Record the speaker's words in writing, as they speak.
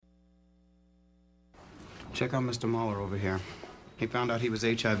Check out Mr. Mahler over here. He found out he was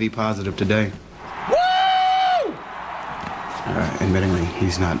HIV positive today. Woo! Admittingly,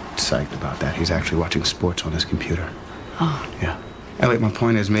 he's not psyched about that. He's actually watching sports on his computer. Oh. Yeah. Elliot, my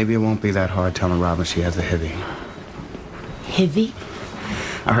point is, maybe it won't be that hard telling Robin she has the HIV. HIV?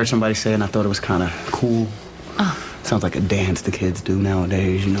 I heard somebody say it and I thought it was kind of cool. Oh. Sounds like a dance the kids do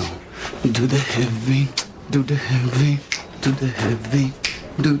nowadays, you know. Do the heavy, do the heavy, do the heavy,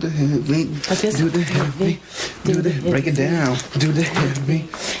 do the heavy, do the heavy, do the break it down. Do the heavy,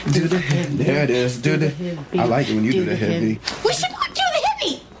 do the heavy. There it is. Do the heavy. I like it when you do the heavy. We should not do the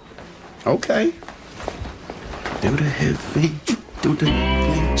heavy. Okay. Do the heavy, do the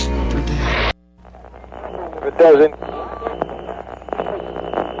heavy, do the heavy. It doesn't.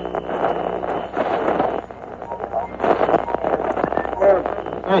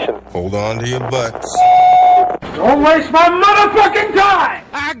 Hold on to your butts. Don't waste my motherfucking time!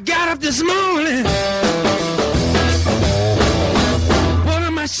 I got up this morning, put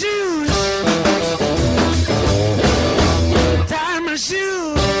on my shoes, tied my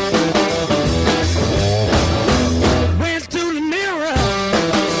shoes, went to the mirror,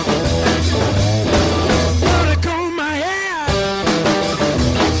 put a comb in my hair,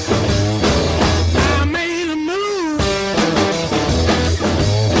 I made a move,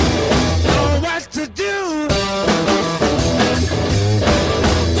 know what to do.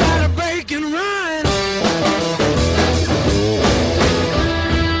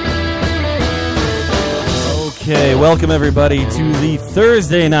 Okay, welcome everybody to the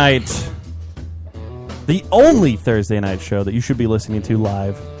Thursday night, the only Thursday night show that you should be listening to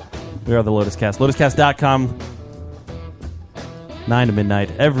live. We are the Lotus Cast, lotuscast.com, 9 to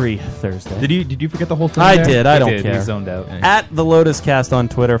midnight every Thursday. Did you forget the whole thing? I did. I don't care. You zoned out. At the Lotus Cast on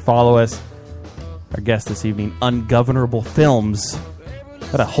Twitter, follow us. Our guest this evening, Ungovernable Films.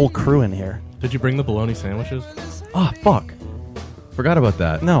 Got a whole crew in here. Did you bring the bologna sandwiches? Oh, fuck. Forgot about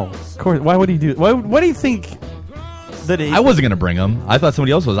that. No, of course. Why would he do? Why do you think that he? I wasn't going to bring them. I thought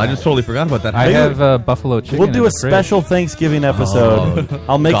somebody else was. I just totally forgot about that. I have buffalo chicken. We'll do in a the fridge. special Thanksgiving episode.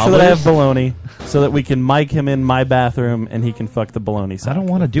 I'll make sure that I have bologna so that we can mic him in my bathroom and he can fuck the bologna sock. I don't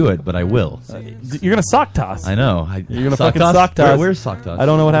want to do it, but I will. You're going to sock toss. I know. You're going to fucking sock toss. Where's sock toss? I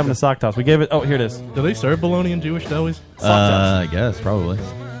don't know what happened to sock toss. We gave it. Oh, here it is. Do they serve bologna in Jewish delis? I guess, probably.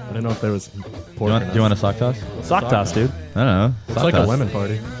 I don't know if there was pork. Do you want a sock toss? Sock toss, dude. I don't know. It's Sock like toss. a lemon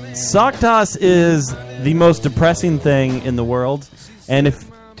party. Sock toss is the most depressing thing in the world. And if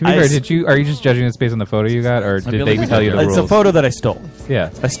To be fair, are you just judging this based on the photo you got, or did they tell you the rules? It's a photo that I stole.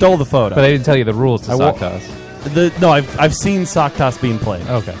 Yeah, I stole the photo, but they didn't tell you the rules to sock toss. No, I've seen sock toss being played.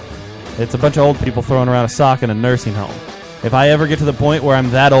 Okay, it's a bunch of old people throwing around a sock in a nursing home. If I ever get to the point where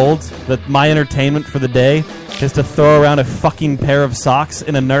I'm that old that my entertainment for the day is to throw around a fucking pair of socks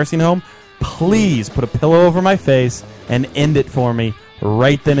in a nursing home, please put a pillow over my face and end it for me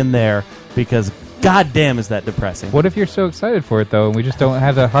right then and there, because goddamn is that depressing. What if you're so excited for it though, and we just don't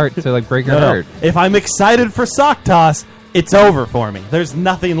have the heart to like break your heart? If I'm excited for sock toss, it's over for me. There's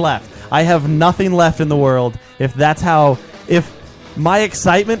nothing left. I have nothing left in the world. If my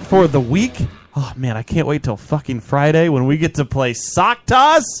excitement for the week, oh man, I can't wait till fucking Friday when we get to play sock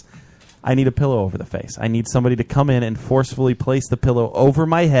toss. I need a pillow over the face. I need somebody to come in and forcefully place the pillow over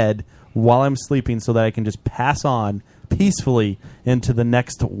my head while I'm sleeping so that I can just pass on peacefully into the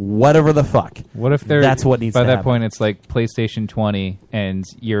next whatever the fuck. What if that's what needs to happen? By that point, it's like PlayStation 20, and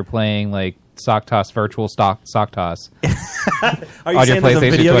you're playing like sock toss, virtual sock toss. Are you saying there's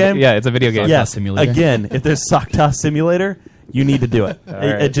a video game? Yeah, it's a video game. Yes. Simulator. Again, if there's sock toss simulator, you need to do it.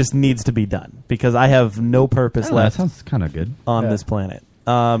 Right. It just needs to be done because I have no purpose left. That sounds kind of good on this planet.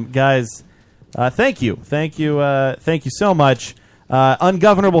 Guys, thank you so much.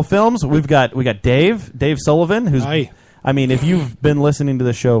 Ungovernable Films. We got Dave Sullivan, who's. Hi. I mean, if you've been listening to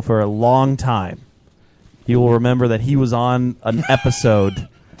the show for a long time, you will remember that he was on an episode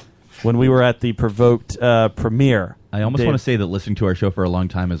when we were at the Provoked premiere. I almost want to say that listening to our show for a long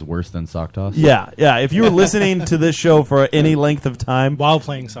time is worse than sock toss. Yeah. If you were listening to this show for any length of time while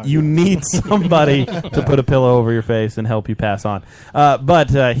playing soccer, you need somebody to put a pillow over your face and help you pass on.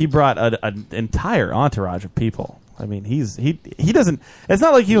 But he brought an entire entourage of people. I mean, he doesn't. It's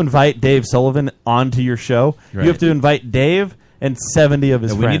not like you invite Dave Sullivan onto your show. Right. You have to invite Dave and 70 of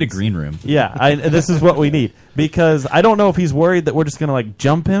his friends. We need a green room. Yeah, this is what we need, because I don't know if he's worried that we're just going to like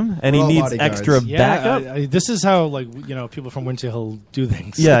jump him and he needs extra backup. This is how people from Winter Hill do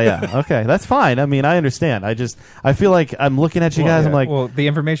things. Yeah. Okay, that's fine. I mean, I understand. I feel like I'm looking at you guys. I'm like, well, the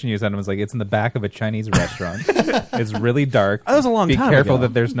information you sent him was like it's in the back of a Chinese restaurant. It's really dark. That was a long time ago. Be careful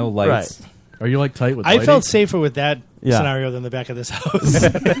that there's no lights. Right. Are you like tight with I lighting? felt safer with that Yeah. scenario than the back of this house.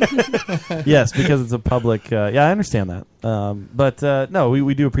 Yes, because it's a public. Yeah, I understand that. But no,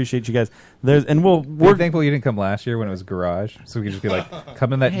 we do appreciate you guys. We're thankful you didn't come last year when it was garage, so we could just be like,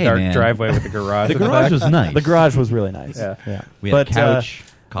 come in that Hey, dark man. driveway with the garage. The in garage back. was nice. The garage was really nice. Yeah. We had a couch,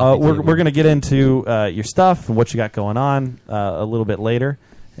 coffee we're table. going to get into your stuff and what you got going on a little bit later.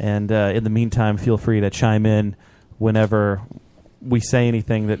 And in the meantime, feel free to chime in whenever we say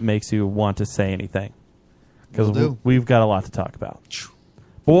anything that makes you want to say anything. Because Will do. we've got a lot to talk about.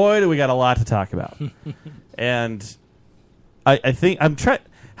 Boy, do we got a lot to talk about. And I think I'm trying.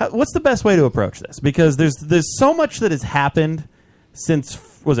 What's the best way to approach this? Because there's so much that has happened since,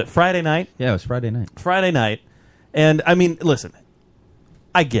 was it Friday night? Yeah, it was Friday night. Friday night. And, I mean, listen,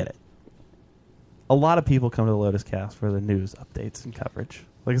 I get it. A lot of people come to the Lotus Cast for the news updates and coverage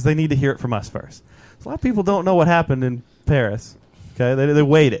because they need to hear it from us first. So a lot of people don't know what happened in Paris. Okay, they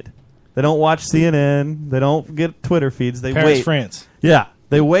waited. They don't watch CNN. They don't get Twitter feeds. They Paris, wait. France. Yeah,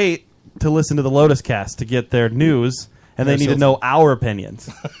 they wait to listen to the Lotus Cast to get their news, and they need to know our opinions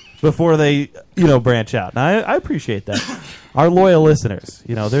before they, branch out. And I appreciate that. Our loyal listeners,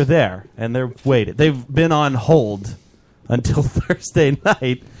 they're there and they're waited. They've been on hold until Thursday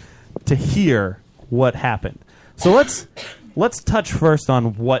night to hear what happened. So let's touch first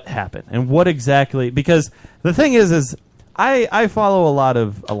on what happened and what exactly, because the thing is I follow a lot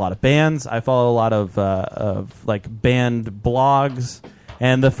of bands. I follow a lot of like band blogs,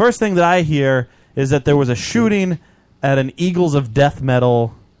 and the first thing that I hear is that there was a shooting at an Eagles of Death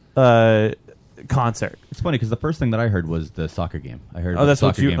Metal concert. It's funny because the first thing that I heard was the soccer game. I heard Oh, that's the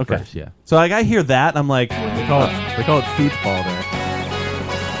what soccer you game okay. first. Yeah. So like I hear that, and I'm like, They call it football there.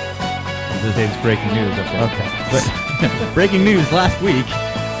 This is breaking news. okay. Breaking news last week.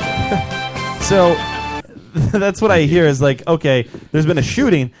 So that's what I hear is like, okay, there's been a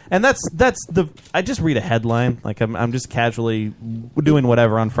shooting, and that's the. I just read a headline, like I'm just casually doing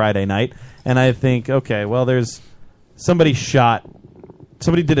whatever on Friday night, and I think, okay, well, there's somebody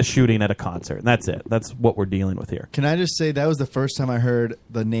did a shooting at a concert, and that's it. That's what we're dealing with here. Can I just say that was the first time I heard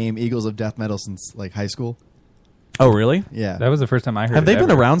the name Eagles of Death Metal since like high school? Oh, really? Yeah. That was the first time I heard. Have they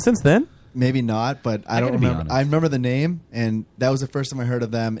been around since then? Maybe not, but I don't gotta be remember. honest. I remember the name, and that was the first time I heard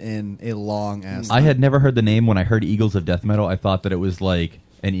of them in a long ass. I had never heard the name. When I heard Eagles of Death Metal, I thought that it was like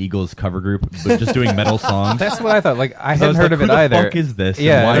an Eagles cover group, but just doing metal songs. That's what I thought. Like I So hadn't heard like, of it who the either. fuck is this?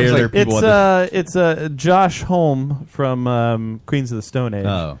 Yeah, And why I was are there like, people? It's Josh Holm from Queens of the Stone Age.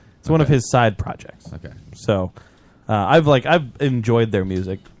 Oh, it's one of his side projects. Okay. So I've enjoyed their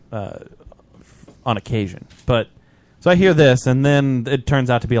music on occasion, but so I hear this, and then it turns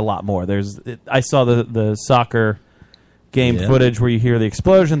out to be a lot more. I saw the soccer game footage where you hear the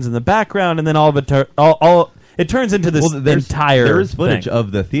explosions in the background, and then all of it it turns into this entire. There is footage thing.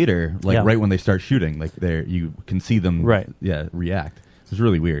 of the theater, like right when they start shooting, like there you can see them, react. It's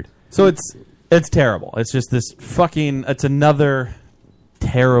really weird. So it's terrible. It's just this fucking. It's another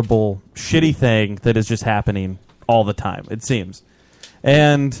terrible, shitty thing that is just happening all the time. It seems.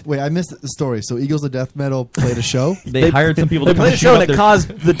 And wait, I missed the story. So Eagles of Death Metal played a show. They hired some people. They to come played a shoot show up and it their- caused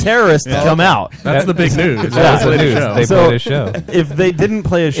the terrorists to come out. That's the big news. That's the news. They played a show. If they didn't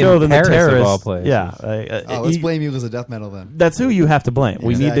play a show, In then Paris, the of terrorists. all places. Yeah. Let's blame Eagles of Death Metal then. That's who you have to blame.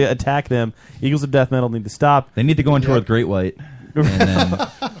 We need Exactly. to attack them. Eagles of Death Metal need to stop. They need to go on tour with Great White. And then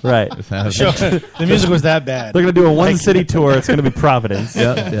Right. The music was that bad. They're going to do a one-city tour. It's going to be Providence.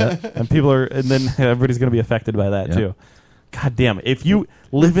 Yeah. And then everybody's going to be affected by that Yeah. too. God damn it! If you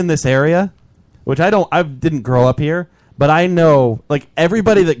live in this area, which I didn't grow up here, but I know, like,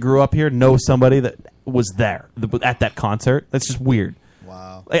 everybody that grew up here knows somebody that was there at that concert. That's just weird.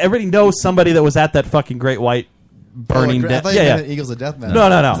 Wow. Like, everybody knows somebody that was at that fucking Great White burning I down. thought you meant Eagles of Death Metal. No.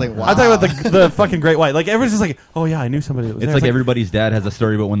 I was like, wow. I'm talking about the fucking Great White. Like, everyone's just like, oh yeah, I knew somebody that was it's there. like everybody's dad has a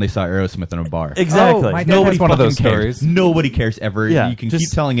story about when they saw Aerosmith in a bar. Exactly. Oh, my dad Nobody has one of those fucking cares. stories. Nobody cares ever. Yeah, You can just-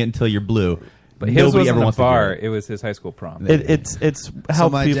 keep telling it until you're blue. But his Nobody wasn't ever a wants to hear bar. it. It was his high school prom. It's how So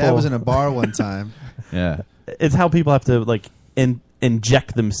my people. dad was in a bar one time. Yeah. It's how people have to like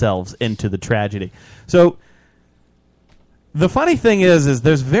inject themselves into the tragedy. So the funny thing is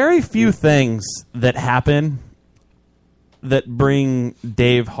there's very few things that happen that bring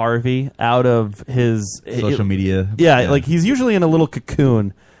Dave Harvey out of his Social media. Yeah, like he's usually in a little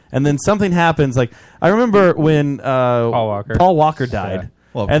cocoon, and then something happens. Like I remember when Paul Walker died, Yeah.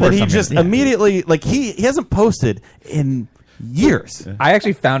 Well, of and then course he I'm just gonna- yeah. immediately like he hasn't posted in years. I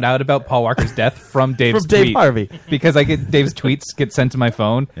actually found out about Paul Walker's death from Dave's From Dave tweet. Harvey. Because I get Dave's tweets get sent to my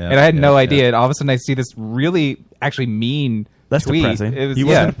phone, Yeah, and I had no yeah, idea. yeah. And all of a sudden, I see this really actually mean That's tweet. depressing. It was, He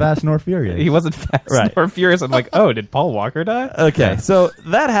wasn't fast nor furious. He wasn't fast Right. nor furious. I'm like, oh, did Paul Walker die? Okay, so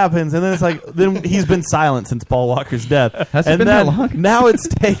that happens, and then it's like, then he's been silent since Paul Walker's death. Has it and been then that long? Now it's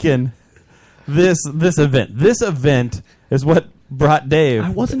taken this event. This event is what brought Dave. I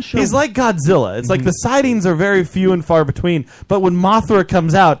wasn't sure. He's like Godzilla. It's like the sightings are very few and far between, but when Mothra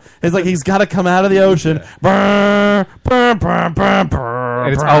comes out, it's like he's got to come out of the ocean. Brr, brr, brr, brr, brr,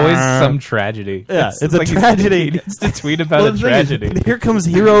 And it's brr. always some tragedy. Yeah, it's a like tragedy. He needs to tweet about a the thing is, tragedy. Here comes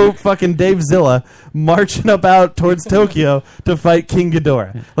hero fucking Dave Zilla marching up out towards Tokyo to fight King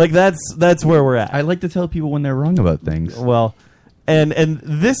Ghidorah. Like that's where we're at. I like to tell people when they're wrong about things. Well, and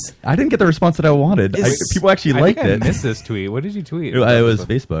this I didn't get the response that I wanted. People actually liked I think it. I missed this tweet. What did you tweet? It was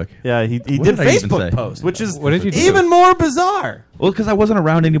Facebook. yeah he What did did I even Facebook say? post, which is What did you do? even more bizarre. Well, because I wasn't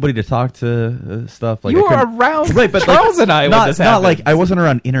around anybody to talk to stuff. Like You I were couldn't- around right? But Charles and I when not this not happened. like I wasn't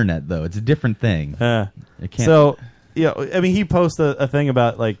around internet though. It's a different thing. I can't. So yeah, I mean he posted a thing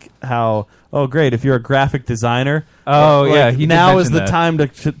about like how great if you're a graphic designer. Oh, like, yeah, he did now is mention the that. time to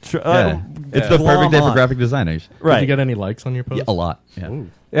it's the glom perfect day for on. graphic designers. Right. Did you get any likes on your post? Yeah, a lot. Yeah.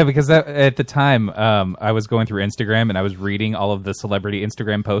 Yeah, because at the time, I was going through Instagram and I was reading all of the celebrity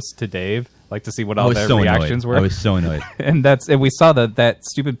Instagram posts to Dave, like to see what I all was their so reactions annoyed. were. I was so annoyed. and we saw that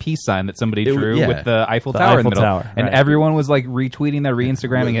stupid peace sign that somebody drew yeah. with the Eiffel The Tower in the Eiffel middle, Tower, and right. everyone was like retweeting that,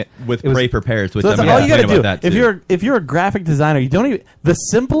 re-Instagramming it with It was- Pray for Paris, which So that's I'm all gonna you got to complain do. about that too. If you're a graphic designer, you don't even the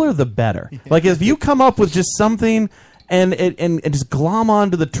simpler the better. Like if you come up with just something and just glom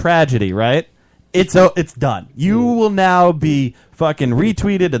onto the tragedy, right? It's done. You will now be fucking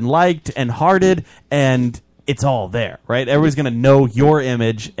retweeted and liked and hearted, and it's all there, right? Everybody's gonna know your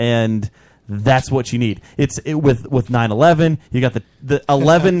image, and that's what you need. With 9/11, you got the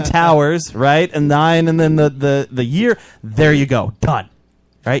 11 towers, right? And 9, and then the year. There you go, done.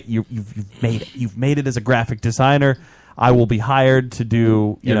 Right? You've made it. You've made it as a graphic designer. I will be hired to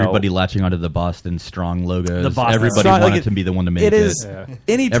do. Everybody latching onto the Boston Strong logos. The Boston Everybody Strong- wanted like to be the one to make it is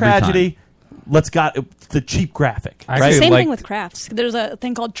any Every tragedy. Let's got the cheap graphic. Right? Same thing with crafts. There's a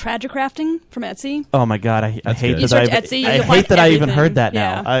thing called Tragicrafting from Etsy. Oh my god, I hate You that. search Etsy, I you'll hate find that I even everything. heard that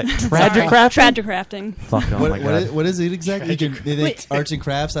Yeah. now. Tragicrafting. Tragicrafting. Fuck. Oh my god. What is it exactly? You can make arts and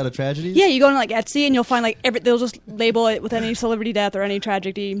crafts out of tragedies. Yeah, you go on like Etsy and you'll find like they'll just label it with any celebrity death or any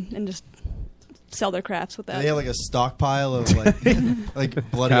tragedy and just sell their crafts with that. They have like a stockpile of like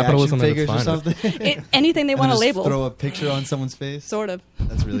bloody Capitalism action at its figures or finest. something. Anything they And want to just label. Throw a picture on someone's face. Sort of.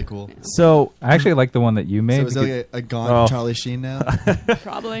 That's really cool. So I actually like the one that you made. So is because- there like a gone Charlie Sheen now?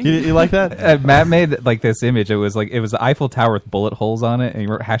 Probably. You like that? Matt made like this image. It was the Eiffel Tower with bullet holes on it, and he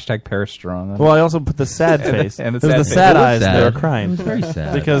wrote #Paris Strong on it. Well, I also put the sad face. and It was the face. sad It was eyes. sad. They were crying. It was very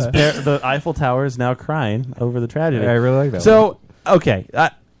sad. because the Eiffel Tower is now crying over the tragedy. I really like that So okay.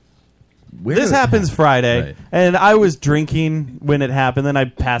 This Where- happens Friday, Right. and I was drinking when it happened. Then I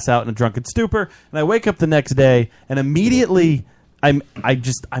pass out in a drunken stupor, and I wake up the next day, and immediately I'm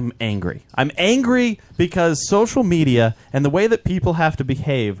angry. I'm angry because social media and the way that people have to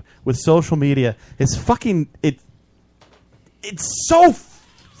behave with social media is fucking it. It's so.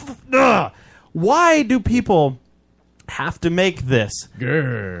 Ugh. Why do people have to make this?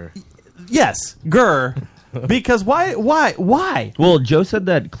 Grr. Yes, grr. Because why? Well, Joe said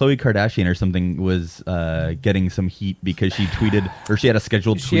that Khloe Kardashian or something was getting some heat because she tweeted, or she had a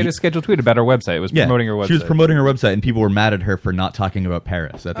scheduled tweet. She had a scheduled tweet about her website. It was promoting her website. She was promoting her website, and people were mad at her for not talking about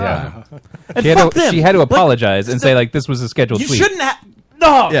Paris at the time. And She had, fuck to, them. she had to Like, apologize and say like this was a scheduled You tweet. shouldn't have.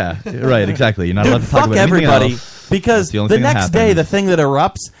 No. Yeah, right, exactly. You're not Dude, allowed to talk fuck about anything everybody. else. Because That's the only the thing that next day, happens. the thing that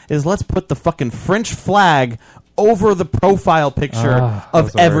erupts is let's put the fucking French flag over the profile picture Those of are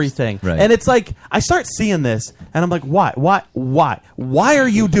the everything. Right. And it's like, I start seeing this, and I'm like, why? Why are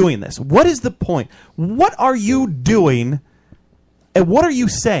you doing this? What is the point? What are you doing, and what are you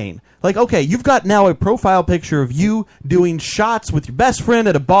saying? Like, okay, you've got now a profile picture of you doing shots with your best friend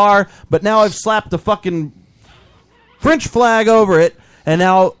at a bar, but now I've slapped the fucking French flag over it, and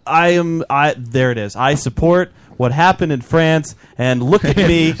now there it is. I support what happened in France, and look at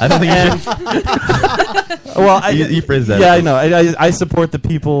me. I don't think well, you phrased that. Yeah, I know. I support the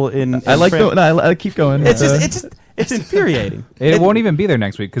people in I like France. I keep going. It's infuriating. It won't even be there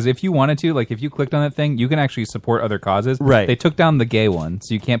next week because if you wanted to, like if you clicked on that thing, you can actually support other causes. Right. They took down the gay one,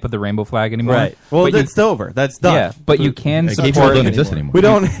 so you can't put the rainbow flag anymore. Right. Well, But that's over. That's done. Yeah, but you can Gay people support. don't exist anymore. We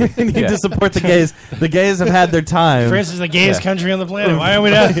don't need Yeah. to support the gays. The gays have had their time. France is the gayest country on the planet. Why are we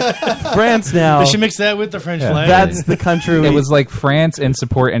not? France now. They should mix that with the French flag. That's the country. It was like France and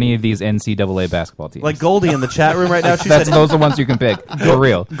support any of these NCAA basketball teams. like Goldie in the chat room right now. She Those said are the ones you can pick for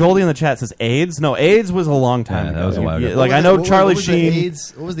real. Goldie in the chat says AIDS. No, AIDS was a long time ago. that was a while ago. Like I know Charlie what was Sheen.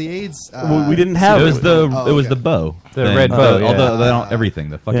 What was the AIDS? We didn't have it. Was the Oh, it was okay. the bow, The red bow, all yeah. everything,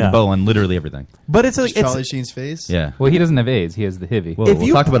 the fucking Yeah. bow on literally everything. But it's like Charlie Sheen's face. Yeah. Well, he doesn't have AIDS. He has the HIV. Well,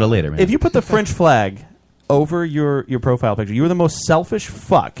 we'll talk about it later, man. If you put the French flag over your profile picture, you are the most selfish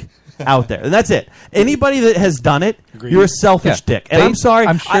fuck out there, and that's it. Anybody that has done it, you're a selfish dick. And I'm sorry.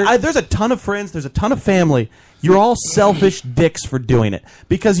 I'm sure- there's a ton of friends. There's a ton of family. You're all selfish dicks for doing it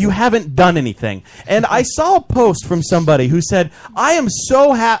because you haven't done anything. And I saw a post from somebody who said, I am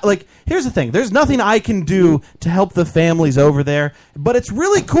so happy. Like, here's the thing. There's nothing I can do to help the families over there. But it's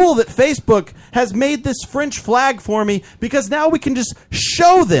really cool that Facebook has made this French flag for me because now we can just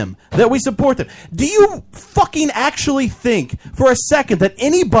show them that we support them. Do you fucking actually think for a second that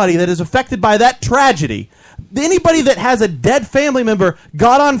anybody that is affected by that tragedy, anybody that has a dead family member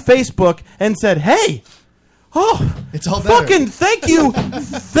got on Facebook and said, hey, it's all better. fucking thank you.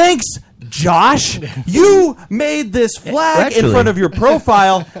 Thanks, Josh. You made this flag in front of your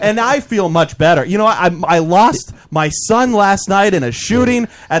profile, and I feel much better. You know, I lost my son last night in a shooting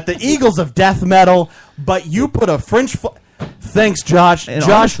at the Eagles of Death Metal, but you put a French flag. Thanks, Josh. And Josh,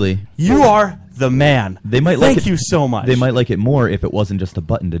 honestly, you are the man. They might Thank like it, you so much. They might like it more if it wasn't just a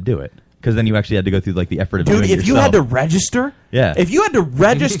button to do it, because then you actually had to go through like the effort of Dude, doing it if you yourself. had to register, Yeah. if you had to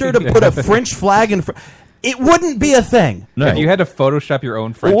register to put a French flag in front, it wouldn't be a thing. No. If you had to Photoshop your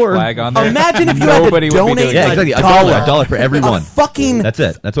own French Or flag on there, imagine if you had to nobody would be donate doing Yeah, that. exactly. $1. A dollar for everyone. A fucking That's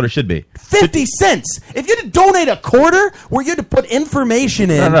it. That's what it should be. 50 cents. If you had to donate a quarter, where you had to put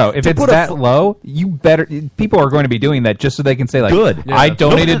information in. No. If to it's put that low, you better. People are going to be doing that just so they can say like, Good. I Yeah.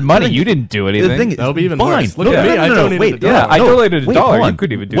 donated No, money. no, You didn't do The anything. thing That'll be even fine. worse. Look at me. I donated Wait, a dollar. Yeah, I donated wait, $1. hold You on.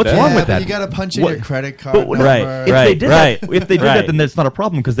 couldn't even do What's that. wrong with but that? you got to punch in What- your credit card But- number. Right, If they did right, that, if they did right. that, then that's not a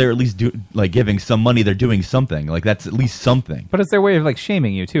problem because they're at least giving some money. They're doing something. Like that's at least something. But it's their way of like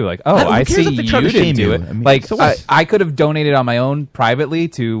shaming you too. Like, Who I cares see if they you try to didn't shame do you? it. I mean, Like, so what? I could have donated on my own privately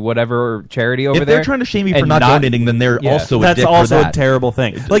to whatever charity over If there. they're trying to shame you for and not donating, then they're Yeah. also a That's dick also for a that. terrible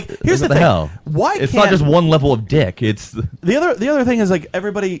thing. Like, here's What the thing. hell? Why It's can't not just one level of dick. It's the other thing is like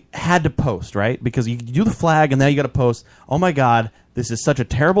everybody had to post, right? Because you do the flag and now you got to post. Oh my God, this is such a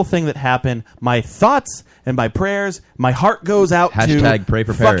terrible thing that happened. My thoughts and my prayers, my heart goes out to Hashtag pray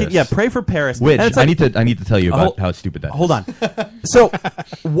for fucking- Paris. Yeah, pray for Paris. which And it's I like- need to tell you about how stupid that is. Hold on. So,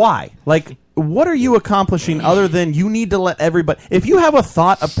 why? Like, what are you accomplishing other than you need to let everybody... If you have a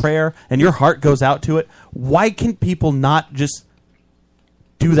thought, a prayer, and your heart goes out to it, why can people not just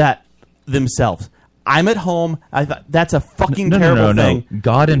do that themselves? I'm at home. I thought that's a fucking terrible thing.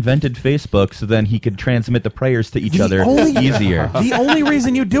 God invented Facebook so then he could transmit the prayers to each other easier. The only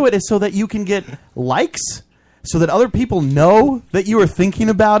reason you do it is so that you can get likes, so that other people know that you are thinking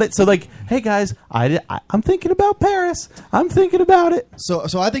about it. So, like, hey guys, I'm thinking about Paris. I'm thinking about it. So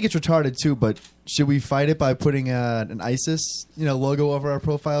I think it's retarded too. But should we fight it by putting an ISIS logo over our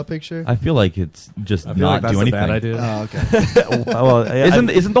profile picture? I feel like it's just I feel not like that's do a anything. bad idea. Oh, okay. Well,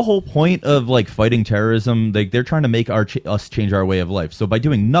 Isn't the whole point of like fighting terrorism? They're trying to make us change our way of life. So by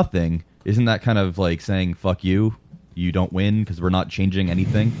doing nothing, isn't that kind of like saying "fuck you"? You don't win because we're not changing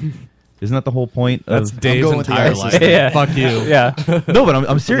anything. Isn't that the whole point? That's of Dave's going with the entire ISIS life. thing. Yeah. Fuck you. Yeah. No, but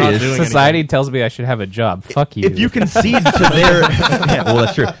I'm serious. doing Society tells me I should have a job. Fuck you. If you concede to their, yeah, well,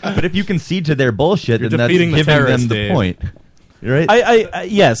 that's true. But if you concede to their bullshit, You're then that's defeating the giving them terrorists, the Dave. point, right? I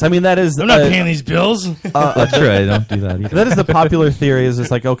yes. I mean that is. I'm not paying these bills. That's true. I don't do that either. That is the popular theory. Is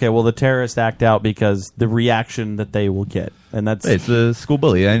it's like, okay, well, the terrorists act out because the reaction that they will get, and that's It's a school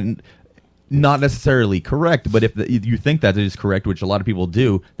bully, and not necessarily correct. But if you think that is correct, which a lot of people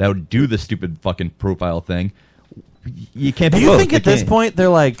do, that would do the stupid fucking profile thing. You can't. Do be you both. think at this point they're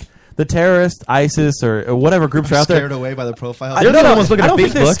like the terrorists, ISIS, or whatever groups are out there? Scared away by the profile. They're No, the ones looking I at don't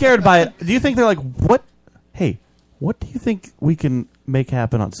think they're Facebook. scared by it. Do you think they're like, what? Hey, what do you think we can make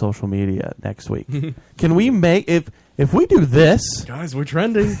happen on social media next week? Can we make if we do this? Guys, we're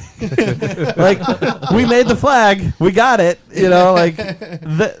trending. Like we made the flag, we got it. Like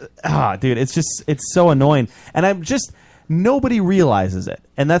dude, it's so annoying, and I'm just nobody realizes it,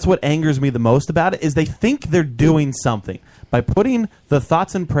 and that's what angers me the most about it. Is they think they're doing something by putting the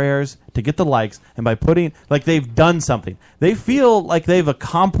thoughts and prayers to get the likes, and by putting like they've done something. They feel like they've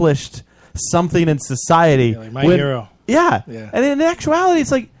accomplished something in society. Yeah, like my hero. Yeah. Yeah. And in actuality,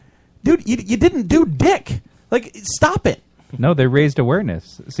 it's like, dude, you didn't do dick. Like, stop it. No, they raised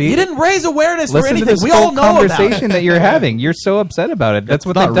awareness. See, You didn't raise awareness for listen to anything. this We whole all know about conversation it. that you're having. You're so upset about it. That's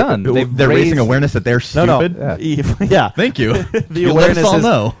what they've done. They're raising awareness that they're stupid. No. Yeah. Thank you. The You let us awareness all is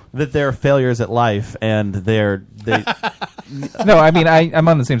know. that they're failures at life, and they. No, I mean, I'm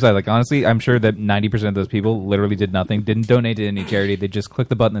on the same side. Like, honestly, I'm sure that 90% of those people literally did nothing, didn't donate to any charity. They just clicked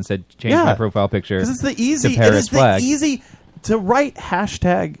the button and said, change my profile picture. Because it's the easy. to Paris it is flag. the easy to write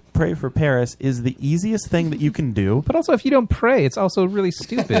hashtag pray for Paris is the easiest thing that you can do. But also, if you don't pray, it's also really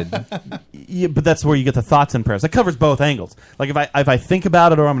stupid. Yeah, but that's where you get the thoughts and prayers. That covers both angles. Like if I think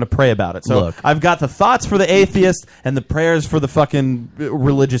about it, or I'm going to pray about it. So Look. I've got the thoughts for the atheist and the prayers for the fucking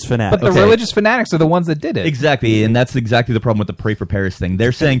religious fanatic. But the religious fanatics are the ones that did it. Exactly, and that's exactly the problem with the Pray for Paris thing.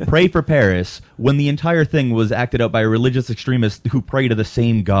 They're saying pray for Paris when the entire thing was acted out by a religious extremist who pray to the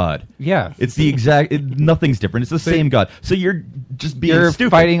same God. Yeah. It's the exact... nothing's different. It's the same God. So you're just being You're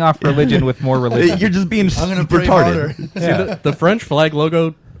stupid. fighting off religion with more religion. You're just being I'm gonna pray harder. retarded. See, the French flag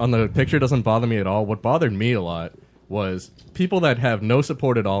logo on the picture doesn't bother me at all. What bothered me a lot was people that have no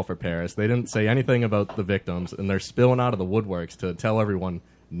support at all for Paris. They didn't say anything about the victims, and they're spilling out of the woodworks to tell everyone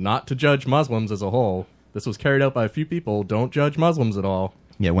not to judge Muslims as a whole. This was carried out by a few people. Don't judge Muslims at all.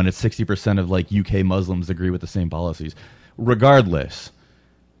 Yeah, when it's 60% of like UK Muslims agree with the same policies. Regardless,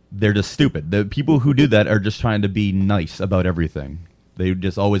 they're just stupid. The people who do that are just trying to be nice about everything. They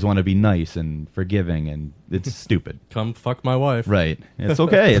just always want to be nice and forgiving, and it's stupid. Come fuck my wife. Right. It's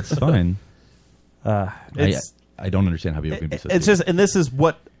okay. It's fine. It's- I don't understand how people can be so It's stupid. just, and this is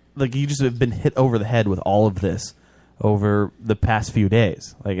what, like, you just have been hit over the head with all of this over the past few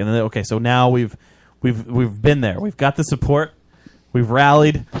days. Like, and then, okay, so now we've been there. We've got the support. We've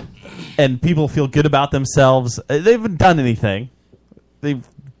rallied, and people feel good about themselves. They haven't done anything. They've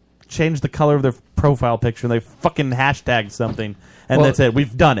changed the color of their profile picture, and they fucking hashtagged something, and Well, that's it.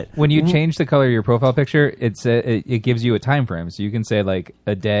 We've done it. When you change the color of your profile picture, it gives you a time frame. So you can say like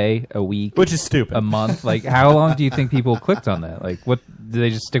a day, a week, which is stupid, a month. Like, how long do you think people clicked on that? Like, what do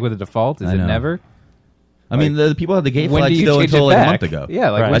they just stick with the default? Is I it know. never? I mean, the people had the gay When flags do you still change until it like a back? month ago. Yeah,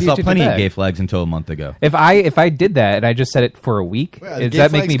 like, when I do you saw change it plenty of back? gay flags until a month ago. If I did that and I just set it for a week, Well, the does gay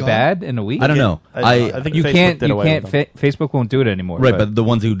that make flag's me gone? bad in a week? I don't know. I think you Facebook can't. did You away can't. with them. Facebook won't do it anymore. Right, but the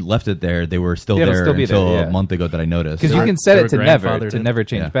ones who left it there, they were still Yeah, it'll there still be until there, yeah. a month ago that I noticed. because you can set it to never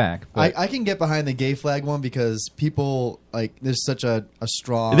change Yeah. back. I can get behind the gay flag one because people like there's such a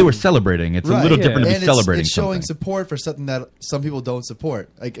strong. They were celebrating. It's a little different to be and celebrating It's showing something. support for something that some people don't support.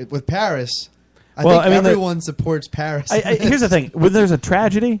 Like with Paris, I Well, think I mean, everyone supports Paris. Here's the thing: when there's a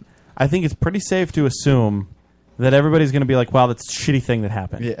tragedy, I think it's pretty safe to assume that everybody's going to be like, "Wow, that's a shitty thing that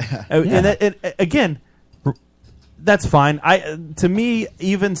happened." Yeah. And again, that's fine. To me,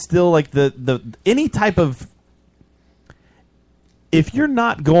 even still, like the any type of, if you're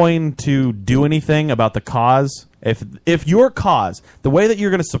not going to do anything about the cause, if your cause, the way that you're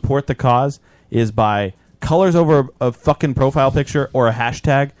going to support the cause is by colors over a fucking profile picture or a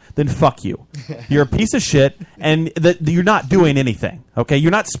hashtag, then fuck you. You're a piece of shit, and that you're not doing anything. Okay, you're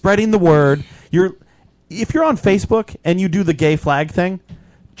not spreading the word. If you're on Facebook and you do the gay flag thing,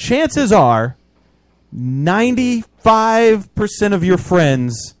 chances are 95% of your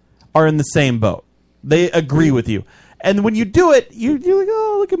friends are in the same boat. They agree with you. And when you do it, you're like,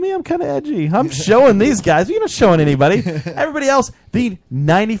 oh, look at me, I'm kind of edgy. I'm showing these guys. You're not showing anybody. Everybody else, the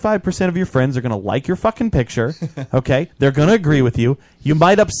 95% of your friends are going to like your fucking picture. Okay? They're going to agree with you. You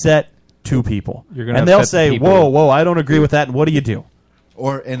might upset two people. You're gonna and they'll upset the say, people. whoa, I don't agree with that. And what do you do?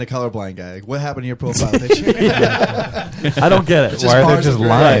 or in the colorblind guy. Like, what happened to your profile picture? I don't get it. Why are there just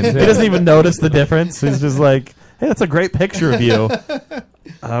lines? He doesn't even notice the difference. He's just like, hey, that's a great picture of you.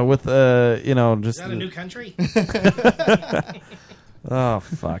 With just Is that a new country? Oh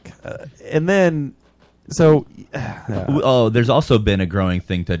fuck! And then, so there's also been a growing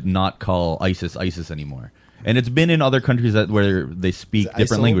thing to not call ISIS anymore, and it's been in other countries where they speak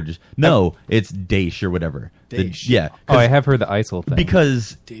different ISIL? languages. No, it's Daesh or whatever. Daesh. Yeah. Oh, I have heard the ISIL thing.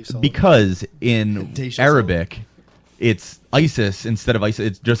 Because in Daesh Arabic, it's ISIS instead of ISIS.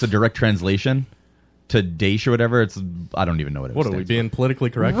 It's just a direct translation to Daesh or whatever. It's I don't even know what it What are we stands being politically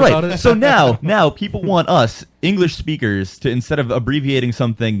correct right. about it? So now people want us English speakers to, instead of abbreviating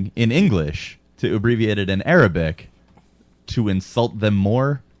something in English, to abbreviate it in Arabic, to insult them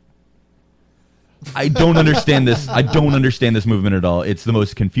more. I don't understand this. I don't understand this movement at all. It's the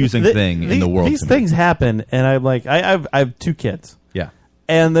most confusing thing in the world. These to me. things happen, and I'm like, I have two kids. Yeah.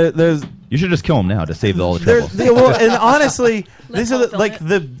 And there's you should just kill them now to save all the trouble. and honestly, these are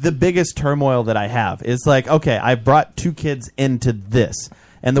the biggest turmoil that I have. It's like, okay, I brought two kids into this,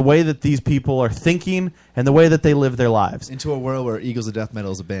 and the way that these people are thinking and the way that they live their lives. Into a world where Eagles of Death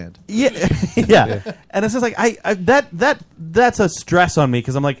Metal is a band. Yeah, yeah. And it's just like that's a stress on me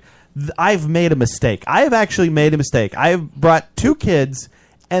because I'm like, I've made a mistake. I have actually made a mistake. I have brought 2 kids,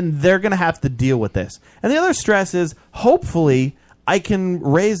 and they're going to have to deal with this. And the other stress is, hopefully, I can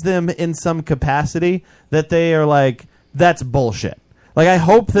raise them in some capacity that they are like, that's bullshit. Like, I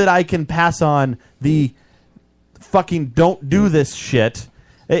hope that I can pass on the fucking don't do this shit.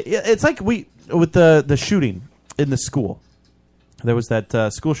 It's like with the shooting in the school. There was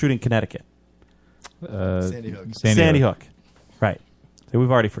that school shooting in Connecticut. Sandy Hook. Sandy Hook. Right. So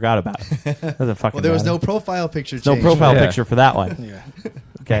we've already forgot about it. Doesn't fucking Well, there was matter. no profile picture change. No profile Yeah. picture for that one. Yeah.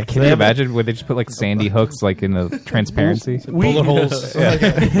 Okay. Can you imagine where they just put like Sandy hooks like in the transparency? Bullet holes.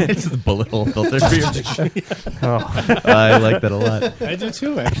 It's the bullet hole filter. Oh. I like that a lot. I do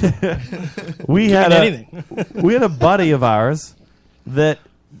too, actually. We Can't had anything. we had a buddy of ours that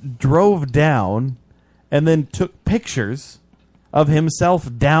drove down and then took pictures of himself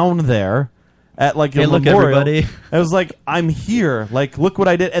down there at like Hey, a look, memorial. everybody. I was like, I'm here. Like, look what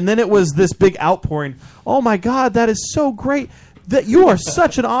I did. And then it was this big outpouring. Oh my God, that is so great. That you are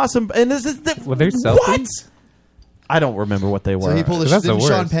such an awesome. And this is Were there what? selfies? I don't remember what they were. So he pulled a That's the didn't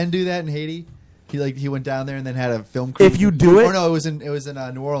Sean worst. Penn do that in Haiti? He went down there and then had a film crew. If you do it- or no, it was in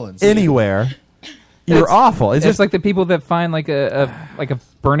New Orleans. Anywhere, you're awful. It's just like the people that find like a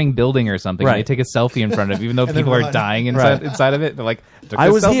burning building or something. Right. And they take a selfie in front of it, even though And then people are run. dying Right. inside of it. They're like, took I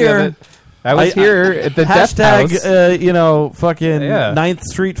a was selfie here. Of it. I was here at the death house. Hashtag, fucking Yeah. 9th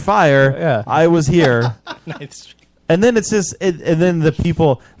Street Fire. Yeah. I was here. And then it's just, and then the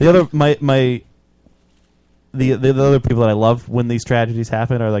people, the other, the other people that I love when these tragedies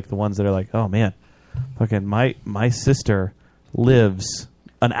happen are like the ones that are like, oh man, fucking my sister lives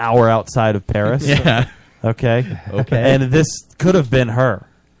an hour outside of Paris. Yeah. Okay. Okay. And this could have been her.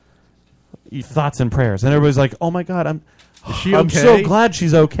 Thoughts and prayers. And everybody's like, oh my God, I'm okay? so glad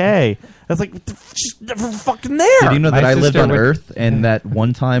she's okay. I was like, she's never fucking there. Did you know that My I lived sister on would- Earth and that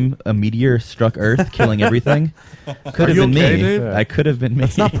one time a meteor struck Earth, killing everything? Could have you been okay, me. Dave? I could have been me.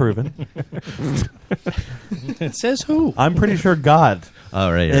 It's not proven. It says who? I'm pretty sure God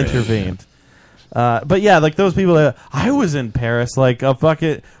All right. intervened. But yeah, like those people that I was in Paris like a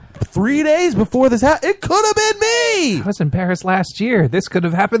fucking 3 days before this happened. It could have been me. I was in Paris last year. This could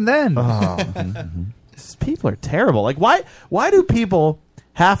have happened then. These people are terrible. Like why do people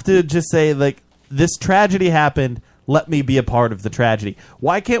have to just say like this tragedy happened, let me be a part of the tragedy?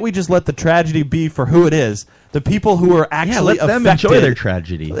 Why can't we just let the tragedy be for who it is? The people who are actually let them affected. enjoy their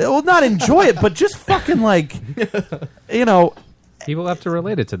tragedy. Well, not enjoy it, but just fucking like, People have to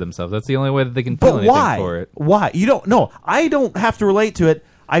relate it to themselves. That's the only way that they can feel But anything why? for it. Why? You don't. No, I don't have to relate to it.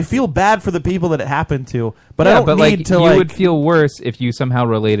 I feel bad for the people that it happened to, but I don't but need like to. you like, would feel worse if you somehow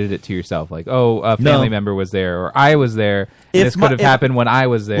related it to yourself. Like, oh, a family member was there, or I was there. And this could have happened when I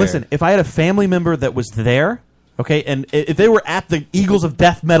was there. Listen, if I had a family member that was there, okay, and if they were at the Eagles of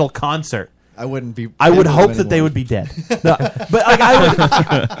Death Metal concert, I wouldn't be. I would envious hope of that they anyone. would be dead. No, but like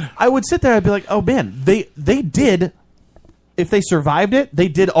I would sit there. I'd be like, oh man, they did. If they survived it, they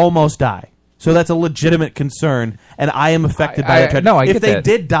did almost die. So that's a legitimate concern, and I am affected by that tragedy. no, I if get they that.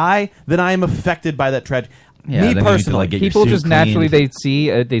 did die, then I am affected by that tragedy. Yeah, Me then you need to, personally, like, get your people suit just cleaned. naturally they see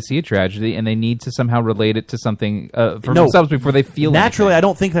a tragedy and they need to somehow relate it to something for No. themselves before they feel naturally, anything. I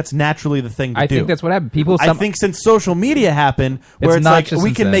don't think that's naturally the thing to I do. think that's what happened. People, I think since social media happened, where It's it's not like just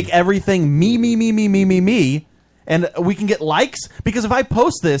we can insane. make everything me, and we can get likes because if I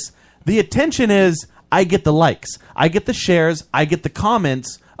post this, the attention is I get the likes, I get the shares, I get the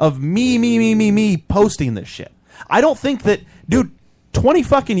comments of me posting this shit. I don't think that, dude. 20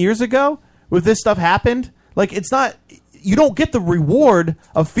 fucking years ago, when this stuff happened, like it's not. You don't get the reward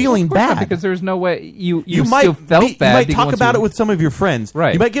of feeling Of course not, bad because there's no way you might still felt bad. You might because talk once about you- it with some of your friends.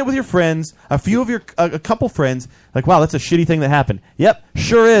 Right. You might get with your friends, a few of your, a couple friends, like, wow, that's a shitty thing that happened. Yep,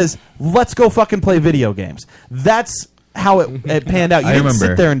 sure is. Let's go fucking play video games. That's how it panned out. You I didn't remember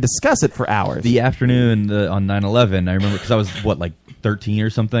sit there and discuss it for hours. The afternoon on 9/11, I remember because I was like 13 or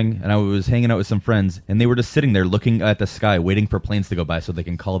something, and I was hanging out with some friends, and they were just sitting there looking at the sky, waiting for planes to go by so they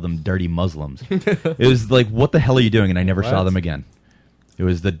can call them dirty Muslims. It was like, what the hell are you doing? And I never saw What? them again. It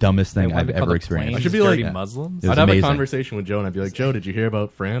was the dumbest thing They wanted I've to call ever the experienced. planes I should be dirty like Muslims. It was I'd have amazing. a conversation with Joe, and I'd be like, Joe, did you hear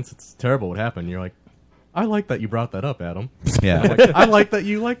about France? It's terrible what happened. And you're like, I like that you brought that up, Adam. Yeah. I like that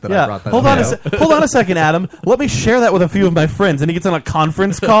you like that I brought that Hold up. hold on a second, Adam. Let me share that with a few of my friends. And he gets on a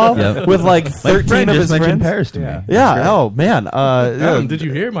conference call with like 13 of his friends. Paris to me. Yeah. Oh man. Adam, did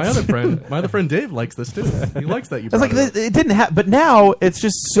you hear? My other friend Dave likes this too. He likes that you. It's like it didn't happen, but now it's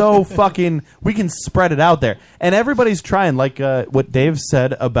just so fucking. We can spread it out there, and everybody's trying. Like what Dave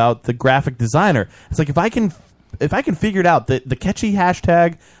said about the graphic designer. It's like if I can figure it out, the catchy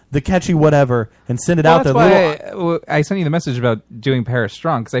hashtag, the catchy whatever, and send it out there. That's why I sent you the message about doing Paris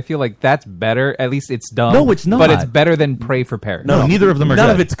Strong, because I feel like that's better. At least it's dumb. No, it's not. But it's better than Pray for Paris. No, neither of them are None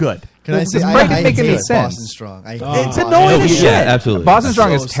good. of it's good. Can I say This I might make any hate sense. Boston Strong. I It's annoying as shit. Yeah, absolutely. Boston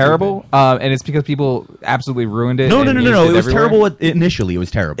Strong So is terrible, and it's because people absolutely ruined it. No. and used It was everywhere. terrible initially. It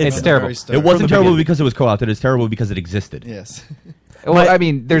was terrible. It's terrible. It wasn't terrible because it was co-opted. It's terrible because it existed. Yes. Well, I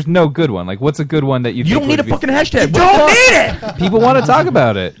mean, there's no good one. Like, what's a good one that you? You think don't need a would be- fucking hashtag. You don't need it. People want to talk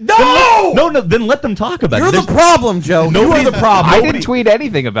about it. No. No. Then let them talk about You're it. the problem, Joe. You are the problem. I didn't tweet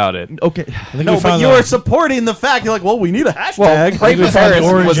anything about it. Okay. No, but you are supporting the fact. You're like, well, we need a hashtag. Well, Pray for we found Paris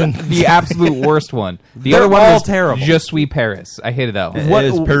the was origin. the absolute worst one. The They're other one all was terrible. Je suis Paris. I hated that one. It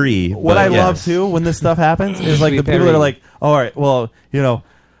is Paris. What but I yes. love too when this stuff happens is like the Sweet people that Perry. are like, all right, well,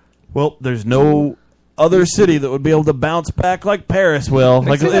 there's no other city that would be able to bounce back like Paris will.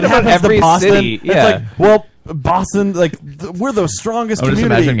 Like say it that about happens every to Boston. city, yeah. It's like, well, Boston, like we're the strongest I'm just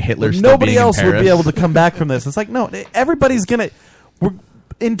community. imagining Hitler still Nobody being in else would be Paris. able to come back from this. It's like, no, everybody's gonna. We're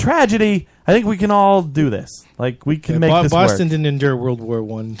in tragedy. I think we can all do this. Like we can make this Boston work. didn't endure World War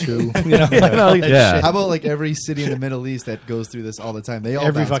I, II. Yeah. How about like every city in the Middle East that goes through this all the time? They all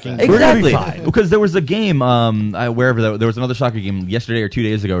Every bounce fucking- back. We're gonna be Exactly. fine. Because there was a game, wherever there was another soccer game yesterday or 2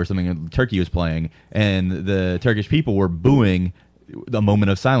 days ago or something. Turkey was playing, and the Turkish people were booing the moment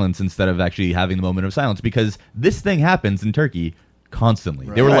of silence instead of actually having the moment of silence because this thing happens in Turkey constantly.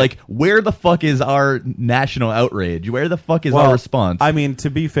 They were Right. like, "Where the fuck is our national outrage? Where the fuck is Well, our response?" I mean, to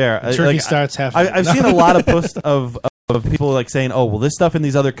be fair, Turkey starts half. I've seen a lot of posts of people like saying, "Oh, well, this stuff in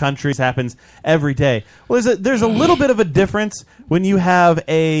these other countries happens every day." Well, there's a little bit of a difference when you have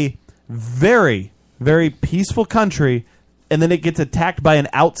a very, very peaceful country and then it gets attacked by an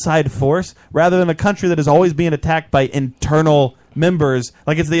outside force rather than a country that is always being attacked by internal members.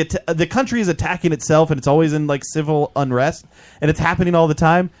 Like it's the country is attacking itself and it's always in like civil unrest and it's happening all the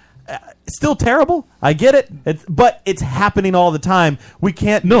time. Still terrible. I get it. But it's happening all the time. We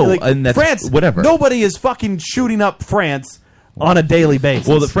can't. No, like, and that's France. whatever. Nobody is fucking shooting up France on a daily basis.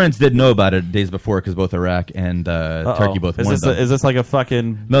 well, the France did know about it days before because both Iraq and Turkey both is warned this them. Is this like a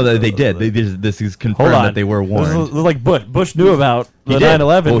fucking? No, they did. This is Hold confirmed on. that they were This warned. is like Bush. Bush knew about He the did.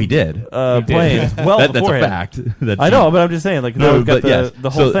 9/11. Oh, he did. Planes. Well, that's a beforehand. fact. That I know, but I'm just saying, like, now we've got but yes. the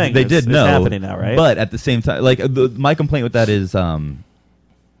whole So thing. They is- did is know happening now, right? But at the same time, like my complaint with that is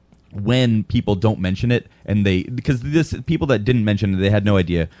when people don't mention it, and because people that didn't mention it, they had no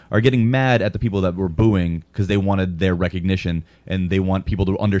idea, are getting mad at the people that were booing because they wanted their recognition and they want people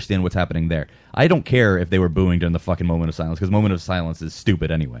to understand what's happening there. I don't care if they were booing during the fucking moment of silence because moment of silence is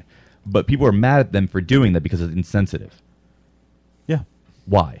stupid anyway. But people are mad at them for doing that because it's insensitive. Yeah.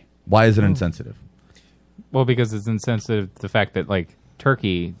 Why? Why is it insensitive? Well, because it's insensitive to the fact that like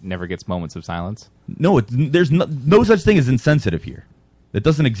Turkey never gets moments of silence. No, there's no such thing as insensitive here. It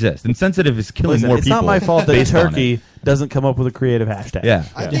doesn't exist. Insensitive is killing Listen, more it's people. not my fault that based on Turkey it. doesn't come up with a creative hashtag. Yeah.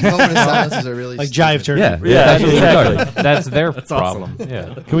 I think moment of silence is a really like stupid. Jive Turkey. Yeah, Yeah, Exactly. That's their problem. awesome.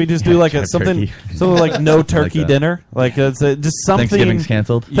 Yeah. Can we just do like Turkey. something like no turkey that. dinner? Like it's just something. Thanksgiving's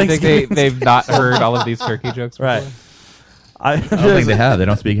canceled. You think they've not heard all of these turkey jokes before? Right. I I don't think they have. They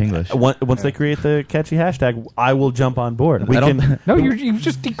don't speak English. Once they create the catchy hashtag, I will jump on board. We I don't- can. No, you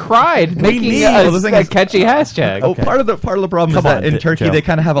just decried making need- a, Well, the thing a is- catchy hashtag. Oh, part of the problem Come is that on, in Turkey Joe. they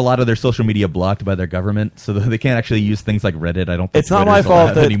kind of have a lot of their social media blocked by their government, so that they can't actually use things like Reddit. I don't think It's not my Twitter's fault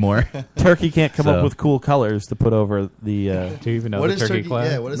allowed that anymore. Turkey can't come up So- with cool colors to put over the. Do you even know What the is turkey turkey?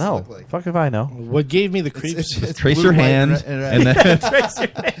 flag? Yeah, what does it No, look like? fuck if I know. What gave me the creeps? It's Trace blue, your white, hand, and red. and then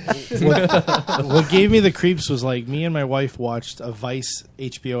What gave me the creeps was like me and my wife watched a Vice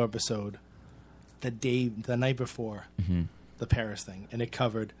HBO episode the night before the Paris thing, and it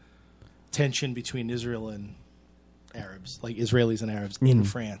covered tension between Israel and Arabs, like Israelis and Arabs in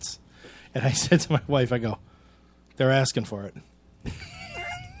France. And I said to my wife, I go, they're asking for it.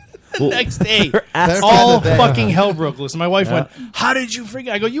 The next day, all fucking hell broke loose. And my wife went, "How did you freak?"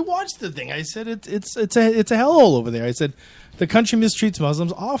 I go, "You watched the thing." I said, "It's a hellhole over there." I said, "The country mistreats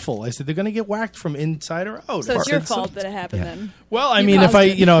Muslims awful." I said, "They're going to get whacked from inside or out." So I it's your said, fault that it happened then. Well, I You mean, if caused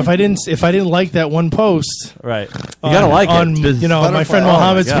it. if I didn't like that one post, Right. You gotta like on it. Does- my friend Oh my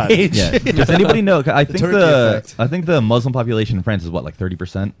Mohammed's God. page. yeah. Does anybody know? I think turkey the effect. I think the Muslim population in France is what, like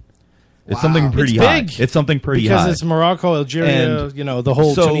 30%. It's something pretty It's high. big. It's something pretty because high. it's Morocco, Algeria, And the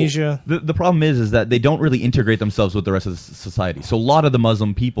whole so Tunisia. The problem is that they don't really integrate themselves with the rest of society. So a lot of the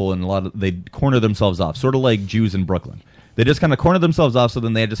Muslim people and they corner themselves off, sort of like Jews in Brooklyn. They just kind of corner themselves off, so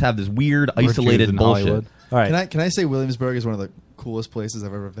then they just have this weird, isolated bullshit. All right. Can I say Williamsburg is one of the coolest places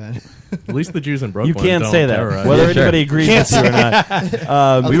I've ever been? At least the Jews in Brooklyn. You can't don't say that, terrorize. whether anybody agrees with you or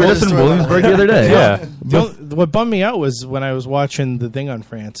not. We were just in Williamsburg the other day. Yeah. What bummed me out was when I was watching the thing on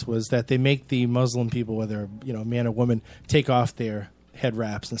France was that they make the Muslim people, whether man or woman, take off their head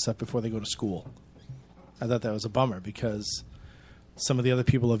wraps and stuff before they go to school. I thought that was a bummer because some of the other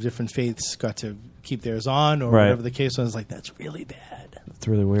people of different faiths got to keep theirs on, or whatever the case was. Like, that's really bad. It's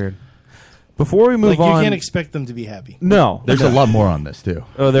really weird. Before we move on, you can't expect them to be happy. No, There's a lot more on this too.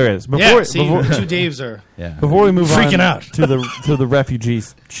 Oh, there is. See, two Daves are Before we move freaking on out to the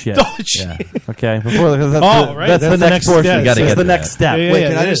refugees shit. Oh, shit. Okay. Before that's that's the next portion. We gotta That's get the to next that. step. Wait,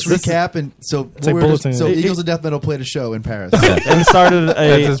 can I just recap? And so Eagles of Death Metal played a show in Paris. And started That's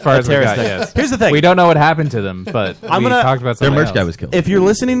a as far as we terrorist got. thing. Yes. Here's the thing. We don't know what happened to them, but we talked about Their something merch else. guy was killed. If you're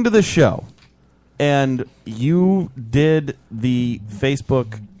listening to the show and you did the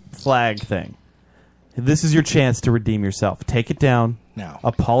Facebook flag thing, this is your chance to redeem yourself. Take it down. Now.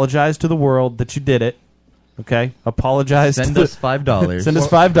 Apologize to the world that you did it. Okay? Apologize. Send to us $5. Send us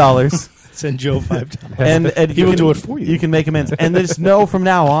 $5. Send Joe $5. and he will do it for you. You can make amends. And just know from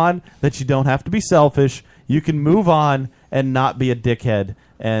now on that you don't have to be selfish. You can move on and not be a dickhead,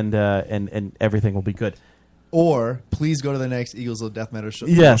 and everything will be good. Or please go to the next Eagles of Death Metal show,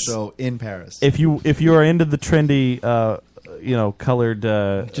 Yes. show in Paris. If you are into the trendy, colored,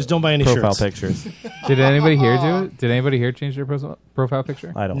 just don't buy any profile shirts. pictures. Did anybody here do it? Did anybody here change their profile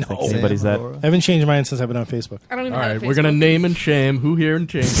picture? I don't No. think anybody's that. I haven't changed mine since I've been on Facebook. I don't even All have right, a we're gonna Facebook. name and shame who here and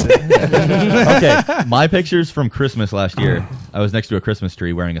changed it. Okay. My picture's from Christmas last year. I was next to a Christmas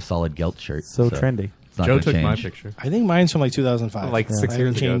tree wearing a solid Gelt shirt. So trendy. It's not Joe gonna took change. my picture. I think mine's from like 2005. Like 6 I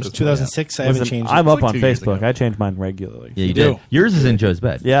years haven't ago, changed. just- 2006. I haven't Listen, changed. I'm it. up like on 2 years Facebook. ago. I change mine regularly. Yeah, you do. did. Yours is in Joe's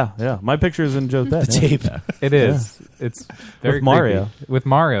bed. Yeah. My picture is in Joe's bed. The tape. It is. It's very With Mario. creepy. With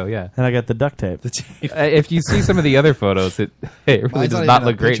Mario, yeah. And I got the duct tape. If you see some of the other photos, it really Mine's does not not even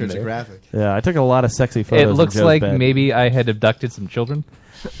look a great picture, in it's a there. graphic. Yeah, I took a lot of sexy photos. It looks in Joe's like bed. maybe I had abducted some children.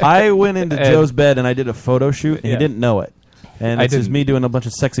 I went into And- Joe's bed and I did a photo shoot, and Yeah. he didn't know it. And I it's just didn't. me doing a bunch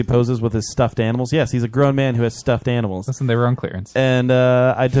of sexy poses with his stuffed animals. Yes, he's a grown man who has stuffed animals. Listen, they were on clearance. And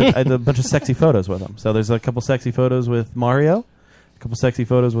I did a bunch of sexy photos with him. So there's a couple sexy photos with Mario, a couple sexy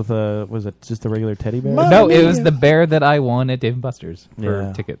photos with was it just a regular teddy bear? No, it was the bear that I won at Dave & Buster's for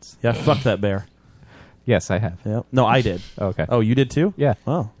Yeah. tickets. Yeah, fuck that bear. Yes, I have. Yeah. No, I did. Okay. Oh, you did too? Yeah.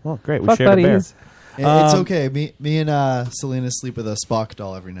 Oh, well, great. We Fuck shared a bear. buddies. And it's okay. Me and Selena sleep with a Spock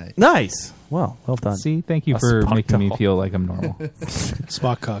doll every night. Nice. Well done. See, thank you A for Spock making me doll. feel like I'm normal.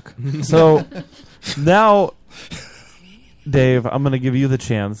 Spock cock. So now, Dave, I'm going to give you the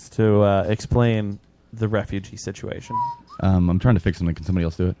chance to explain the refugee situation. I'm trying to fix something. Can somebody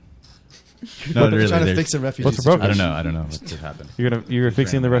else do it? No, they're trying to fix a refugee What's broken? I don't know. I don't know what just happened. You're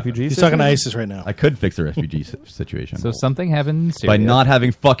fixing the refugees. He's talking to ISIS right now. I could fix the refugee situation. So something happened in by Syria. not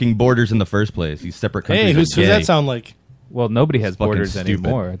having fucking borders in the first place. These separate countries. Hey, are who's gay. that sound like? Well, nobody has Fucking borders stupid.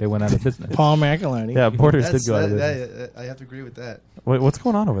 anymore. They went out of business. Paul McElhinney. Yeah, borders That's- did go out of business. I have to agree with that. Wait, what's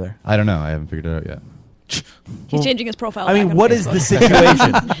going on over there? I don't know. I haven't figured it out yet. He's changing his profile. I mean, back on what is Facebook. the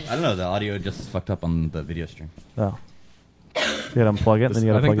situation? I don't know. The audio just fucked up on the video stream. Oh. You gotta unplug it, then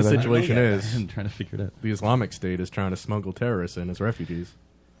you I gotta think plug the it back. situation is I'm trying to figure it out. the Islamic State is trying to smuggle terrorists in as refugees.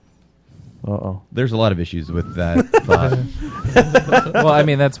 Uh-oh. There's a lot of issues with that thought. Well, I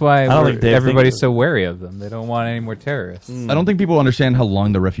mean, that's why I don't think Dave everybody's thinks so wary of them. They don't want any more terrorists. I don't think people understand how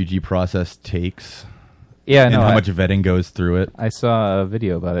long the refugee process takes. Yeah, and no, how I- much vetting goes through it. I saw a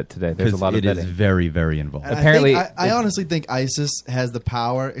video about it today. There's a 'Cause lot of it is vetting. very, very involved. And Apparently, I honestly think ISIS has the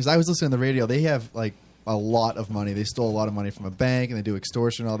power. Because I was listening on the radio, they have like a lot of money. They stole a lot of money from a bank, and they do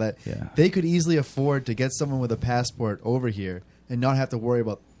extortion and all that. Yeah. They could easily afford to get someone with a passport over here and not have to worry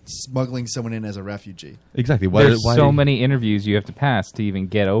about smuggling someone in as a refugee. Exactly. There's so many interviews you have to pass to even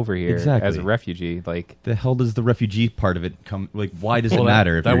get over here Exactly. as a refugee. Like, the hell does the refugee part of it come? Like, why does Well, it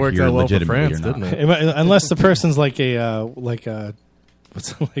matter if that you're worked here out well for legitimately France, or not? didn't it? Unless the person's like a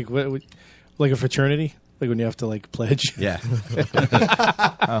what's like a fraternity, like when you have to like pledge. Yeah.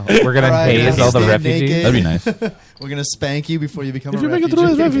 we're gonna haze all the stand refugees. naked. That'd be nice. We're gonna spank you before you become If a you make refugee. it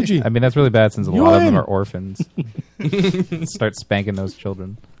through as refugee, I mean, that's really bad since a You lot of them in. are orphans. Start spanking those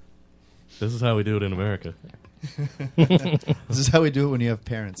children. This is how we do it in America. This is how we do it when you have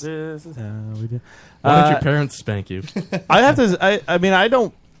parents. This is how we do. Why don't your parents spank you? I have to. I mean, I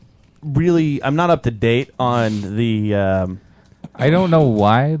don't really. I'm not up to date on the I don't know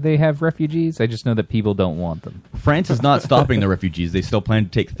why they have refugees. I just know that people don't want them. France is not stopping the refugees. They still plan to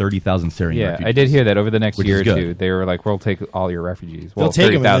take 30,000 Syrian refugees. I did hear that over the next which year or is good. two. They were like, "We'll take all your refugees." Well, They'll take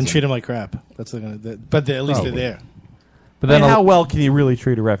them and then 30,000. treat them like crap. That's what they're gonna. But at least they're there. But then how well can you really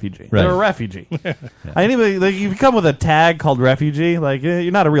treat a refugee? Right. They're a refugee. Anybody, like, you come with a tag called refugee, like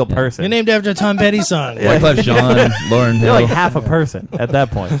you're not a real person. You're named after a Tom Petty song. Wyclef Jean, Lauryn You're Hill. like half a person at that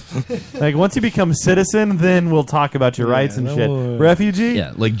point. Like once you become a citizen, then we'll talk about your rights and shit. Refugee?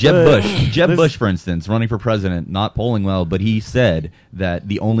 Yeah, like Jeb Bush. Jeb Bush, for instance, running for president, not polling well, but he said that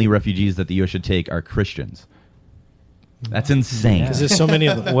the only refugees that the U.S. should take are Christians. That's insane. Because there's so many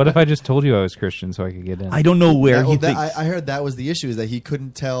of them. What if I just told you I was Christian so I could get in? I don't know where he thinks. I heard that was the issue, is that he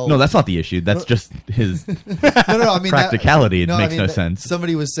couldn't tell. No, that's not the issue. That's just his no, I mean practicality. That, It makes no that sense.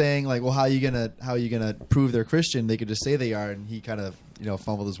 Somebody was saying like, well, how are you gonna prove they're Christian? They could just say they are, and he kind of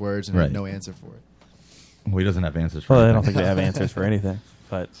fumbled his words and had no answer for it. Well, he doesn't have answers for Well, I anything. don't think they have answers for anything.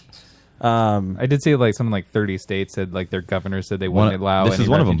 But I did see like something like 30 states said like their governor said they wouldn't allow This any is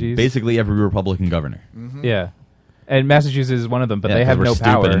one refugees. of them. Basically, every Republican governor. Yeah. And Massachusetts is one of them, but Yeah, they 'cause have we're no stupid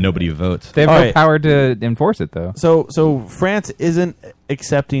power. and nobody votes. They have All no right. power to enforce it, though. So France isn't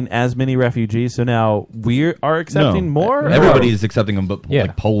accepting as many refugees. So now we are accepting more. Everybody is accepting them, but Yeah.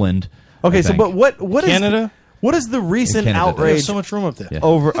 like Poland. Okay, I so think. but what is Canada? What is the recent Canada does. outrage? There's so much room up there. Yeah.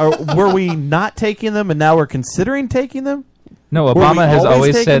 Over were we not taking them, and now we're considering taking them? No, Were we Obama has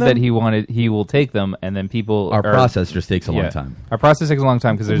always taking said them? that he will take them, and then people. Our process just takes a long time. Our process takes a long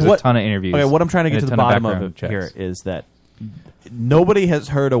time because there's a ton of interviews. Okay, what I'm trying to get and to a the ton bottom of background it checks. here is that nobody has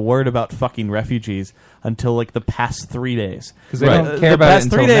heard a word about fucking refugees until like the past 3 days. 'Cause they don't care the about it past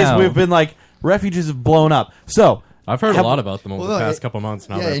 3 until days, now. we've been like refugees have blown up. So I've heard a lot about them over Well, the no, past couple months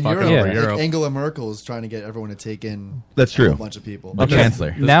now. Yeah, They're in fucking Europe, over like Europe. Angela Merkel is trying to get everyone to take in That's true. a bunch of people. The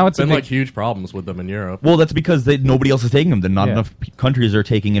chancellor. Now it's a been big- like huge problems with them in Europe. Well, that's because nobody else is taking them. Not Yeah. enough countries are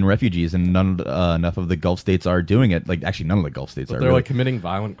taking in refugees, and none enough of the Gulf states are doing it. Like, actually, none of the Gulf states But are. they're really. like committing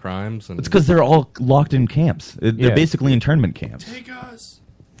violent crimes. And It's because they're all locked in camps. They're Yeah. basically internment camps. Take us.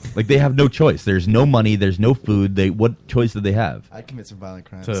 Like, they have no choice. There's no money. There's no food. What choice do they have? I'd commit some violent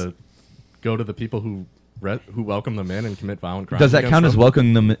crimes. to go to the people who welcome them in and commit violent crimes. Does that against count as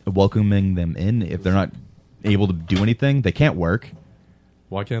them. welcoming them in if they're not able to do anything? They can't work.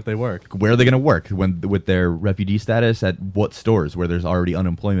 Why can't they work? Where are they going to work with their refugee status? At what stores where there's already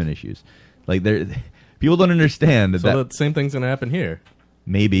unemployment issues? Like, people don't understand So the same thing's going to happen here.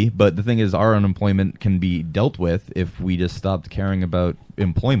 Maybe, but the thing is, our unemployment can be dealt with if we just stopped caring about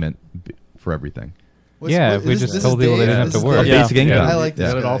employment for everything. If we just told people they didn't have to work. Basic income. I like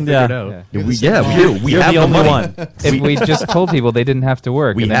this. Get it all guy. figured out. Yeah, we You're have the the only money. one. If we just told people they didn't have to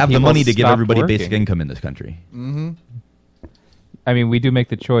work, We and then have the people money to give stopped everybody working. basic income in this country. Mm-hmm. I mean, we do make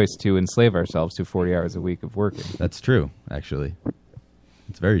the choice to enslave ourselves to 40 hours a week of working. That's true, actually.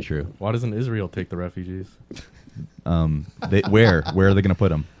 It's very true. Why doesn't Israel take the refugees? Where are they going to put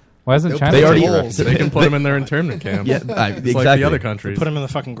them? Why doesn't China They take already- refugees? They can put them in their internment camps. Yeah, It's exactly. like the other countries. Put them in the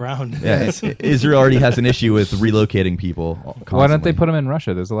fucking ground. Yeah, Israel already has an issue with relocating people. Constantly. Why don't they put them in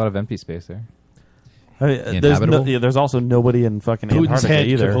Russia? There's a lot of empty space there. I mean, there's, Inhabitable? there's also nobody in fucking Putin's Antarctica head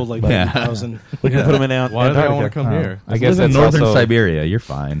either. could hold like But 50,000. we can put them in Antarctica. Why do they all want to come here? I guess Live in that's northern also, Siberia. You're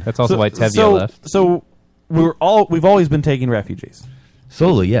fine. That's also why Tevye so, left. So we've always been taking refugees.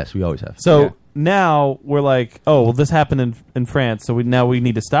 Slowly, yes, we always have. So Yeah. now we're like, oh, well, this happened in France, so we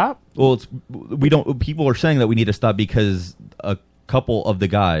need to stop. Well, we don't. People are saying that we need to stop because a couple of the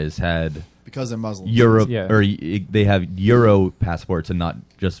guys had Because they're Muslims. Europe, Yeah. or they have Euro passports and not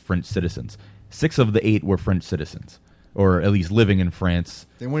just French citizens. 6 of the 8 were French citizens, or at least living in France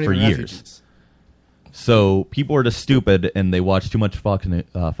They weren't for even years. refugees. So people are just stupid and they watch too much Fox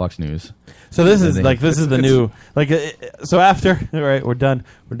News. So this And is they- like this is the new like. So after all right, we're done.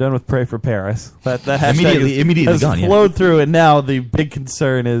 We're done with Pray for Paris. That hashtag Immediately has gone, yeah. flowed through, and now the big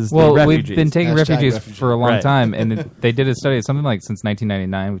concern is Well, the we've refugees. been taking Hashtag refugees refugee. for a long Right. time, and they did a study. Something like since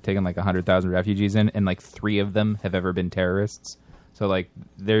 1999, we've taken like 100,000 refugees in, and like 3 of them have ever been terrorists. So like,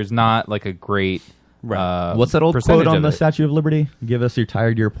 there's not like a great What's that old percentage quote on of the it. Statue of Liberty? Give us you're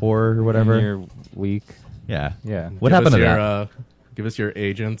tired, you're poor, or whatever. You're weak. Yeah. Yeah. What Give happened us to your, that? give us your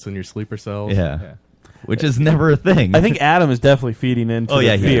agents and your sleeper cells. Yeah. Yeah. Which is never a thing. I think Adam is definitely feeding into Oh,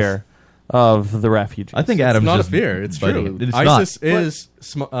 yeah, the he fear of the refugees. I think It's Adam's not just a fear. It's fighting true. it. It's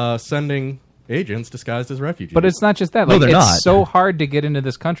ISIS not. is sending agents disguised as refugees. But it's not just that. No, Like, they're it's not. so hard to get into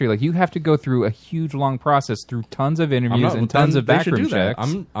this country. Like, you have to go through a huge, long process through tons of interviews and tons of they should backroom do that.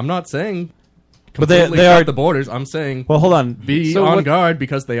 checks. I'm not saying But they completely are shut the borders. I'm saying well. Hold on, be So on what- guard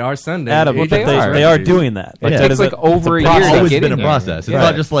because they are sending Adam. agents they as are. They are refugees. doing that. It Yeah. takes that is like over a It's year to always get been a in there. process. It's Yeah.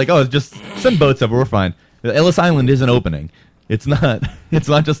 not just like, oh, just send boats over, we're fine. Ellis Island isn't opening. It's not. It's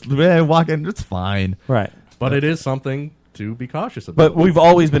not just walking. It's fine. Right. But it is something to be cautious about. But we've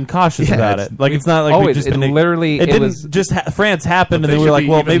always been cautious Yeah, about it. Like it's not like always- we've just it been literally- It it didn't was- just France happened, But and then they we were should like, be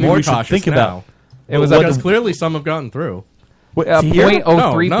well, even maybe more we should cautious think now. about. It was because clearly some have gotten through. Here?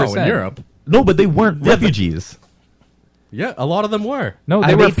 0.03%. No, in Europe. No, but they weren't refugees. Yeah, a lot of them were. No, I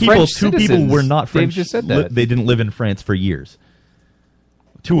they were made people. French Two people citizens. were not French. Dave just said that. They didn't live in France for years.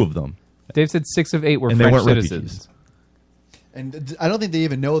 2 of them. Dave said 6 of 8 were And they French weren't citizens. refugees. And I don't think they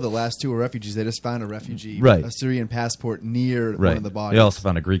even know the last 2 were refugees. They just found a refugee, Right. a Syrian passport near one Right. of the bodies. They also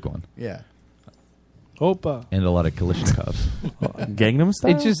found a Greek one. Yeah. Opa. And a lot of Kalashnikovs. Gangnam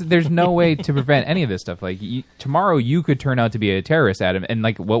Style? It's just there's no way to prevent any of this stuff. Like tomorrow, you could turn out to be a terrorist, Adam. And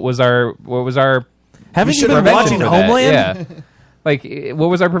like, what was our Haven't you been prevention watching for that? Homeland? Yeah. Like, what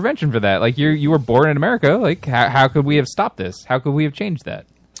was our prevention for that? Like, you were born in America. Like, how could we have stopped this? How could we have changed that?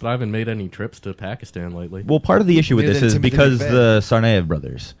 But I haven't made any trips to Pakistan lately. Well, part of the issue with Neither this did is Timothy because McVeigh. the Tsarnaev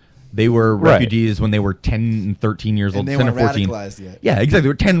brothers, they were Right. refugees when they were 10 and 13 years old, And they 10 or weren't 14. radicalized yet. Yeah, exactly. They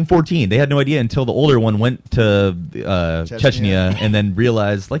were 10 and 14. They had no idea until the older one went to Chechnya and then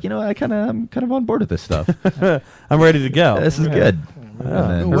realized, like, I'm kind of on board with this stuff. I'm ready to go. This is good. And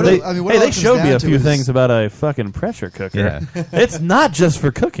then- What They, it- I mean, what hey, it they all comes showed me down a to few is- things about a fucking pressure cooker. Yeah. It's not just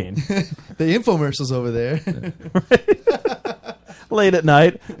for cooking. The infomercials over there. Late at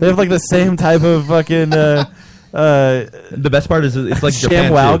night, they have like the same type of fucking. The best part is it's like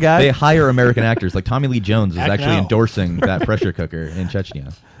Japan ShamWow too. guy? They hire American actors. Like Tommy Lee Jones was Act actually now. endorsing that pressure cooker in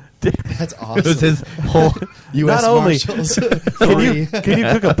Chechnya. That's awesome. It was his whole. U.S. Not only Marshals. can you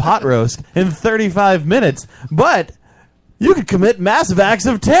cook a pot roast in 35 minutes, but you could commit massive acts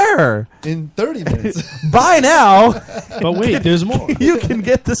of terror. in 30 minutes. Buy now. But wait, there's more. You can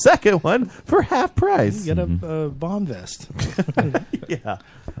get the second one for half price. Get a bomb vest. Yeah.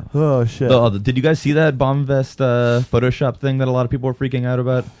 Oh shit. Did you guys see that bomb vest Photoshop thing that a lot of people were freaking out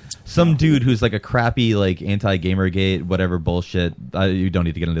about? Some dude who's like a crappy like anti-Gamergate whatever bullshit. You don't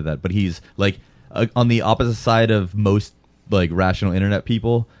need to get into that, but he's like on the opposite side of most like rational internet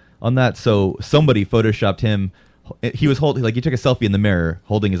people on that. So somebody photoshopped him. He was holding he took a selfie in the mirror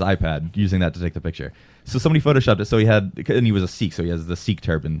holding his iPad using that to take the picture. So somebody photoshopped it. So he was a Sikh, so he has the Sikh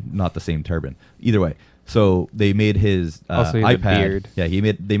turban, not the same turban. Either way. So they made his Also, he has a iPad. beard.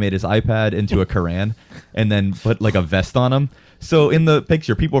 Yeah, they made his iPad into a Quran and then put like a vest on him. So in the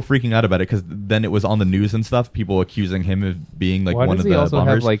picture, people were freaking out about it because then it was on the news and stuff. People accusing him of being like Why one does of he the also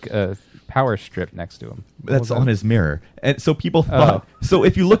bombers. have like a power strip next to him? What That's was on that? his mirror, and so people thought. So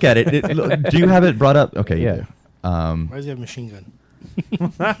if you look at it, do you have it brought up? Okay, you Yeah. do. Why does he have a machine gun?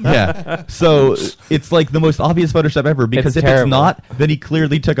 Yeah. So it's like the most obvious Photoshop ever because It's if terrible. it's not, then he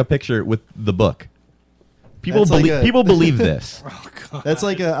clearly took a picture with the book. People That's like believe a- people believe this. That's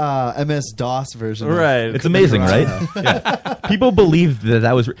like a MS-DOS version. of- Right. It's amazing, right? Yeah. People believe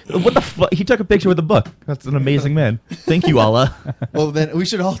that was what the fuck. He took a picture with the book. That's an amazing man. Thank you, Allah. Well, then we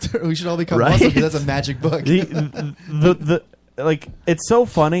should all become Right? Muslim because that's a magic book. the like it's so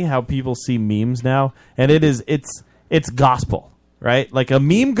funny how people see memes now, and it's gospel, right? Like a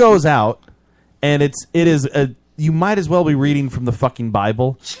meme goes out, and it is a you might as well be reading from the fucking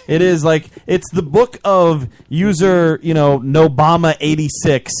Bible. It is like it's the book of user Nobama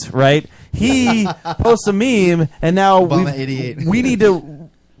 86, right? He posts a meme, and now Obama 88. we need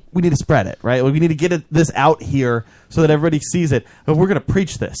to spread it, right? We need to get this out here so that everybody sees it. But we're going to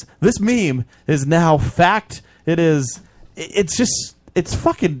preach this. This meme is now fact. It's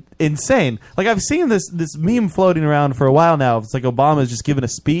fucking insane. Like I've seen this meme floating around for a while now. It's like Obama's just giving a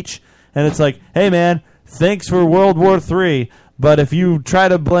speech, and it's like, hey man, thanks for World War III. But if you try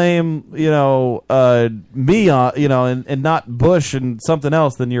to blame, me on, and not Bush and something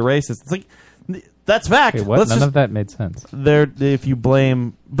else, then you're racist. It's like that's fact. Okay, what? Let's None just of that made sense. if you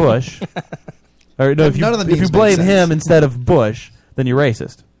blame Bush, or no, if None of the you memes blame make him sense. instead of Bush, then you're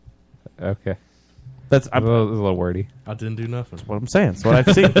racist. Okay. That's a little wordy. I didn't do nothing. what I'm saying. That's what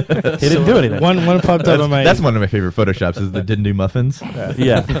I've seen. He didn't do anything. One popped up on my. That's one of my favorite Photoshops is the didn't do muffins.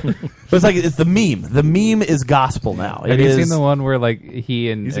 Yeah, but it's like it's the meme. The meme is gospel now. Have you seen the one where like he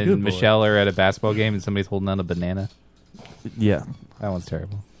and, He's a good boy. Michelle are at a basketball game and somebody's holding out a banana? Yeah, That one's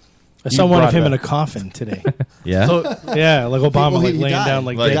terrible. I saw one of brought him it in a up. coffin today. Yeah. Yeah, like Obama, Well, he like laying died. down,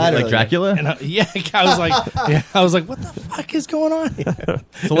 like Like- dead. like Dracula? And I was like, what the fuck is going on here?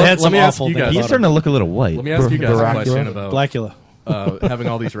 So They had let some me ask awful you things guys. He's about starting to look a little white. Let me ask you guys a Baracula? question about Blackula. having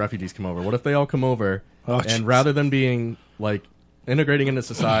all these refugees come over. What if they all come over Oh, and jeez. rather than being like integrating into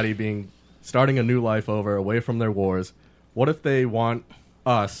society, starting a new life over, away from their wars, what if they want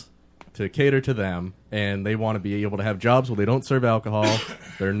us to cater to them and they want to be able to have jobs where they don't serve alcohol,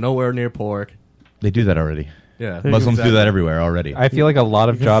 they're nowhere near pork. They do that already. Yeah, Muslims do that everywhere already. I feel like a lot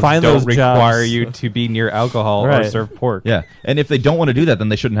of can jobs find don't those require jobs. you to be near alcohol or Right. serve pork. Yeah, and if they don't want to do that, then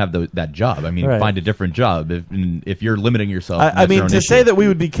they shouldn't have that job. I mean, Right. find a different job. If you're limiting yourself, I that's mean, your own to issue. say that we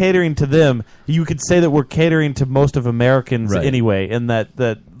would be catering to them, you could say that we're catering to most of Americans Right. anyway, and that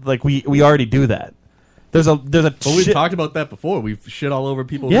like we already do that. There's a But we've shit- talked about that before. We've shit all over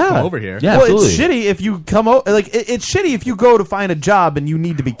people who yeah come over here. Yeah, well, absolutely. it's shitty if you come over. Like it's shitty if you go to find a job and you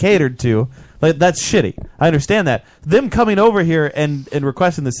need to be catered to. Like that's shitty. I understand that. Them coming over here and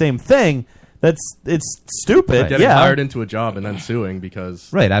requesting the same thing. It's stupid. Getting yeah. hired into a job and then suing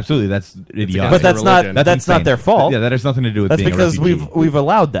because Right, absolutely, that's idiotic. But that's religion. not that's not insane. their fault. Yeah, that has nothing to do with That's being because a refugee. we've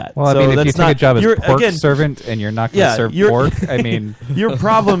allowed that. Well, I So mean, if that's you take not, a job as you're- pork again, servant and you're not going to serve you're- pork, I mean, your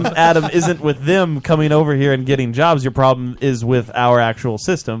problem, Adam, isn't with them coming over here and getting jobs. Your problem is with our actual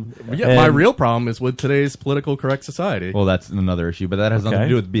system. Yeah, my real problem is with today's political correct society. Well, that's another issue, but that has nothing Okay. to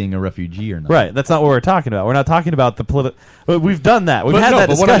do with being a refugee or not. Right, that's not what we're talking about. We're not talking about the political. We've done that. We've had that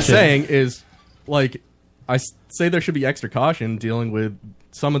but discussion. what I'm saying is, like, say there should be extra caution dealing with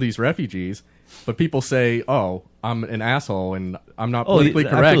some of these refugees, but people say, "Oh, I'm an asshole and I'm not politically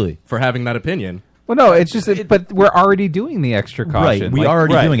correct absolutely. for having that opinion." well, no, it's just, but we're already doing the extra caution. Right, we Like, are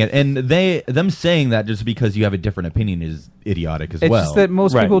already right. doing it, and them saying that just because you have a different opinion is idiotic as It's well. just that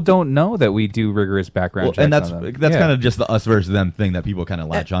most Right. people don't know that we do rigorous background Well, checks. and that's on them. that's Yeah. kind of just the us versus them thing that people kind of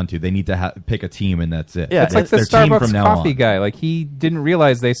latch onto. They need to pick a team, and that's it. Yeah, It's like the their team Starbucks from now coffee on. guy. Like, he didn't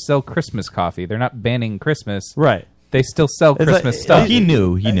realize they sell Christmas coffee. They're not banning Christmas. Right. They still sell It's Christmas like- stuff. He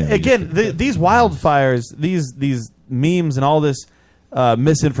knew. Again, these wildfires, these memes, and all this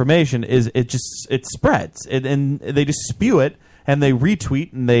misinformation it spreads, and they just spew it, and they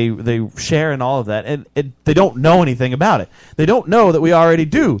retweet and they share and all of that, and they don't know anything about it. They don't know that we already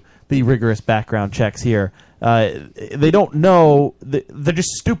do the rigorous background checks here. They don't know. They're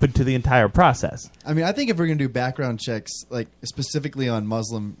just stupid to the entire process. I mean, I think if we're going to do background checks, like specifically on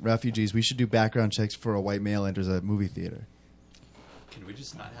Muslim refugees, we should do background checks before a white male enters a movie theater. Can we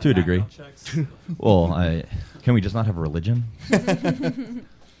just not have To a degree. background checks? Well, can we just not have a religion?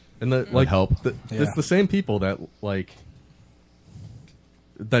 And the Would help. It's the same people that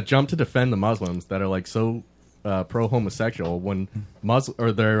that jump to defend the Muslims that are like so pro homosexual when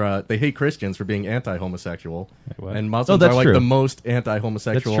they hate Christians for being anti homosexual, and Muslims that's are like true. the most anti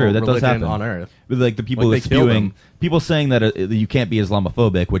homosexual That's true. That does religion happen on earth. With like the people Like, they kill spewing, them. people saying that you can't be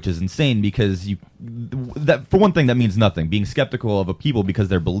Islamophobic, which is insane because that for one thing that means nothing. Being skeptical of a people because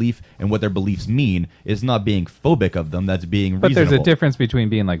their belief and what their beliefs mean is not being phobic of them. That's being But reasonable. there's a difference between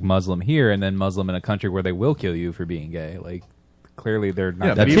being like Muslim here and then Muslim in a country where they will kill you for being gay. Like, clearly they're not.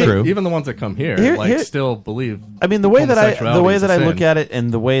 Yeah, That's but true. even the ones that come here, still believe. I mean, the way that I homosexuality is a look sin. at it,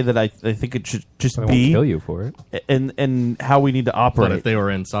 and the way that I think it should just They won't be, kill you for it. and how we need to operate. But if they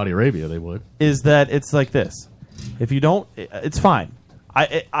were in Saudi Arabia, they would. Is that it's like this. If you don't, it's fine.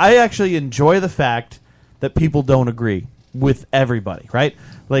 I actually enjoy the fact that people don't agree with everybody, right?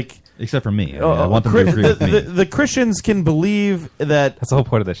 Like, except for me. I want them to agree with me. The Christians can believe that that's the whole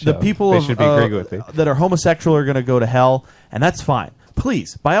point of the show. the people They of, should be agreeing with me. that are homosexual are going to go to hell, and that's fine.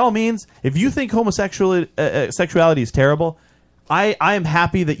 Please, by all means, if you think sexuality is terrible, I am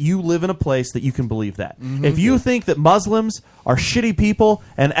happy that you live in a place that you can believe that. Mm-hmm. If you think that Muslims are shitty people,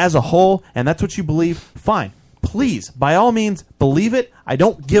 and as a whole, and that's what you believe, fine. Please, by all means, believe it. I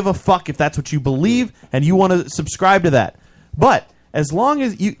don't give a fuck if that's what you believe and you want to subscribe to that. But as long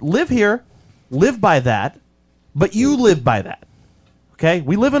as you live here, live by that, but you live by that. Okay?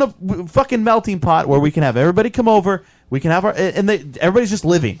 We live in a fucking melting pot where we can have everybody come over, we can have everybody's just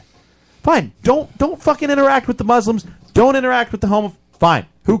living. Fine. Don't fucking interact with the Muslims. Don't interact with the homo. Fine.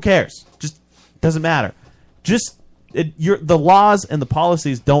 Who cares? Just doesn't matter. Just the laws and the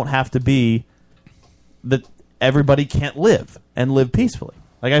policies don't have to be that everybody can't live and live peacefully.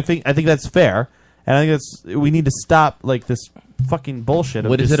 Like I think that's fair, and I think we need to stop like this fucking bullshit.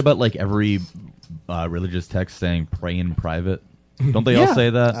 What is it about like every religious text saying pray in private? Don't they all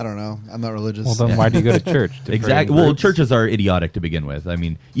say that? I don't know. I'm not religious. Well, then why do you go to church? To Exactly. pray in Well, groups? churches are idiotic to begin with. I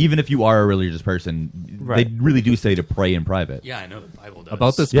mean, even if you are a religious person, Right. they really do say to pray in private. Yeah, I know the Bible does.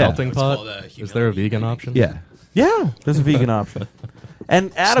 About this Yeah. melting It's pot, called, is there a humility. vegan option? Yeah. Yeah, there's a vegan option.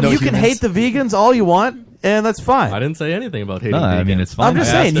 And Adam, No you can humans. hate the vegans all you want, and that's fine. I didn't say anything about hating No, vegans. I mean, it's fine. I'm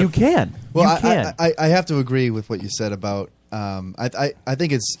just I asked saying you if- can. Well, you can. I have to agree with what you said about. I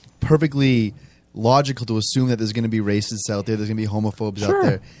think it's perfectly logical to assume that there's going to be racists out there. There's going to be homophobes Sure. out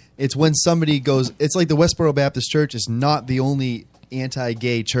there. It's when somebody goes. It's like the Westboro Baptist Church is not the only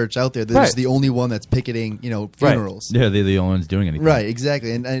anti-gay church out there. They're Right. just the only one that's picketing, funerals. Yeah, they're the only ones doing anything. Right.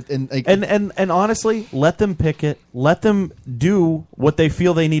 Exactly. And And honestly, let them pick it. Let them do what they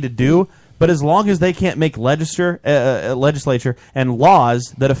feel they need to do. But as long as they can't make legislature and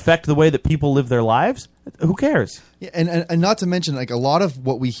laws that affect the way that people live their lives, who cares? Yeah, and not to mention, like, a lot of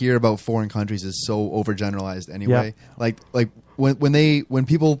what we hear about foreign countries is so overgeneralized anyway. Yeah. Like when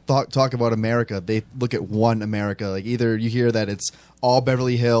people talk about America, they look at one America. Like, either you hear that it's all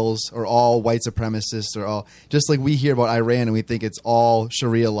Beverly Hills or all white supremacists or all, just like we hear about Iran and we think it's all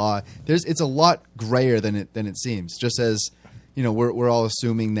Sharia law. It's a lot grayer than it seems. Just as, you know, we're all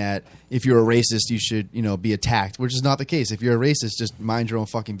assuming that if you're a racist, you should, you know, be attacked, which is not the case. If you're a racist, just mind your own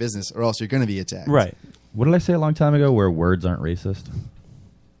fucking business, or else you're going to be attacked. Right. What did I say a long time ago? Where words aren't racist.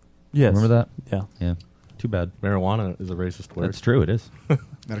 Yes. Remember that? Yeah. Yeah. Too bad. Marijuana is a racist word. That's true. It is.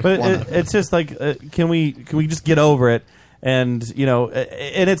 But it's just like, can we just get over it? And, you know,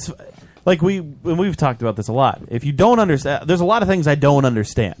 and it's like we've talked about this a lot. If you don't understand, there's a lot of things I don't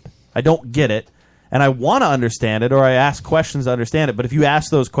understand. I don't get it, and I want to understand it, or I ask questions to understand it. But if you ask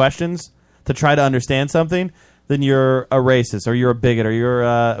those questions to try to understand something, then you're a racist, or you're a bigot, or you're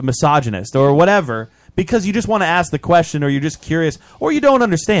a misogynist, or whatever, because you just want to ask the question, or you're just curious, or you don't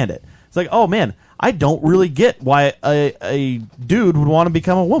understand it. It's like, oh man, I don't really get why a dude would want to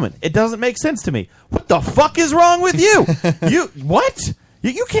become a woman. It doesn't make sense to me. What the fuck is wrong with you? What?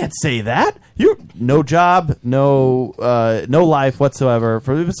 You can't say that. You no job, no life whatsoever.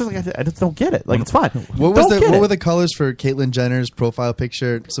 It's just like, I just don't get it. Like, it's fine. What were the colors for Caitlyn Jenner's profile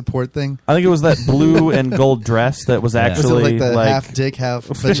picture support thing? I think it was that blue and gold dress that was actually was it like the half dick, half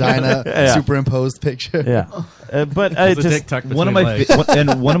vagina superimposed picture. Yeah, but I just one of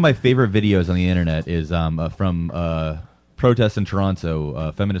my favorite videos on the internet is from protest in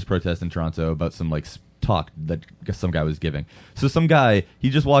Toronto, feminist protest in Toronto about some like talk that some guy was giving. So some guy, he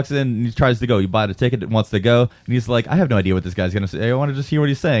just walks in and he tries to go. He bought a ticket, wants to go, and he's like, I have no idea what this guy's going to say. I want to just hear what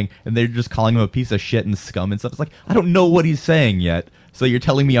he's saying. And they're just calling him a piece of shit and scum and stuff. It's like, I don't know what he's saying yet. So you're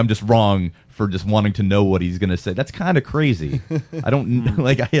telling me I'm just wrong for just wanting to know what he's going to say. That's kind of crazy. I don't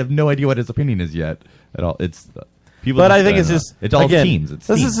like. I have no idea what his opinion is yet at all. It's people. But I think it's just it's all again, teams. It's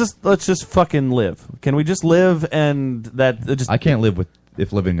teams. is just let's just fucking live. Can we just live? And that just I can't live with.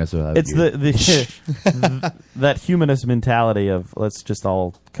 If living as a it's that humanist mentality of let's just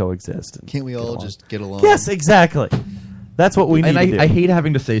all coexist. Can't we all just get along? Yes, exactly. That's what we need to do. I hate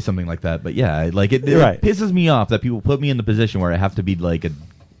having to say something like that, but yeah, like it pisses me off that people put me in the position where I have to be like a.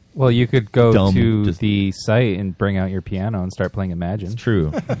 Well, you could go dumb, to the site and bring out your piano and start playing Imagine. It's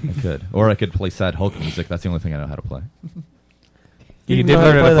true. I could, or I could play sad Hulk music. That's the only thing I know how to play. You did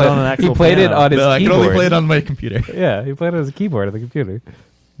learn how to play on an actual He played piano. it on his keyboard. I can only play it on my computer. Yeah, he played it as a keyboard on the computer.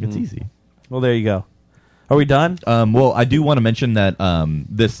 It's easy. Well, there you go. Are we done? Well, I do want to mention that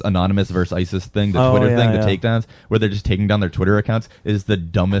this anonymous versus ISIS thing, the Twitter thing, the takedowns, where they're just taking down their Twitter accounts, is the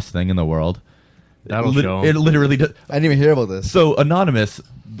dumbest thing in the world. That'll show. It literally does. I didn't even hear about this. So Anonymous,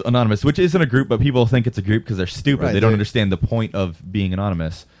 which isn't a group, but people think it's a group because they're stupid. Right, they don't understand the point of being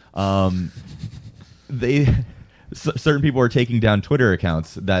anonymous. Certain people are taking down Twitter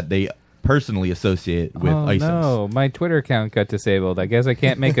accounts that they personally associate with ISIS. No, my Twitter account got disabled. I guess I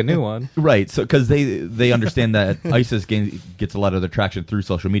can't make a new one. Right, so because they understand that ISIS gets a lot of their traction through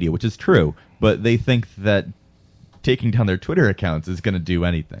social media, which is true, but they think that taking down their Twitter accounts is going to do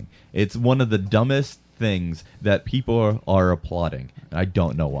anything. It's one of the dumbest things that people are applauding. And I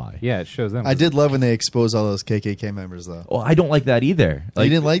don't know why. Yeah, it shows them. I did love when they exposed all those KKK members, though. Well, I don't like that either. You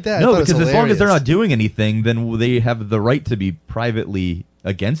didn't like that? No, because as long as they're not doing anything, then they have the right to be privately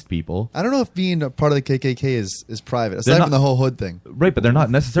against people. I don't know if being a part of the KKK is private, aside from the whole hood thing. Right, but they're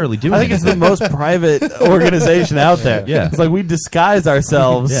not necessarily doing I think it's the most private organization out there. Yeah. It's like we disguise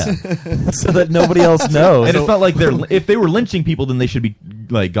ourselves so that nobody else knows. And it's not like if they were lynching people, then they should be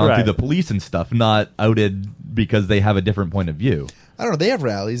like gone Right. through the police and stuff, not outed because they have a different point of view. I don't know. They have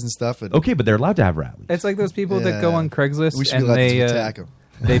rallies and stuff. And Okay, but they're allowed to have rallies. It's like those people that go on Craigslist We should and be allowed they to attack them.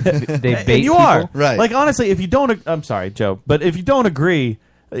 they bait and you people. are Right. Like honestly, if you don't, I'm sorry, Joe, but if you don't agree,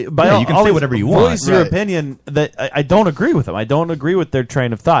 by Yeah, you can say always whatever you want. Voice your Right. opinion. That I don't agree with them. I don't agree with their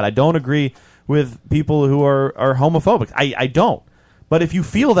train of thought. I don't agree with people who are homophobic. I don't. But if you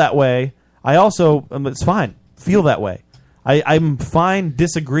feel that way, I also it's fine. Feel that way. I'm fine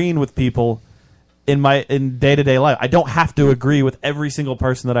disagreeing with people in day-to-day life. I don't have to agree with every single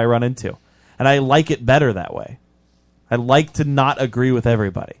person that I run into, and I like it better that way. I like to not agree with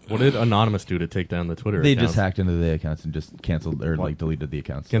everybody. What did Anonymous do to take down the Twitter They accounts? just hacked into the accounts and just canceled or like deleted the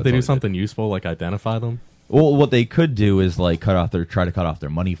accounts. Can't they do something useful like identify them? Well, what they could do is like try to cut off their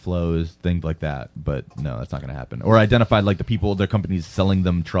money flows, things like that. But no, that's not going to happen. Or identify like the people, their companies selling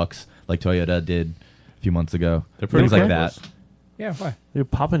them trucks, like Toyota did a few months ago. They're pretty things like careless. that. Yeah, why? You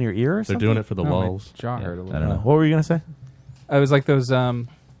pop in your ear or They're something? doing it for the No, my lulls. jaw hurt a little. I don't know. What were you gonna say? I was like those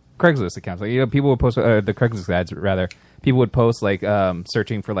Craigslist accounts. Like, people would post the Craigslist ads rather. People would post like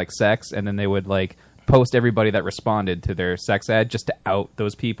searching for like sex, and then they would like post everybody that responded to their sex ad just to out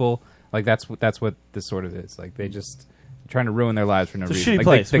those people. Like that's what this sort of is. Like they just trying to ruin their lives for no It's a reason. shitty Like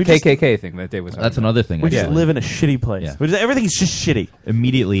place. the We KKK thing that Dave was talking That's about. another thing. We just live in a shitty place. Yeah. Everything's just shitty.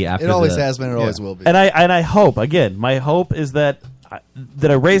 Immediately after It always has been. It always will be. And I hope, again, my hope is that I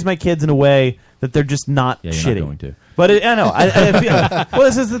raise my kids in a way that they're just not Yeah, shitty. you're not going to. But I know. I feel, well,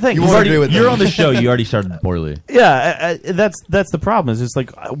 this is the thing. You're on the show. You already started poorly. Yeah, that's the problem. Is just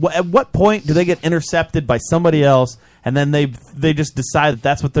like, at what point do they get intercepted by somebody else, and then they just decide that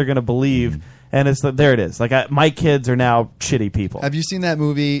that's what they're going to believe, and it's like, there it is. Like my kids are now shitty people. Have you seen that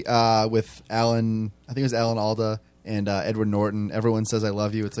movie with Alan? I think it was Alan Alda and Edward Norton. Everyone Says I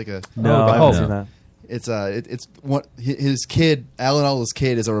Love You. It's like a No, I haven't seen that. It's one his kid. Alan Alda's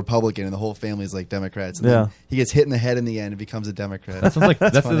kid is a Republican, and the whole family is like Democrats. And Yeah. then he gets hit in the head in the end and becomes a Democrat. That sounds like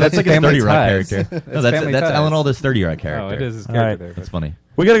that's funny. like a 30 Rock character. No, that's Family that's Ties. Alan Alda's 30 Rock character. Oh, it is his All character right. there. That's funny.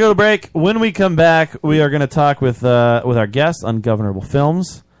 We got to go to break. When we come back, we are going to talk with our guest, Ungovernable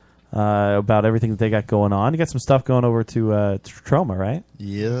Films, about everything that they got going on. You got some stuff going over to Troma, right?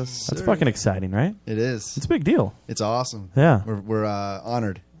 Yes, That's sir. fucking exciting, right? It is. It's a big deal. It's awesome. Yeah. We're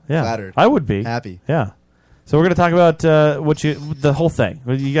honored. Yeah, Flattered. I would be happy. Yeah. So we're going to talk about the whole thing.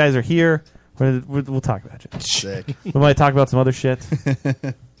 You guys are here. We'll talk about you. Sick. We might talk about some other shit.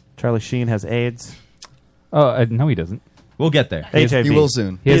 Charlie Sheen has AIDS. Oh no, he doesn't. We'll get there. HIV. He will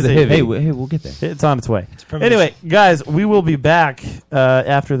soon. He has the HIV. HIV. Hey, we'll get there. It's on its way. premonition. Anyway, guys, we will be back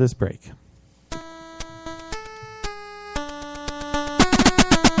after this break.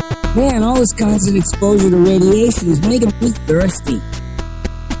 Man, all this constant exposure to radiation is making me thirsty.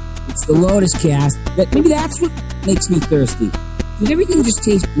 It's the Lotus Cast. Maybe that's what makes me thirsty. Did everything just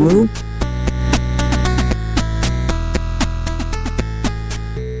taste blue?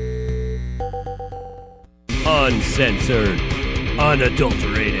 Uncensored,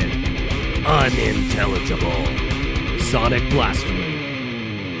 unadulterated, unintelligible. Sonic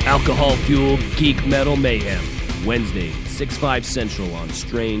blasphemy. Alcohol-fueled geek metal mayhem. Wednesday, 6/5 Central on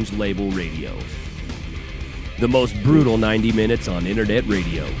Strange Label Radio. The most brutal 90 minutes on internet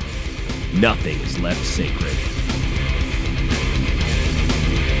radio. Nothing is left sacred.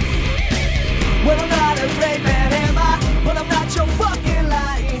 Well, I'm not a great man, am I? But I'm not your fucking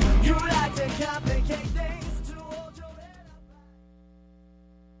lying. You like to complicate things to hold your head up.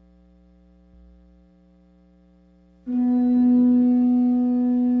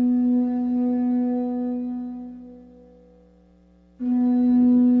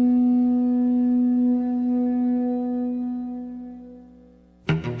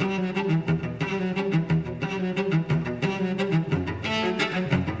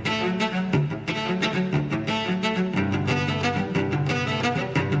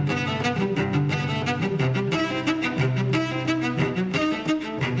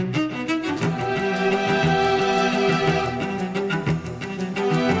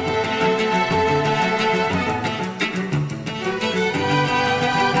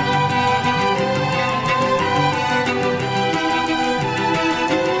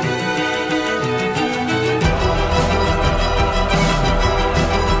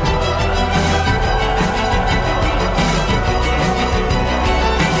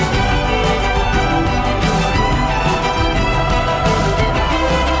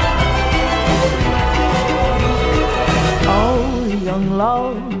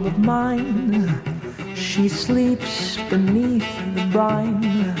 love of mine. She sleeps beneath the brine,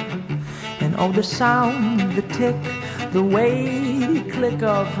 and oh, the sound, the tick, the weighty click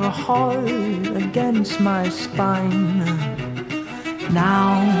of her heart against my spine. Now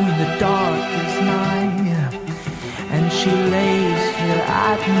the dark is nigh, and she lays here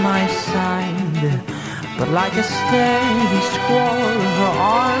at my side. But like a steady squall, her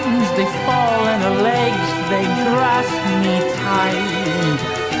arms, they fall, and her legs, they grasp me tight.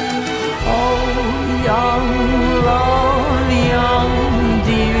 Oh, young love, young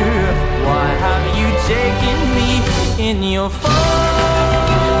dear, why have you taken me in your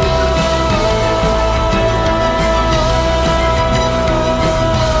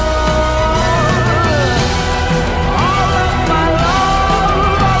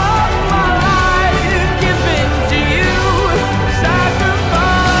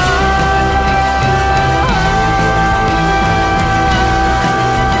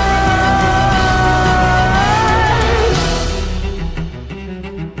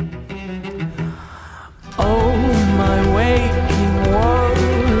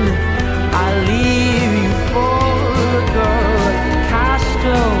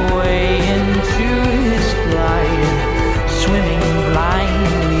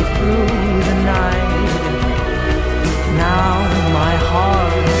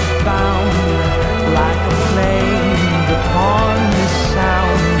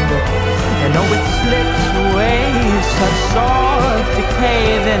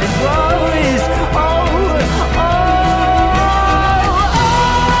decay, then it grows.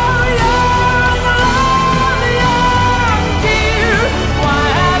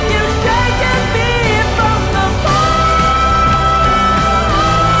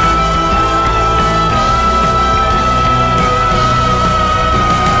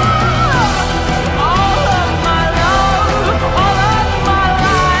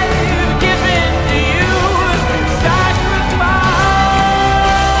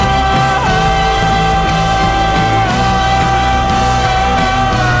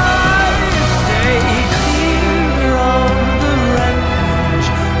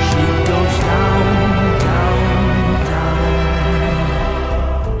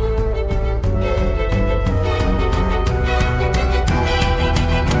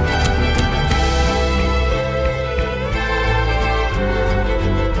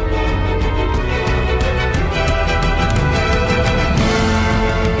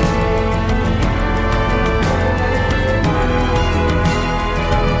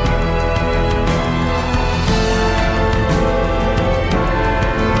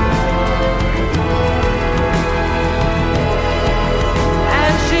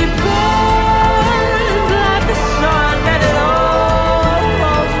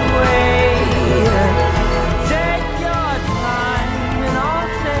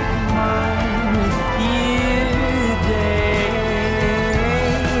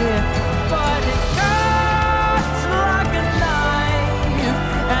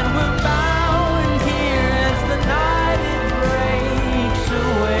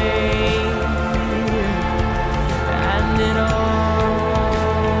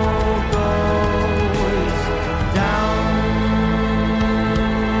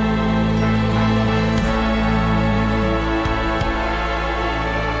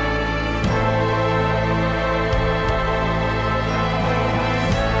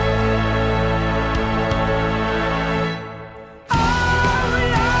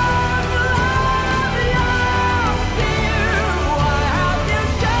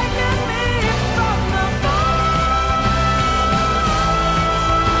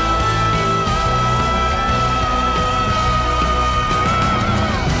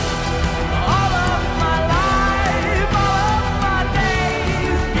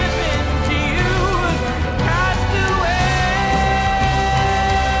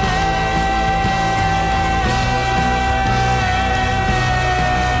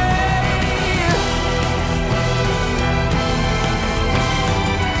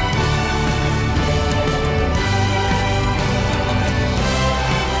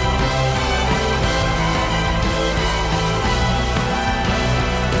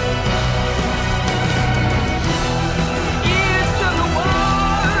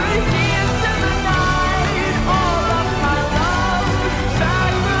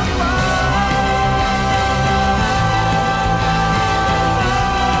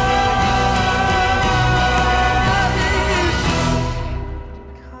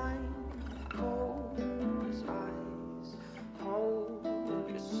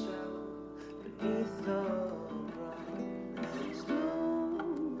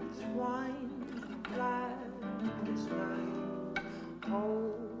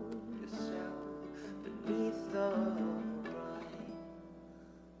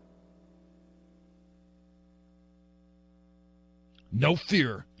 No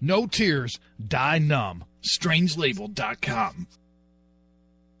fear, no tears, die numb. Strangelabel.com.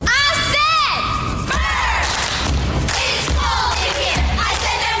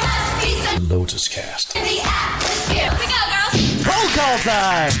 Lotus Cast. In the atmosphere. Here we go, girls. Roll call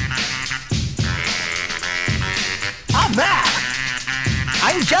time. I'm Matt.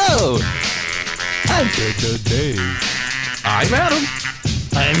 I'm Joe. I'm Good Dave. I'm Adam.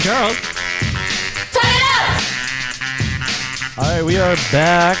 I'm Charles. Turn it up. All right, we are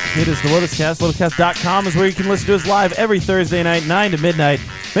back. It is the Lotus Cast. LotusCast.com is where you can listen to us live every Thursday night, 9 to midnight.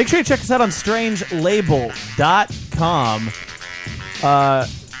 Make sure you check us out on strangelabel.com.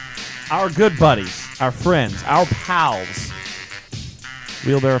 Our good buddies, our friends, our pals,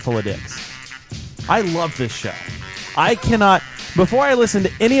 Wheelbarrow Full of Dicks. I love this show. I cannot... Before I listen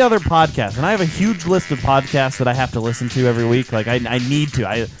to any other podcast, and I have a huge list of podcasts that I have to listen to every week. Like, I need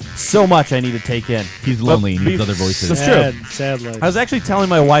to. So much I need to take in. He's lonely. He needs other voices. That's true. Sad life. I was actually telling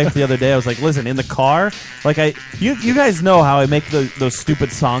my wife the other day, I was like, listen, in the car, like you guys know how I make those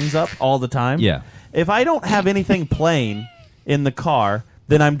stupid songs up all the time? Yeah. If I don't have anything playing in the car,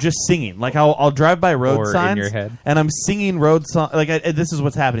 then I'm just singing. Like, I'll drive by road Or in signs, your head. and I'm singing road songs. Like, this is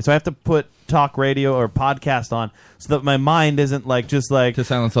what's happening. So I have to put talk radio or podcast on so that my mind isn't like just like to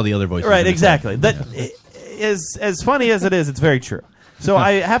silence all the other voices. Right, exactly. That is as funny as it is. It's very true. So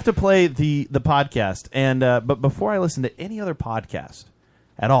I have to play the podcast, and but before I listen to any other podcast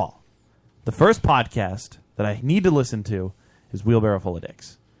at all, the first podcast that I need to listen to is Wheelbarrow Full of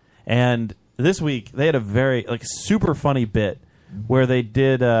Dicks. And this week they had a very super funny bit where they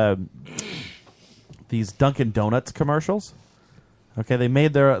did these Dunkin' Donuts commercials. Okay, they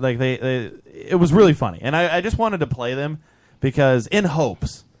made their it was really funny, and I just wanted to play them because in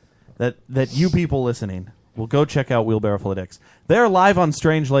hopes that you people listening will go check out Wheelbarrow Full of Dicks. They're live on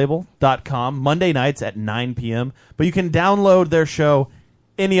strangelabel.com Monday nights at 9 p.m., but you can download their show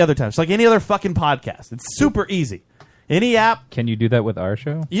any other time. It's like any other fucking podcast. It's super easy. Any app. Can you do that with our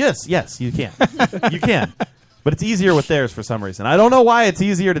show? Yes, you can. You can. But it's easier with theirs for some reason. I don't know why it's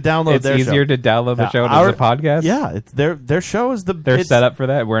easier to download their show. It's easier to download the show as a podcast? Yeah, their show is They're set up for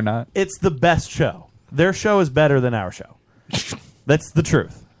that. We're not. It's the best show. Their show is better than our show. That's the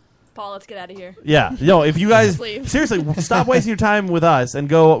truth. Paul, let's get out of here. Yeah. If you guys Leave. seriously stop wasting your time with us and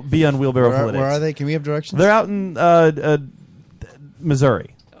go be on Wheelbarrow Full of Dicks. Where are they? Can we have directions? They're out in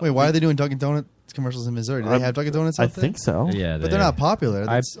Missouri. Wait, why are they doing Dunkin' Donuts commercials in Missouri? Do they have Dunkin' Donuts out there? I think so. Yeah, but they're not popular.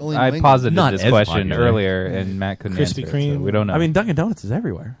 That's only New I England. posited Not this as question popular. earlier, and Matt couldn't Krispy answer. Kreme. So we don't know. I mean, Dunkin' Donuts is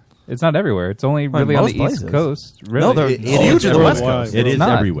everywhere. It's not everywhere. It's only Well, really on most the places. East Coast. Really. No, they're huge in the West Coast. It is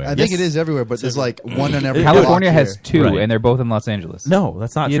not. everywhere. I think it is everywhere, but there's like one on every California block has here. 2, Right. and they're both in Los Angeles. No,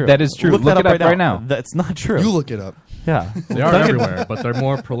 that's not true. That is true. Look that it up right now. That's not true. You look it up. Yeah. They are everywhere, but they're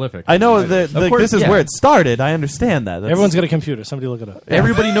more prolific. I know that course, this is yeah. where it started. I understand that. That's- Everyone's got a computer. Somebody look it up.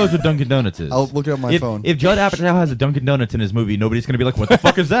 Everybody knows what Dunkin' Donuts is. I'll look it up on my phone. If Judd Apatow has a Dunkin' Donuts in his movie, nobody's going to be like, what the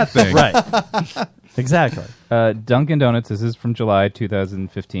fuck is that thing? Right. Exactly. Dunkin' Donuts, this is from July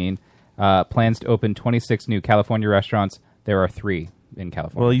 2015, plans to open 26 new California restaurants. There are 3 in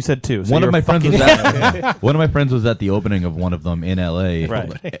California. Well, you said 2. So One of you're my friends was fucking- at one of my friends was at the opening of one of them in LA,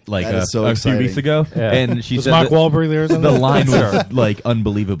 Right. like That is so a few exciting. weeks ago, Yeah. and she Was said Mark that Wahlberg there or something? the line was Sure. like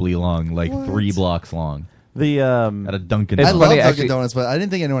unbelievably long, like 3 blocks long. The At a Dunkin' It's I Donuts. love funny, Dunkin' actually- Donuts, but I didn't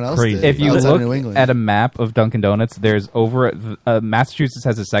think anyone else Crazy. did. if you outside of look New England. at a map of Dunkin' Donuts, there's over Massachusetts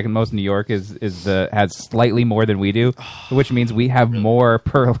has the second most. New York has slightly more than we do, which means we have more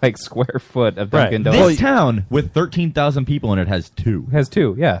per square foot of Dunkin' Right. Donuts. This town with 13,000 people in it has 2. has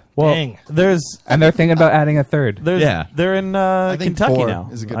 2, yeah. well, Dang. there's And they're thinking about adding a third. Yeah. they're in think Kentucky 4 now.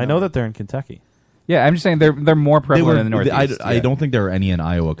 is a good I know number. that they're in Kentucky. Yeah, I'm just saying they're more prevalent in the Northeast. I don't think there were any in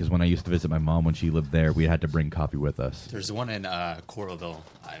Iowa because when I used to visit my mom when she lived there, we had to bring coffee with us. There's one in Coralville,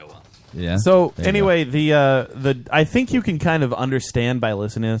 Iowa. Yeah. So There you anyway, the I think you can kind of understand by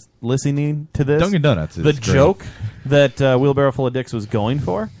listening to this Dunkin' Donuts is the great. joke that Wheelbarrow Full of Dicks was going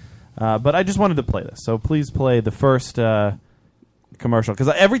for. But I just wanted to play this. So please play the first commercial because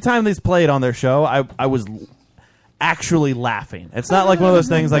every time these played on their show, I was actually laughing. It's not like one of those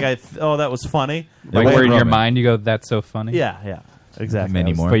things like that was funny. Like where in your mind you go, that's so funny. Yeah, exactly.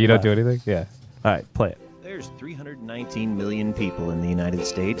 Many more. But you don't do anything. Yeah. All right, play it. There's 319 million people in the United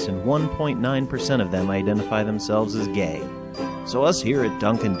States, and 1.9% of them identify themselves as gay. So us here at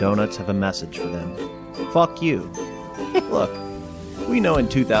Dunkin' Donuts have a message for them. Fuck you. Look, we know in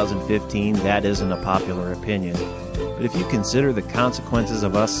 2015 that isn't a popular opinion, but if you consider the consequences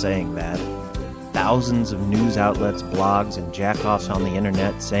of us saying that, thousands of news outlets, blogs, and jackoffs on the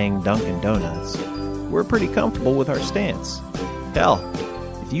internet saying Dunkin' Donuts, we're pretty comfortable with our stance. Hell,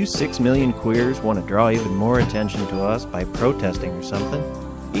 if you 6 million queers want to draw even more attention to us by protesting or something,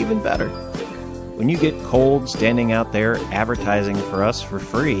 even better. When you get cold standing out there advertising for us for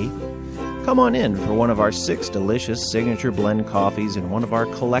free, come on in for one of our 6 delicious signature blend coffees and one of our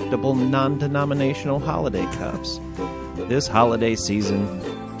collectible non-denominational holiday cups. This holiday season,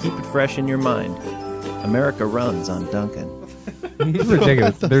 keep it fresh in your mind. America runs on Dunkin'. It's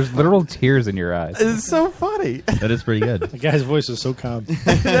ridiculous. There's literal tears in your eyes. It's so funny. That is pretty good. The guy's voice is so calm.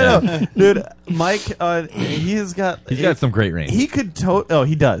 No, dude, Mike, he's got some great range. He could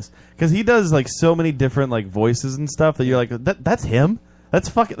he does because he does like so many different like voices and stuff that you're like that's him. That's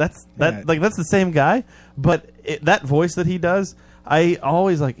fucking that's the same guy. But that voice that he does, I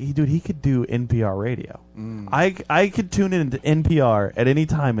always like. He could do NPR radio. I could tune into NPR at any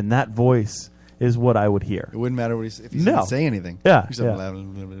time, and that voice is what I would hear. It wouldn't matter if he didn't say anything. Yeah, He's yeah.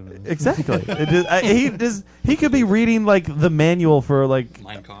 like, Exactly. He could be reading like the manual for like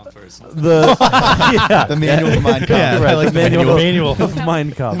Mein Kampf or something. The manual for Mein Kampf. Yeah, I right. like the the manual of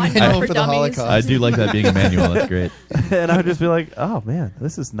Mein Kampf. Manual for the Holocaust. I do like that being a manual. That's great. And I would just be like, oh man,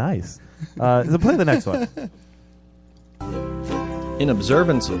 this is nice. So play the next one. In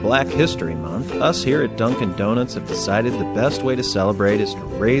observance of Black History Month, us here at Dunkin' Donuts have decided the best way to celebrate is to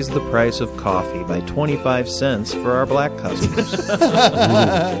raise the price of coffee by 25 cents for our black customers.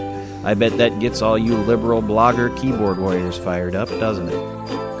 I bet that gets all you liberal blogger keyboard warriors fired up, doesn't it?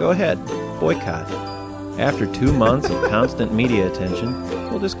 Go ahead, boycott. After 2 months of constant media attention,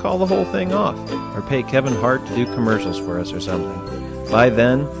 we'll just call the whole thing off, or pay Kevin Hart to do commercials for us or something. By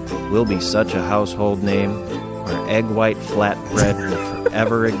then, we'll be such a household name, our egg white flatbread will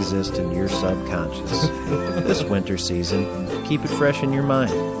forever exist in your subconscious. This winter season, keep it fresh in your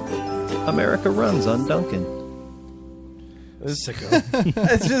mind. America runs on Dunkin'. Sicko.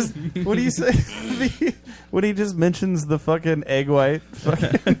 It's just, what do you say? When he just mentions the fucking egg white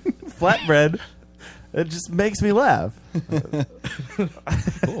fucking flatbread, it just makes me laugh.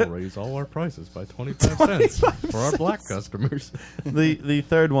 We'll raise all our prices by 25 cents for our black customers. The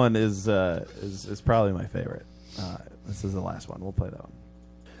third one is probably my favorite. This is the last one. We'll play that one.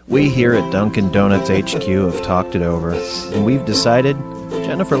 We here at Dunkin' Donuts HQ have talked it over, and we've decided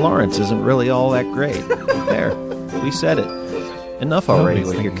Jennifer Lawrence isn't really all that great. There, we said it. Enough already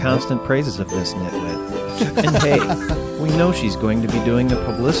with your constant praises of this nitwit. And hey, we know she's going to be doing a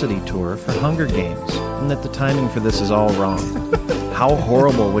publicity tour for Hunger Games, and that the timing for this is all wrong. How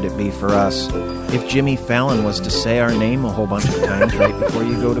horrible would it be for us if Jimmy Fallon was to say our name a whole bunch of times right before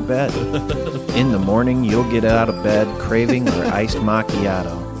you go to bed? In the morning, you'll get out of bed craving our iced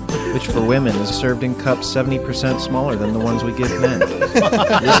macchiato, which for women is served in cups 70% smaller than the ones we give men.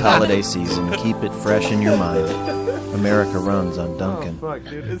 This holiday season, keep it fresh in your mind. America runs on Dunkin'. Oh, fuck,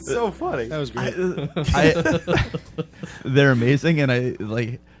 dude. It's so funny. That was great. They're amazing, and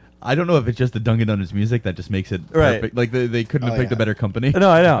I don't know if it's just the Dunkin' Donuts music that just makes it Right. perfect. Like they couldn't have picked a better company. No,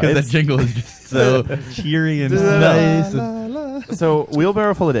 I know. Because that It's- jingle is just so cheery and nice. So,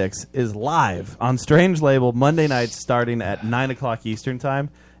 Wheelbarrow Full of Dicks is live on Strange Label Monday nights starting at 9 o'clock Eastern Time,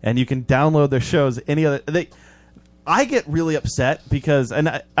 and you can download their shows any other... I get really upset because, and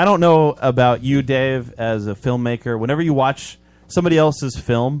I don't know about you, Dave, as a filmmaker, whenever you watch somebody else's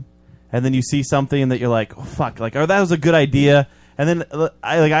film and then you see something that you're like, oh, fuck, like, oh, that was a good idea, and then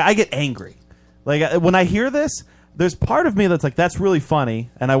I get angry. Like, when I hear this, there's part of me that's like, that's really funny,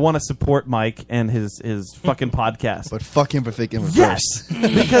 and I want to support Mike and his fucking podcast. But fuck him for thinking of Yes,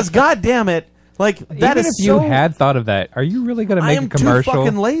 because God damn it, like that Even is if so. you had thought of that, are you really going to I make am a commercial? too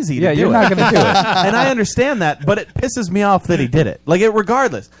fucking lazy. Yeah, to do you're it. not going to do it. And I understand that, but it pisses me off that he did it. Like,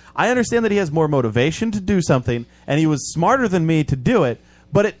 regardless, I understand that he has more motivation to do something, and he was smarter than me to do it.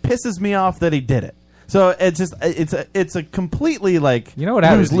 But it pisses me off that he did it. So it's just it's a completely like You know what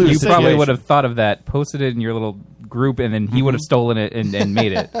happens? lose-lose You probably situation. would have thought of that, posted it in your little group, and then he would have stolen it and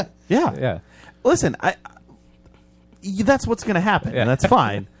made it. Yeah, yeah. Listen, that's what's going to happen, and that's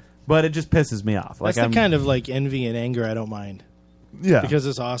fine. But it just pisses me off. Like That's the kind of like envy and anger I don't mind. Yeah. Because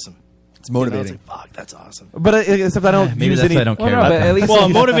it's awesome. It's motivating. It's like, fuck, that's awesome. But except I don't Maybe use that's any. why I don't care about but that. at least Well,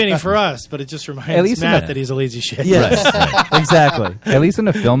 motivating for us, but it just At reminds least Matt in a- that he's a lazy shit. Yes, exactly. At least in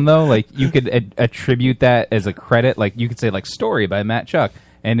a film, though, like you could attribute that as a credit. Like you could say, like story by Matt Chuck,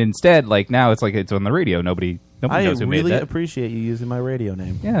 and instead, like now it's like it's on the radio. Nobody I knows who made really that. appreciate you using my radio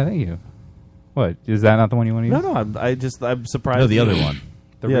name. Yeah, thank you. What is that? Not the one you want to use? No, I'm surprised. No, the other one.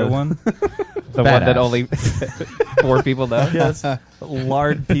 The Yeah. real one. The one that Badass. only 4 people know. Yes,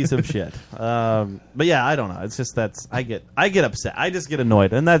 lard piece of shit. But yeah, I don't know. It's just I get upset. I just get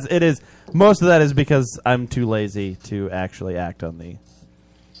annoyed, and it is most of that is because I'm too lazy to actually act on the.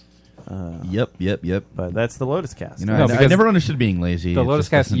 Yep. But that's the Lotus Cast. You know, No, I because never understood being lazy. The It Lotus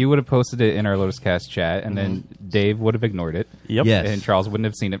just Cast, doesn't- you would have posted it in our Lotus Cast chat, and then Dave would have ignored it. Yep. Yes. And Charles wouldn't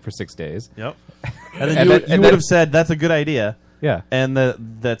have seen it for 6 days. Yep. And then you would have said that's a good idea. Yeah. And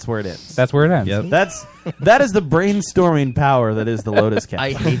that's where it ends. That's where it ends. Yep. That is the brainstorming power that is the Lotus Cast.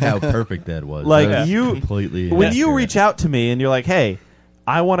 I hate how perfect that was. Like That was you completely when you accurate. reach out to me and you're like, "Hey,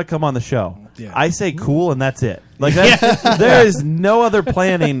 I want to come on the show." Yeah. I say cool, and that's it. Like there is no other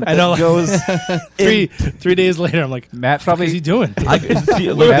planning. I know. That goes three days later, I'm like, Matt what is he doing? I could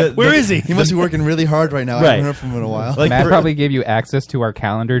see, Where is he? He must be working really hard right now. I Right. haven't heard from him in a while. Like, Matt for- probably gave you access to our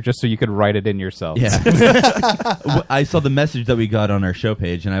calendar just so you could write it in yourself. Yeah. I saw the message that we got on our show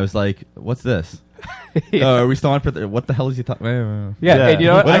page, and I was like, "What's this? Are we still on for? What the hell is he talking?" Yeah, and you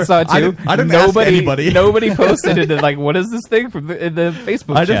know what? I Whatever. saw it too. I didn't ask anybody. Nobody posted it. And like, what is this thing from in the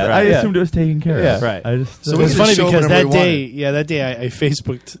Facebook I just chat? I Yeah. assumed it was taken care of. Yeah, right. I just So we it's can funny show because whenever that we want day, I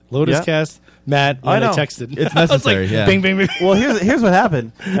Facebooked Lotus Yeah. Cast, Matt, and I I know. texted. It's I was necessary, like, yeah. Bing, bing, bing. Well, here's what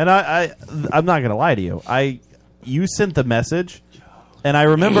happened, and I'm not gonna lie to you. You sent the message, and I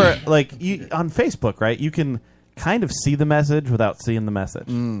remember like you on Facebook, right? You can kind of see the message without seeing the message,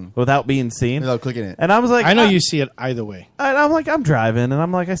 without being seen, Without clicking it. And I was like, I know you see it either way. And I'm like, I'm driving, and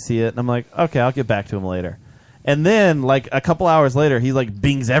I'm like, I see it, and I'm like, okay, I'll get back to him later. And then, like, a couple hours later, he, like,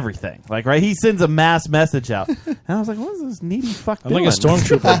 bings everything. Like, right? He sends a mass message out. And I was like, what is this needy fuck I'm doing? like a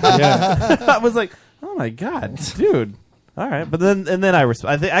stormtrooper. Yeah. I was like, oh, my God, dude. All right. But then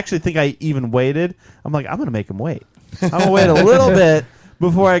I actually think I even waited. I'm like, I'm going to make him wait. I'm going to wait a little bit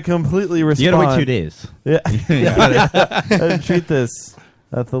before I completely respond. You gotta wait 2 days. Yeah. I gotta treat this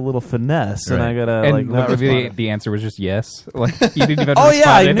with a little finesse. And I got to, And like, not respond. the answer was just yes. Like you didn't even. Oh yeah, respond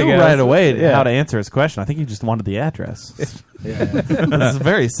I knew anything right else. away Yeah. how to answer his question. I think he just wanted the address. That's a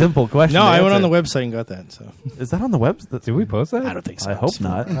very simple question. No, to I went answer. on the website and got that. So Is that on the website? Did we post that? I don't think so. I hope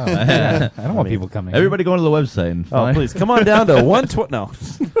not. Oh, yeah. I don't want people coming. Everybody go to the website and Oh, find. please come on down to 120. No,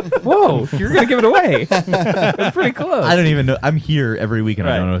 Whoa, you're gonna give it away. That's pretty close. I don't even know. I'm here every week and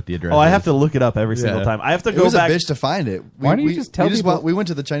I don't know what the address. Oh, I is. have to look it up every single time. I have to It go was back. a bitch to find it. Why don't you just tell people- we went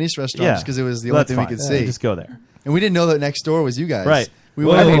to the Chinese restaurant Yeah. just because it was the Well, only that's thing we fine. could Yeah, see. just go there. And we didn't know that next door was you guys. Right. We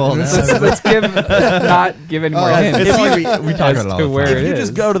Whoa, went. whoa, let's give not give any more hints. It's like we talk as about it all to the where time. it If you is.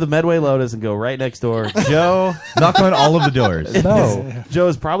 just go to the Medway Lotus and go right next door, Joe. Knock on all of the doors. No.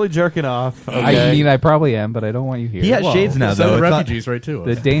 Joe's probably jerking off. I Okay? mean, I probably am, but I don't want you here. He has shades now, Send though. the It's not- refugees right to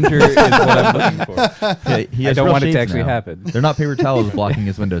The us. danger is what I'm looking for. Yeah, he I has don't real want it to shades actually now. happen. They're not paper towels blocking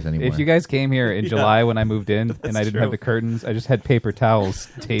his windows anymore. If you guys came here in Yeah. July when I moved in and I didn't true. have the curtains, I just had paper towels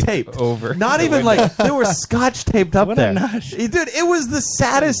taped over. Not the even window. like there was scotch taped up What there. a notch. Dude, it was the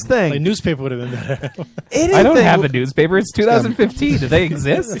saddest thing. Like newspaper would have been better. I don't have a newspaper. It's 2015. Do they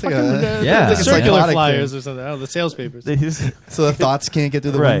exist? It's like a, Yeah. it's like a Circular psychotic flyers thing. or something. Oh, the sales papers. So the thoughts can't get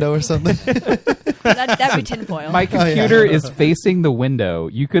through the Right. window or something. That'd be tinfoil. My yeah. computer is facing the window.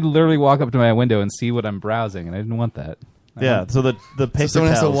 You could literally walk up to my window and see what I'm browsing, and I didn't want that. Yeah, so the paper So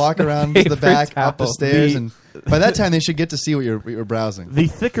someone has to towels. walk around to the Paper back, up the towel. stairs, The- and by that time they should get to see what you're browsing. The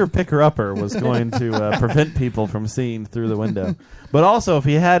thicker picker-upper was going to prevent people from seeing through the window. But also, if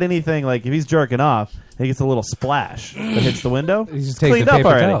he had anything, like if he's jerking off, he gets a little splash that hits the window. You just It's take cleaned the up paper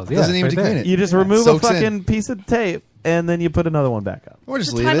already. towels. Yeah, Doesn't even it's right clean there. it. You just remove a Soaks in. fucking piece of tape, and then you put another one back up. Or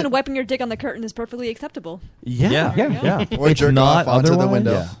just The leave time it. when wiping your dick on the curtain is perfectly acceptable. Yeah. Or It's jerk not off onto the otherwise,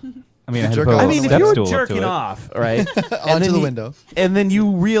 window. yeah. I mean, I had to Jerk put a off. I I mean, if step you were stool up to jerking it. off, right, and Onto then the you- window. and then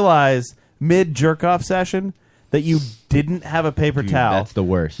you realize mid jerk off session that you didn't have a paper Dude, towel. that's the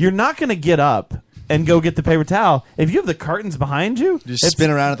worst. You're not going to get up and go get the paper towel if you have the curtains behind you. Just it's- spin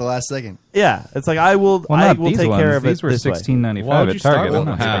around at the last second. Yeah, it's like I will. Well, I not will these take ones. care of These it. were this way. $16.95 Why would at you start Target. with I'm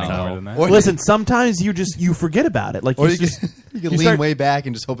not a spending towel? more than that. Or Listen, sometimes you forget about it. Like Or you you just can, you can you lean start- way back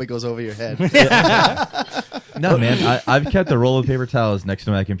and just hope it goes over your head. No, man. I've kept a roll of paper towels next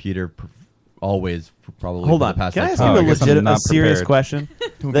to my computer always, probably Hold for on. the past Can I like ask 10 you a years. legit, not serious prepared. question?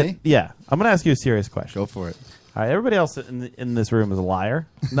 Who, That- me? Yeah, I'm going to ask you a serious question. Go for it. All right, everybody else in this room is a liar.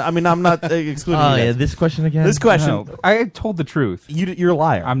 No, I mean, I'm not excluding Oh you yeah, guys. this question again. This question, No, I told the truth. you're a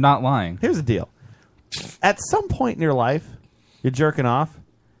liar. I'm not lying. Here's the deal. At some point in your life, you're jerking off,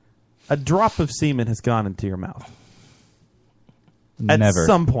 a drop of semen has gone into your mouth. At Never.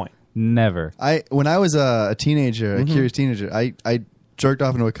 some point. Never. When I was a teenager, Mm-hmm. a curious teenager, I jerked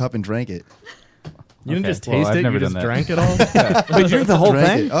off into a cup and drank it. You didn't Okay. just Well, taste I've it, never you done just that. drank it all? Wait, you drink the whole Drank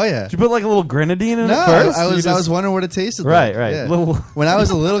thing? it. Oh yeah. Did you put like a little grenadine in No, it first? I You was just- wondering what it tasted Right, like. right. Yeah. Little- When I was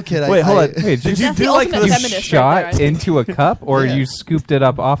a little kid, Wait, hold on. Wait, did you That's the do like ultimate you feminist right shot there, I think. into a cup, or Yeah. you scooped it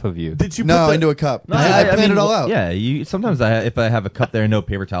up off of you? Did you No, put the, into a cup. No, I planned mean, it all out. Yeah, you sometimes if I have a cup there and no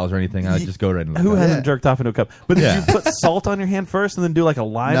paper towels or anything, I just go right in. Who the hasn't Yeah. jerked off into a cup? But did Yeah. you put salt on your hand first and then do like a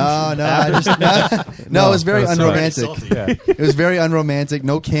lime? No, I after? just no. It was very that was so unromantic. It was very unromantic.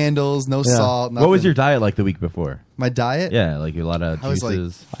 No candles, no Yeah. salt. What was nothing. your diet like the week before? My diet? Yeah, like a lot of I was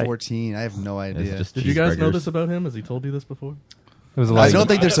juices. like 14. I have no idea. just Did you guys know cheeseburgers. this about him? Has he told you this before? It was a lot. I don't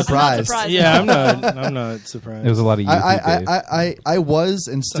think they're surprised. Yeah, I'm not surprised. It was a lot of YouTube. I was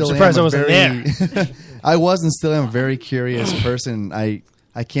and still surprised am I a wasn't very I was and still am a very curious person. I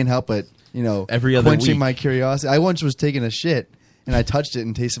can't help but Every other quenching week. my curiosity. I once was taking a shit and I touched it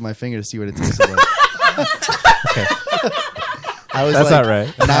and tasted my finger to see what it tasted like. I was That's like not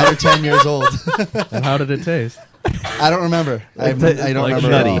right. 9 or 10 years old. And how did it taste? I don't remember. I don't like remember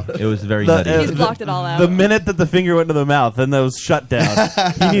nutty. at all. It was very The- nutty. He's blocked it all out. The minute that the finger went into the mouth, then those shut down.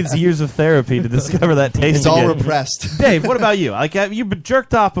 He needs years of therapy to discover that taste. It's all again. repressed. Dave, what about you? Like, have you been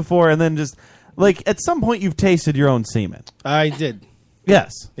jerked off before, and then just like at some point you've tasted your own semen? I did.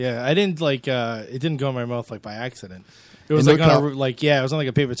 Yes. Yeah, I didn't like. It didn't go in my mouth like by accident. It was In like no on a, cup? like it was on like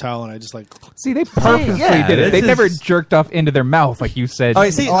a paper towel, and I just like. See, they purposely yeah, did it. this They never is- jerked off into their mouth like you said. All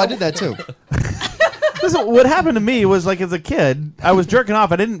right, see, Oh, I did that too. listen, what happened to me was like as a kid, I was jerking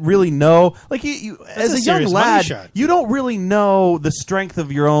off. I didn't really know, like you as a a young serious money lad, shot. you don't really know the strength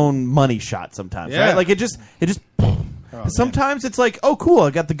of your own money shot sometimes, Yeah. right? Like it just Sometimes it's like, oh, cool,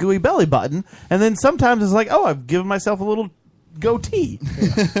 I got the gooey belly button, and then sometimes it's like, oh, I've given myself a little goatee,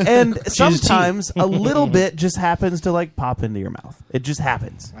 and sometimes a little bit just happens to like pop into your mouth. It just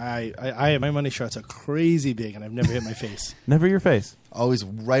happens. My money shots are crazy big, and I've never hit my face. Never your face. Always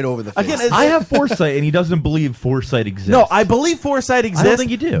right over the face. Again, I have foresight, and he doesn't believe foresight exists. No, I believe foresight exists. I don't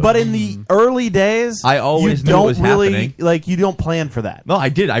think you do. But in the early days, I always you knew it don't was really happening. like. You don't plan for that. No, I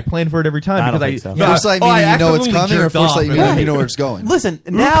did. I planned for it every time I don't because think so. No, Foresight meaning you know it's coming, or foresight meaning you know where it's going. Listen,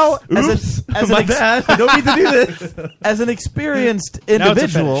 now as My bad. I don't need to do this. As an experienced Now it's a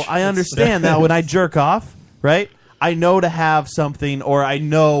individual, fetish. I understand that when I jerk off, right? I know to have something, or I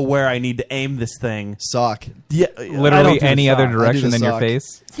know where I need to aim this thing. Sock. Yeah, I Literally don't do any the other sock. direction than your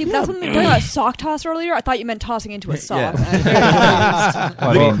face. See, that's when we were talking about sock toss earlier. I thought you meant tossing into a sock.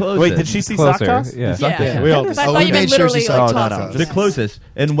 Wait, did she see sock toss? Yeah. Yeah. We all I did. thought you meant literally like no, tossing. The closest.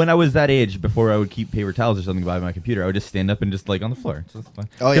 And when I was that age, before I would keep paper towels or something by my computer, I would just stand up and just like on the floor. Just fine.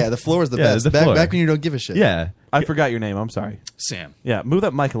 Oh yeah, the floor is the Yeah, best. the Back floor. when you don't give a shit. Yeah. I forgot your name. I'm sorry. Sam. Yeah, move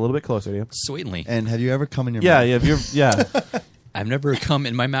that mic a little bit closer to you. Certainly. And have you ever come in your Yeah, mouth? yeah, I've never come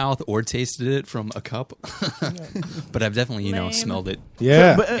in my mouth or tasted it from a cup, but I've definitely, Lame. smelled it.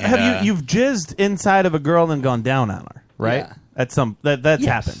 Yeah. But And, have you've jizzed inside of a girl and then gone down on her, right? Yeah. That's that's Yes.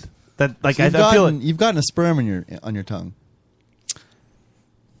 happened. That like So I feel it. you've gotten a sperm on your tongue.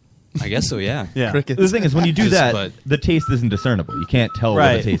 I guess so, yeah. Yeah. The thing is, when you do Just, that, but- the taste isn't discernible. You can't tell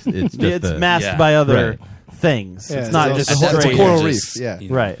Right. what the taste is. It's just It's the- masked Yeah. by other Right. things. Yeah, it's not it's just a- a it's a straight- coral just, reef, yeah. you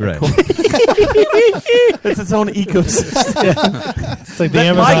know. Right. Right. It's its own ecosystem. It's like the That-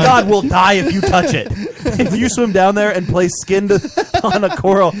 Amazon. my God will die if you touch it. If you swim down there and place skin on a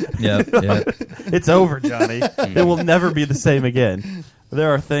coral, Yeah, yeah. it's over, Johnny. It will never be the same again.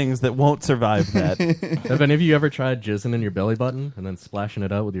 There are things that won't survive that. Have any of you ever tried jizzing in your belly button and then splashing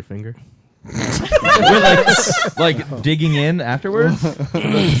it out with your finger? like digging in afterwards.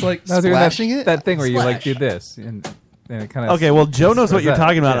 It's like No, doing Splashing it? that thing where you like Splash. do this and it kind of. Okay, well, Joe knows what you're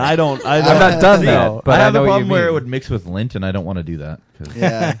talking about. Yeah. I don't. I'm not done know. that, but I have know a what you problem where it mean. would mix with lint, and I don't want to do that. 'cause-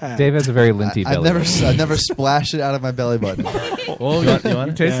 Yeah. Dave has a very linty belly. I've never splashed it out of my belly button. Well, You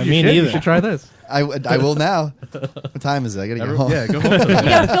want it? tasted me your shit, you neither. should try this. I will now. What time is it? I gotta go home. Yeah, go home. You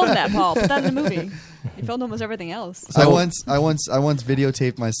gotta film that, Paul. Put that in the movie. You filmed almost everything else. I once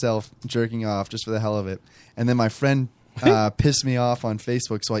videotaped myself jerking off just for the hell of it, and then my friend pissed me off on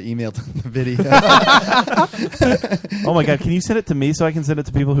Facebook, so I emailed him the video. Oh my God! Can you send it to me so I can send it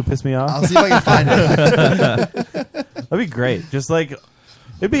to people who piss me off? I'll see if I can find it. That'd be great. Just like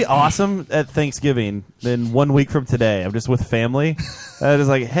it'd be awesome at Thanksgiving. Then 1 week from today, I'm just with family. And it's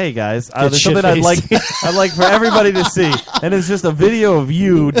like, hey guys, there's something I'd like for everybody to see, and it's just a video of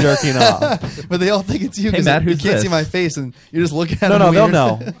you jerking off. But they all think it's you Hey, because Matt, you who's can't this? see my face, and you're just looking at No, them they'll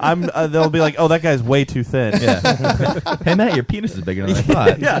weird. know. They'll be like, oh, that guy's way too thin. Yeah. Hey Matt, your penis is bigger than I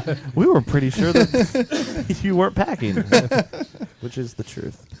thought. Yeah, we were pretty sure that you weren't packing, which is the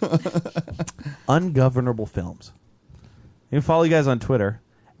truth. Ungovernable Films. You can follow you guys on Twitter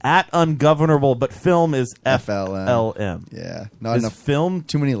at Ungovernable, but film is FLM. Yeah, not Is enough. film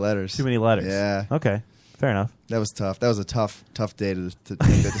Too many letters. too many letters. Yeah. Okay. Fair enough. That was tough. That was a tough day to make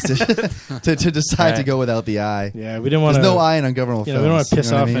that decision to decide to Right. go without the I. Yeah, we didn't want to. There's no I in Ungovernable You Films. know, we don't want to you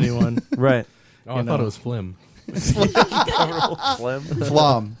piss know what off I mean? anyone. Right. Oh, I thought it was phlegm.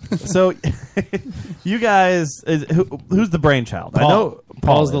 Flom. So, you guys, who's the brainchild? I Paul. know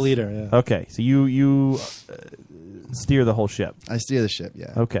Paul's is. the leader, yeah. Okay, so you steer the whole ship. I steer the ship.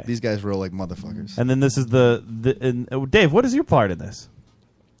 Yeah. Okay. These guys roll like motherfuckers. And then this is Dave, what is your part in this?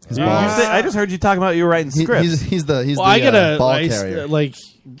 His You balls. say- I just heard you talking about you were writing scripts. He's the Well, I gotta ball I- carrier. like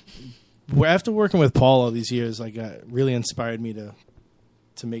after working with Paul all these years, like really inspired me to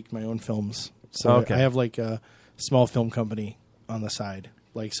make my own films. So Okay. I have like a small film company on the side.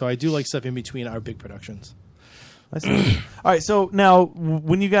 Like so, I do like stuff in between our big productions. I see. All right, so now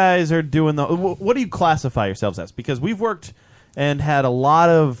when you guys are doing what do you classify yourselves as? Because we've worked and had a lot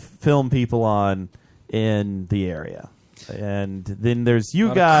of film people on in the area. And then there's you A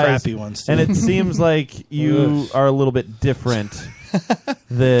lot of guys, crappy ones, too. and it seems like you are a little bit different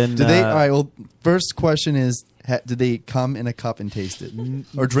than. Did they? All right. Well, first question is: did they come in a cup and taste it,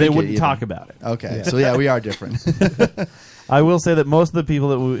 or drink it? They wouldn't even? talk about it. Okay, Yeah. so yeah, we are different. I will say that most of the people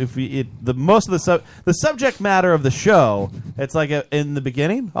that the subject matter of the show, it's like in the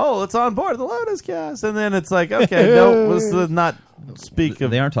beginning, oh, it's on board the Lotus Cast, and then it's like, okay, no, let's not speak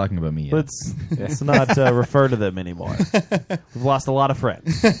of. They aren't talking about me yet. Let's not refer to them anymore. We've lost a lot of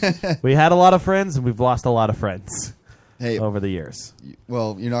friends. We had a lot of friends, and we've lost a lot of friends. Hey, over the years.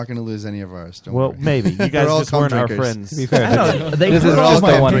 Well, you're not going to lose any of ours. Don't Well, worry. maybe. You guys They're all just weren't our drinkers. friends. To be fair, I know, they this is all just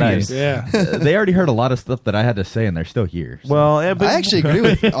my the one opinions. night. Yeah. They already heard a lot of stuff that I had to say, and they're still here. So. Well, yeah, but I actually agree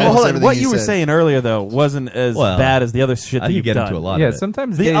with almost hold on. everything What you you were said. saying earlier, though, wasn't as Well, bad as the other shit I that could you've get done. into a lot Yeah, of it.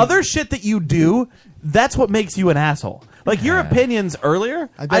 sometimes The Dave- other shit that you do, that's what makes you an asshole. Like your opinions earlier,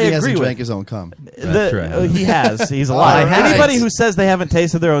 I bet he agree hasn't with. drank his own cum. That's right. He has. He's a All liar. right. Anybody who says they haven't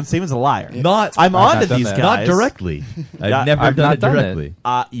tasted their own semen is a liar. I'm I've on not to done these that. guys. Not directly. I've never I've done not it done it. directly.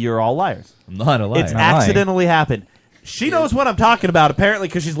 You're all liars. I'm not a liar. It's I'm not lying. accidentally happened. She knows what I'm talking about, apparently,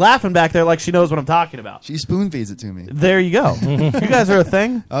 because she's laughing back there like she knows what I'm talking about. She spoon feeds it to me. There you go. You guys are a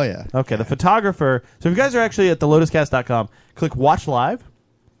thing? Oh, yeah. Okay, the photographer. So if you guys are actually at thelotuscast.com, click Watch Live,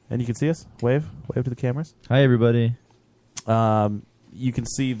 and you can see us. Wave to the cameras. Hi, everybody. You can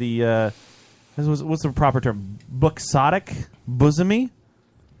see the, what's the proper term? Buxotic? Bosomy?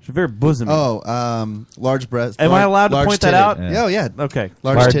 She's very bosomy. Oh, large breast. Am I allowed to large point that titted. out? Yeah. Oh, yeah. Okay.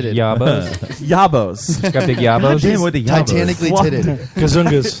 Large titted. yabos. Yabos. She's got big yabos. Damn, with the yabos. Titanically titted.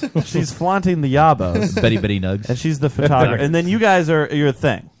 Kazungas. She's flaunting the yabos. Betty Nugs. And she's the photographer. And then you guys you're a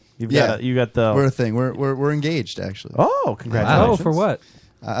thing. You got the. We're a thing. We're engaged, actually. Oh, congratulations. Oh, for what?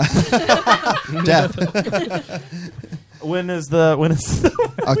 Death. When is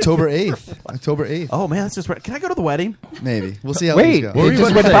October 8th. October 8th. Oh man, that's just right. Can I go to the wedding? Maybe. We'll see how Wait, things go. it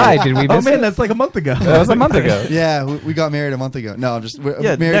just went by. Did we miss Oh man, it? that's like a month ago. That was a month ago. Yeah, we got married a month ago. No, I'm just we're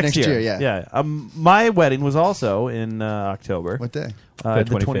married next year. Yeah. Yeah. My wedding was also in October. What day? The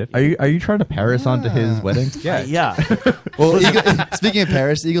 25th. Are you trying to Paris onto his wedding? Yeah. Well, speaking of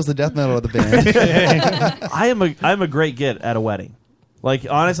Paris, Eagle's the death metal of the band. I'm a great get at a wedding. Like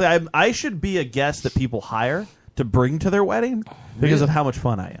honestly, I should be a guest that people hire to bring to their wedding because Really? of how much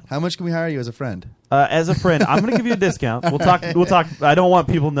fun I am. How much can we hire you as a friend? As a friend, I'm going to give you a discount. We'll talk. I don't want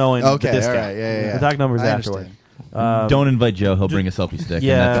people knowing Okay, the discount. all right, yeah. We'll talk numbers I afterward. Don't invite Joe. He'll bring a selfie stick.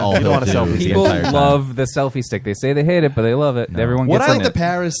 Yeah, and that's all you don't he'll want a do selfie the stick. People entire time. love the selfie stick. They say they hate it, but they love it. No. Everyone What gets I in like the it.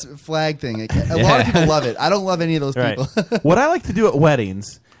 Paris flag thing. A lot of people love it. I don't love any of those Right. people. What I like to do at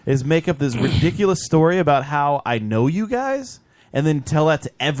weddings is make up this ridiculous story about how I know you guys, and then tell that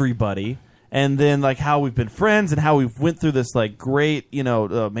to everybody. And then, like, how we've been friends and how we've went through this, like, great,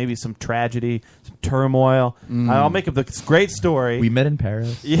 maybe some tragedy, some turmoil. I'll make up this great story. We met in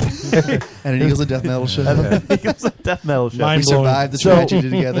Paris. Yeah. And an Eagles of Death Metal show. Eagles of Death Metal show. We Mind blowing. survived the tragedy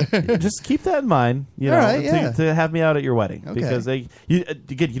together. Just keep that in mind, All right, yeah. to have me out at your wedding. Okay.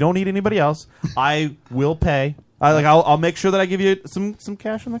 Because you don't need anybody else. I will pay. I'll make sure that I give you some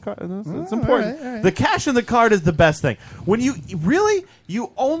cash in the card. It's important. all right. The cash in the card is the best thing. When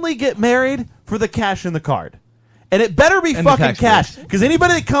you only get married for the cash in the card. And it better be And the fucking tax cash. Because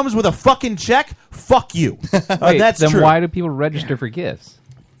anybody that comes with a fucking check, fuck you. Wait, That's then true. why do people register for gifts?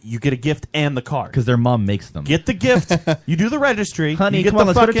 You get a gift and the card. Because their mom makes them. Get the gift. You do the registry. Honey, you get come on,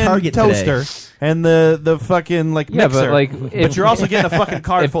 the let's go to fucking Target toaster today. and the fucking Yeah, mixer. but like, but you're also getting a fucking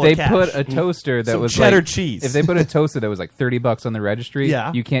card if full they of cash. put a toaster that Some was cheddar like, cheese. If they put a toaster that was like $30 on the registry,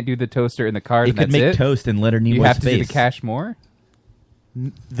 Yeah. you can't do the toaster in the card. It and could that's make it? toast and let her need You more have to do space. the cash more.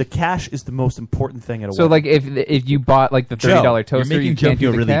 The cash is the most important thing at a So wedding. like if you bought like the $30 toaster, making you Joe can't do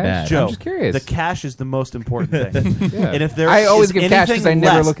feel the really cash. bad. Joe, I'm just curious. the cash is the most important thing. Yeah. And if there I always is give cash 'cause I anything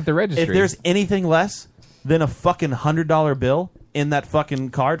never less- look at the registry. If there's anything less than a fucking $100 bill in that fucking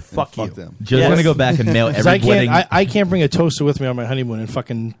card, fuck you. them. Joe's Yes. gonna go back and mail 'Cause every wedding. I can't bring a toaster with me on my honeymoon and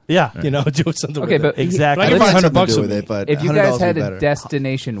fucking Yeah. do something. Okay, with but it. Exactly. But I can Find find something to $100 do with with me. it, but if you $100 guys would be had a better.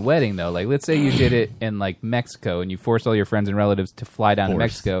 destination wedding though, like let's say you did it in like Mexico and you forced all your friends and relatives to fly down to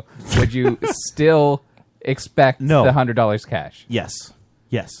Mexico, would you still expect No. the $100 cash Yes.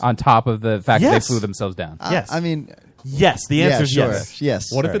 Yes. on top of the fact that Yes. they flew themselves down? Yes. I mean, Yes. The answer is sure. yes.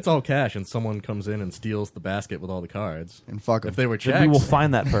 Yes. What if Right. it's all cash and someone comes in and steals the basket with all the cards? And fuck 'em. If they were Then checks, we will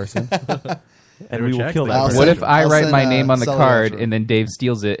find that person. And we will kill that I'll person. What send- if I I'll write send my a name on the seller card voucher. and then Dave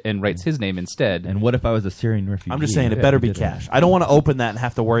steals it and writes his name instead? And what if I was a Syrian refugee? I'm just saying it better be cash. I don't want to open that and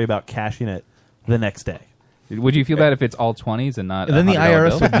have to worry about cashing it the next day. Would you feel bad if it's all 20s and not? And then the $100 IRS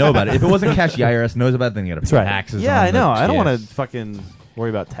bill? would know about it. If it wasn't cash, the IRS knows about it. Then you got to pay taxes. Yeah, on I know. the I don't shit. want to fucking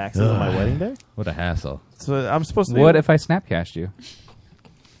worry about taxes on my wedding day. What a hassle. So I'm supposed to. What if I snap cashed you?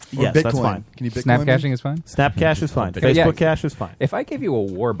 Or Yes, Bitcoin. that's fine. Can you Bitcoin Snap me? cashing is fine. Snap cash is fine. Okay, Facebook yeah. cash is fine. If I gave you a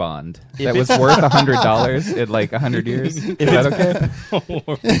war bond that was worth $100 in like 100 years, is that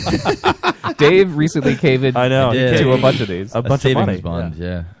okay? Dave recently caved I know. to a bunch of these. A bunch of money. savings bond.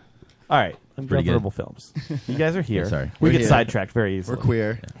 Yeah. All right. Pretty good. Ungovernable Films. You guys are here. Sorry. We We're get here. sidetracked very easily. We're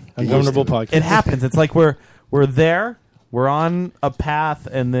queer. Ungovernable podcast. It happens. It's like we're there We're on a path,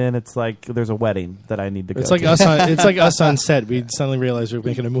 and then it's like there's a wedding that I need to go. It's like to. us on set. We suddenly realized we were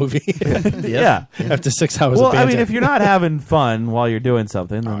making a movie. Yeah. After 6 hours. Well, of banter. I mean, if you're not having fun while you're doing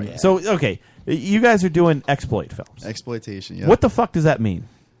something, then, so okay, you guys are doing exploit films. Exploitation. Yeah. What the fuck does that mean?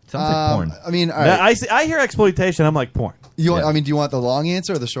 Sounds like porn. I mean, all Now, right. I hear exploitation. I'm like porn. You want, I mean, do you want the long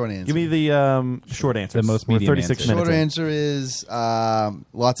answer or the short answer? Give me the short answer. The most We're medium 36 answer. minutes. Short in. answer is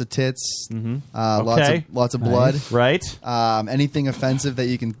lots of tits, Okay. lots of blood, Right. anything offensive that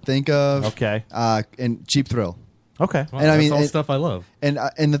you can think of. Okay. And cheap thrill. Okay. Wow, And I that's mean, all and- stuff I love. And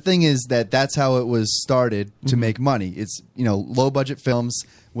the thing is that's how it was started to make money. It's low budget films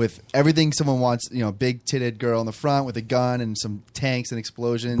with everything someone wants. Big titted girl in the front with a gun and some tanks and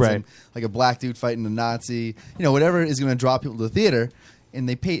explosions, Right. and like a black dude fighting a Nazi. Whatever is going to draw people to the theater. And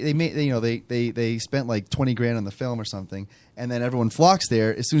they spent like $20,000 on the film or something, and then everyone flocks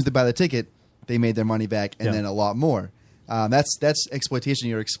there. As soon as they buy the ticket, they made their money back, and then a lot more. That's exploitation.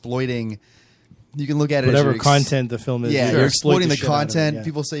 You're exploiting. You can look at it whatever as content the film is. Yeah, you you're exploit exploiting the shit out of it, content. yeah.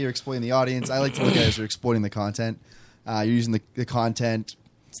 People say you're exploiting the audience. I like to look at it as you're exploiting the content. You're using the content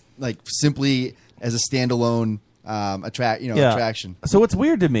like simply as a standalone attraction. So what's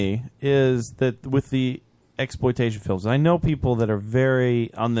weird to me is that with the exploitation films, I know people that are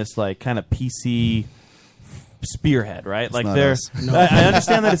very on this like kind of PC spearhead, right? It's like not they're. us. No. I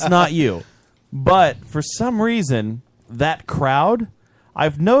understand that it's not you, but for some reason, that crowd,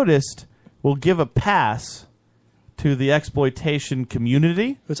 I've noticed, will give a pass to the exploitation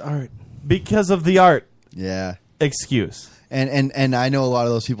community. It's art because of the art. Yeah. Excuse. And I know a lot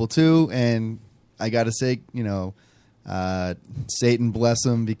of those people too. And I got to say, Satan bless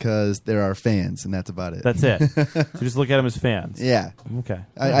them because they're our fans, and that's about it. That's it. So just look at them as fans. Yeah. Okay.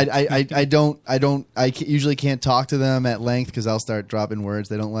 I usually can't talk to them at length because I'll start dropping words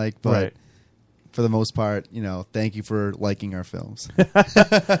they don't like. But Right. for the most part, thank you for liking our films.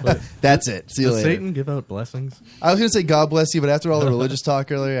 That's it. See you Does later. Satan give out blessings? I was going to say God bless you, but after all the religious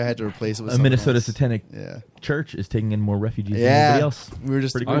talk earlier, I had to replace it with A something Minnesota else. Satanic Church is taking in more refugees than Yeah. anybody else. We were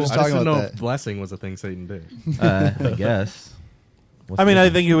just Pretty we were cool. just I talking didn't about know that. if blessing was a thing Satan did. I guess. I mean, I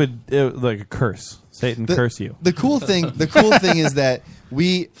think it would like a curse. Satan curse you. The cool thing is that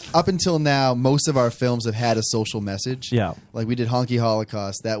we, up until now, most of our films have had a social message. Yeah. Like we did Honky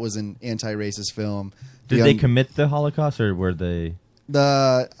Holocaust. That was an anti-racist film. Did they commit the Holocaust, or were they?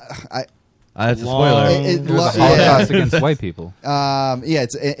 That's a spoiler. It was a Holocaust against white people. Yeah,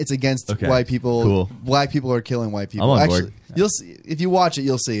 it's against Okay. white people. Cool. Black people are killing white people. I'm on Actually, board. you'll see if you watch it.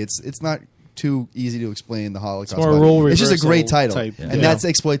 You'll see it's not too easy to explain the Holocaust. It's more but role it's just a great reversal title, type. and Yeah. that's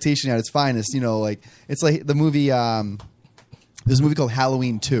exploitation at its finest. It's like the movie. There's a movie called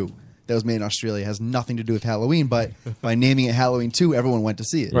Halloween 2 that was made in Australia. It has nothing to do with Halloween, but by naming it Halloween 2, everyone went to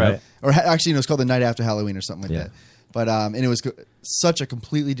see it. Right. Or actually, it's called The Night After Halloween or something like Yeah. that. But and it was such a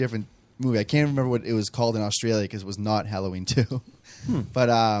completely different movie. I can't remember what it was called in Australia because it was not Halloween 2. But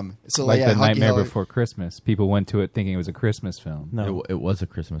so Like yeah, the Honky Nightmare Holo- Before Christmas. People went to it thinking it was a Christmas film. No. It was a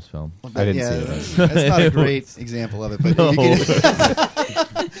Christmas film. I didn't yeah, see it. That's not a great example of it, but No. you can,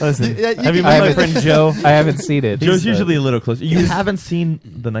 Listen, Yeah, you have you can- met my friend Joe? I haven't seen it. Joe's usually a little closer. You haven't seen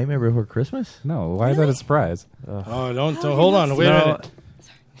The Nightmare Before Christmas? No, why is that a surprise? Oh, don't hold on. Wait a minute.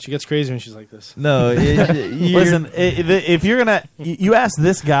 She gets crazy when she's like this. No, Listen, if you're gonna, you ask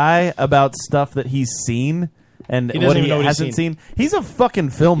this guy about stuff that he's seen and He doesn't what even he know what he's hasn't seen. He's a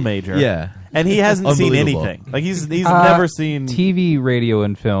fucking film major. Yeah. and he hasn't seen Unbelievable. anything. Like he's never seen TV, radio,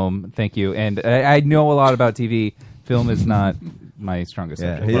 and film. Thank you. And I know a lot about TV. Film is not my strongest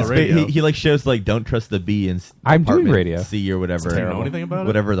Yeah, subject. he like shows like Don't Trust the Bee in I'm doing Apartment radio. C or whatever. Do you know anything about it?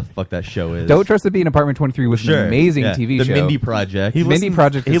 Whatever the fuck that show is. Don't Trust the Bee in Apartment 23 was Sure, an amazing yeah. TV The show. Mindy Project. Mindy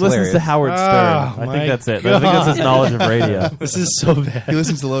Project is He listens hilarious. to Howard Stern. I think that's it. I think that's his knowledge of radio. This is so bad. He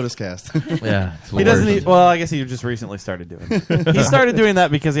listens to Lotus Cast. Yeah, it's He doesn't. Well, I guess he just recently started doing it. He started doing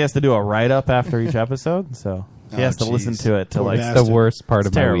that because he has to do a write up after each episode, so he has to listen to it to Poor like. bastard. the worst part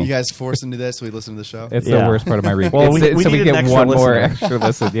of my terrible. week. You guys forced him to this, so he listened to the show. It's Yeah. the worst part of my week. Well, It's- we so we needed an get extra one more listener. extra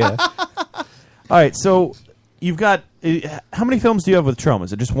listen. Yeah. All right, so you've got how many films do you have with Troma?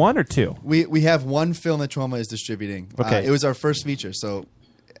 Is it just one or two? We have one film that Troma is distributing. Okay. It was our first feature, so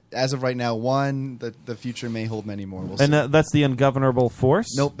as of right now, one. The future may hold many more. We'll see. And that's the Ungovernable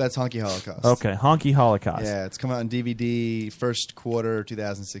Force. Nope, that's Honky Holocaust. Okay, Honky Holocaust. Yeah, it's coming out on DVD first quarter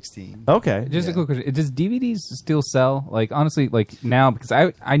 2016. Okay. Just Yeah. a quick question: does DVDs still sell? Like honestly, like now because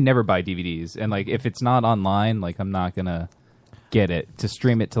I never buy DVDs, and like if it's not online, like I'm not gonna get it to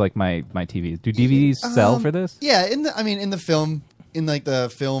stream it to like my TV. Do DVDs sell for this? Yeah, in the film. In like the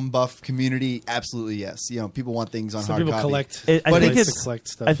film buff community, absolutely yes. You know, people want things on Some hard people copy. collect. I But think it's it's. to collect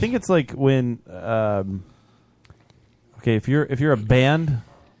stuff. I think it's like when. Okay, if you're a band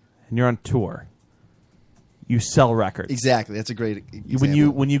and you're on tour, you sell records. Exactly. That's a great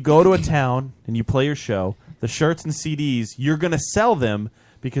example. When you go to a town and you play your show, the shirts and CDs, you're going to sell them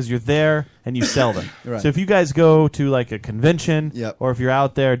because you're there and you sell them. Right. So if you guys go to like a convention, Yep. or if you're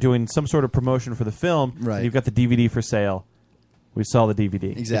out there doing some sort of promotion for the film, Right. and you've got the DVD for sale, we sell the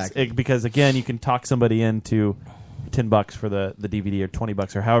DVD. Exactly. Because again, you can talk somebody into $10 for the DVD or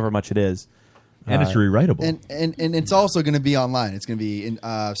 $20 or however much it is. And it's rewritable. And it's also going to be online. It's going to be in,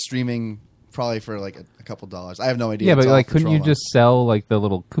 streaming probably for like a couple dollars. I have no idea. Yeah, It's but all like, couldn't you Troma. just sell like the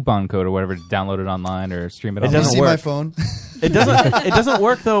little coupon code or whatever to download it online or stream it? It online? doesn't see work. my phone? It doesn't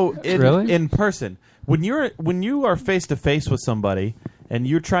work though Really? in person. When you are face to face with somebody and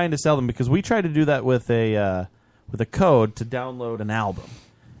you're trying to sell them, because we tried to do that with a code to download an album,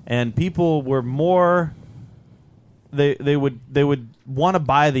 and people were more they would want to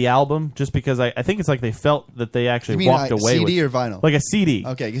buy the album just because I think it's like they felt that they actually You mean walked a away CD with or vinyl? like a CD.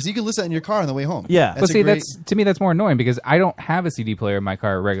 Okay, because you can listen to it in your car on the way home. Yeah. But see, to me that's more annoying because I don't have a CD player in my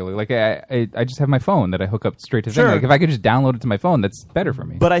car regularly. Like I just have my phone that I hook up straight to the Sure. thing. Like if I could just download it to my phone, that's better for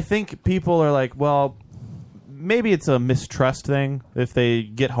me. But I think people are like, well, maybe it's a mistrust thing. If they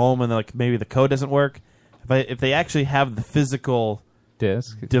get home and like maybe the code doesn't work, if they actually have the physical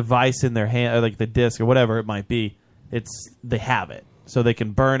disc device in their hand, or like the disc or whatever it might be, they have it, so they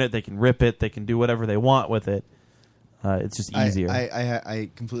can burn it, they can rip it, they can do whatever they want with it. It's just easier. I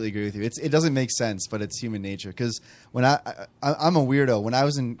completely agree with you. It doesn't make sense, but it's human nature. Because when I'm a weirdo. When I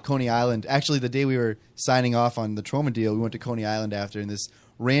was in Coney Island, actually the day we were signing off on the Troma deal, we went to Coney Island after, and this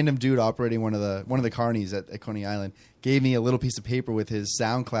random dude operating one of the carnies at Coney Island gave me a little piece of paper with his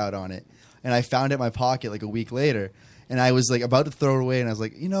SoundCloud on it, and I found it in my pocket like a week later. And I was like about to throw it away, and I was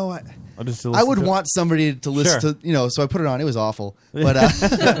like, you know what? I would want somebody to listen to, so I put it on. It was awful, but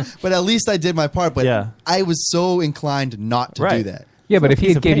but at least I did my part. But I was so inclined not to do that. Yeah, but if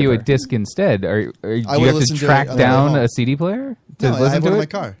he gave you a disc instead, do you have to track down a CD player to No, I listen have to one it? in my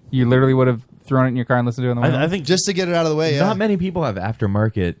car. You literally would have thrown it in your car and listened to it on the way home? I think just to get it out of the way. Not many people have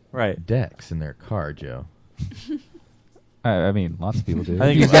aftermarket Right. decks in their car, Joe. I mean, lots of people do. I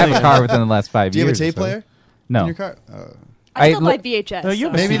think- You have a car within the last 5 Do you have years. a tape or so. player? No. In your car? I still like VHS. No, you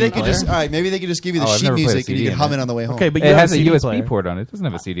have a Maybe CD they could player. just maybe they could just give you the I've sheet never played a music and you CD can in hum it. it on the way home. Okay, but It you have has a CD USB player. port on it. It doesn't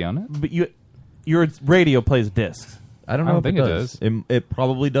have a CD on it. But your radio plays discs. I don't I know don't if think it it does. does. It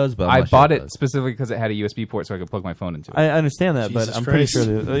probably does, but I'm I not sure bought if it does. specifically because it had a USB port so I could plug my phone into it. I understand that, but Jesus I'm pretty Christ.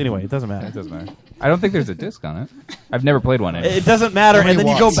 sure. Anyway, it doesn't matter. It doesn't matter. I don't think there's a disc on it. I've never played one. It doesn't matter, How many and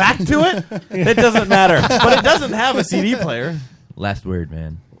then you go watts? back to it. It doesn't matter, but it doesn't have a CD player. Last word,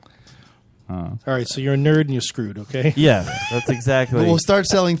 man. All right, so you're a nerd and you're screwed, okay? Yeah, that's exactly. We'll start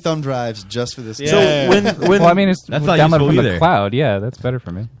selling thumb drives just for this. Yeah. So when Well, I mean, it's That's not download useful from either. the cloud. Yeah, that's better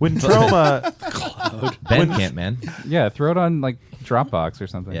for me. when Troma Bandcamp, man. Yeah, throw it on like Dropbox or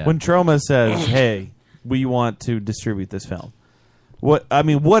something. Yeah. when Troma says, "Hey, we want to distribute this film," what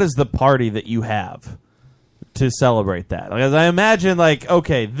is the party that you have to celebrate that? Because I imagine, like,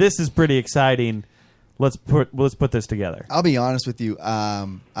 okay, this is pretty exciting. Let's put this together. I'll be honest with you.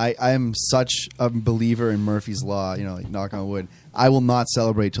 I am such a believer in Murphy's Law. Like, knock on wood. I will not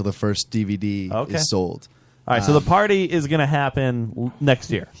celebrate till the first DVD Okay. is sold. All right, so the party is going to happen next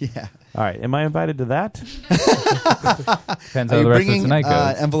year. Yeah. All right, am I invited to that? Depends Are how you the rest of the bringing tonight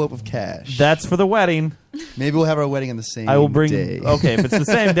goes. envelope of cash? That's for the wedding. Maybe we'll have our wedding on the same I will bring. day. Okay, if it's the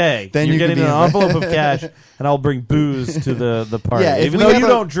same day, Then you're you can getting be an invited. envelope of cash, and I'll bring booze to the party, Yeah, if even we though have you a-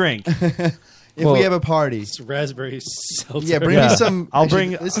 don't drink. If Well, we have a party, It's raspberry seltzer. yeah, bring Yeah. me some. I'll actually,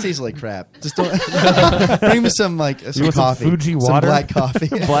 bring- This tastes like crap. Just don't. Bring me some some You want coffee. some Fuji Some water? black coffee.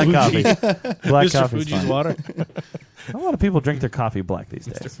 Black coffee. Black Mr. coffee's Fuji's fine. water. A lot of people drink their coffee black these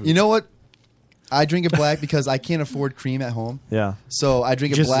days. You know what? I drink it black because I can't afford cream at home. Yeah, So I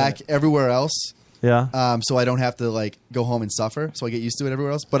drink it Just black that. everywhere else. yeah. So I don't have to like go home and suffer. So I get used to it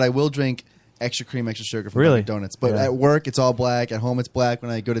everywhere else. But I will drink extra cream, extra sugar from Really? Dunkin' Donuts. But Yeah. at work, it's all black. At home, it's black. When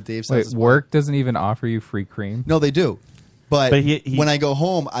I go to Dave's house, Wait, it's black. work doesn't even offer you free cream? No, they do. But he- when I go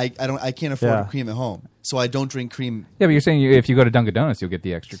home, I can't afford Yeah. cream at home. So I don't drink cream. Yeah, but you're saying if you go to Dunkin' Donuts, you'll get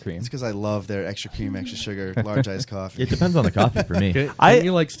the extra cream. It's because I love their extra cream, extra sugar, large iced coffee. It depends on the coffee for me. Can't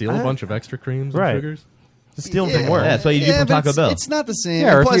you like steal a bunch of extra creams Right. and sugars? Just steal them from work. Yeah, that's what you do from but Taco Bell. It's not the same.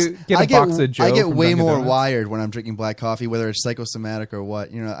 Yeah, or And if plus, you get a I get, box of Joe I get from way Dunkin' more Donuts. wired when I'm drinking black coffee, whether it's psychosomatic or what.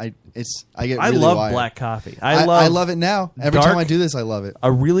 I get. I really love wired. black coffee. I love it now. Every time I do this, I love it.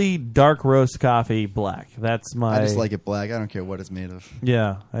 A really dark roast coffee black. That's my. I just like it black. I don't care what it's made of.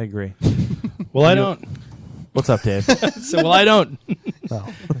 Yeah, I agree. Well, I don't. What's up, Dave? I don't. Oh.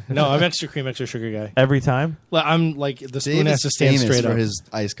 No, I'm extra cream, extra sugar guy. Every time, Well, I'm like the spoon Dave has is to stand famous straight for up. his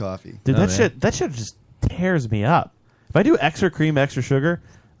iced coffee. dude. Oh, That yeah. shit just tears me up. If I do extra cream, extra sugar,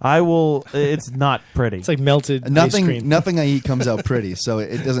 I will. It's not pretty. It's like melted ice Nothing, cream. nothing I eat comes out pretty, so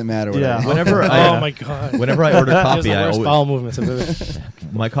it doesn't matter. What Yeah. I eat. Whenever Oh my God. Whenever I order He has coffee, the I worst always, bowel movements I've ever.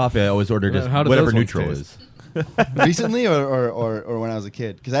 my coffee I always order just How do whatever those ones neutral taste? is. Recently, or when I was a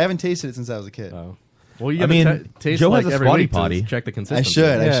kid, because I haven't tasted it since I was a kid. Oh. Well, you I gotta mean, taste Joe like has a every squatty week to potty. check the I consistency.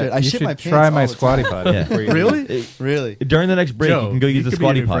 should. I Yeah, should. I you shit should my pants. try my all the squatty time. potty. Yeah. before you- Really? Really? During the next break, Joe, you can go use you the could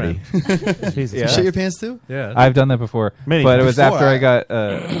be a squatty new potty. friend. Jesus. You shit your pants too? Yeah. I've done that before, Many but it was Before after I- I got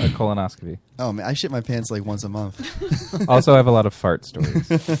a colonoscopy. Oh man, I shit my pants like once a month. Also, I have a lot of fart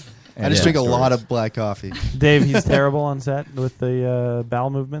stories. I just drink a lot of black coffee. Dave, he's terrible on set with the bowel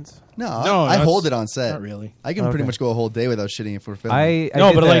movements. No, No, I that's hold it on set. not really. I can pretty much go a whole day without shitting if we're filming. I No,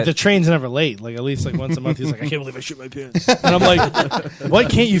 did but like that- the train's never late. Like at least like once a month, he's like, I can't believe I shit my pants. And I'm like, what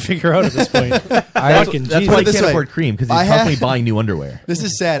can't you figure out at this point? Fucking That's Jesus. why he this can't way. afford cream because he's I have- constantly buying new underwear. This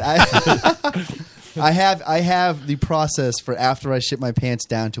is sad. I have the process for after I shit my pants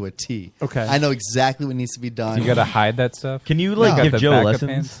down to a T. Okay. I know exactly what needs to be done. you got to hide that stuff. Can you No. like Got give the Joe backup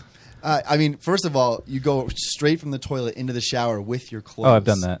lessons? pants? I mean, first of all, you go straight from the toilet into the shower with your clothes. Oh, I've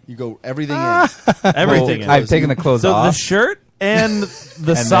done that. You go everything in. Everything. Well, I've taken the clothes So off. the shirt and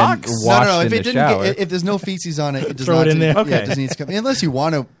the And socks. then No, washed no. If in it the didn't, shower. if there's no feces on it, it does Throw not it in need- there. Yeah, Okay. it just needs to come unless you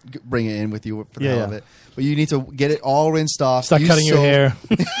want to bring it in with you for the Yeah, hell of yeah. it. But you need to get it all rinsed off. Stop use cutting your soap, hair.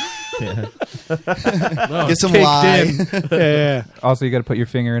 Get some Caked lye. in. Yeah. Also, you got to put your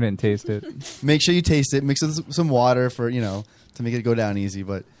finger in it and taste it. Make sure you taste it. Mix it with some water for to make it go down easy.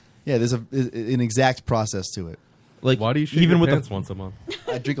 But yeah, there's an exact process to it. Like Why do you shit even your with pants the once a month?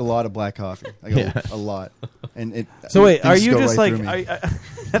 I drink a lot of black coffee. I go Yeah. a lot, and it. So wait, things are you go just right like? through me.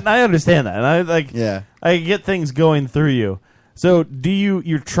 And I understand that, and I like. Yeah. I get things going through you. So do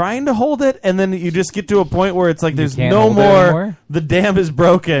you're trying to hold it, and then you just get to a point where it's like there's can't no hold it more. anymore? The dam is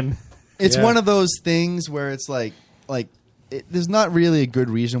broken. It's Yeah. one of those things where it's like there's not really a good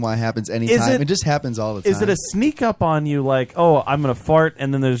reason why it happens anytime. It just happens all the time. Is it a sneak up on you? Like, oh, I'm gonna fart,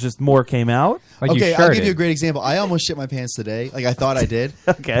 and then there's just more came out. Like Okay, you I'll give shirted. you a great example. I almost shit my pants today. Like I thought I did.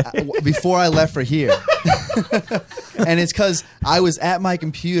 Okay. Before I left for here. And it's because I was at my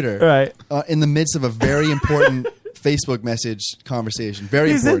computer Right. in the midst of a very important Facebook message conversation.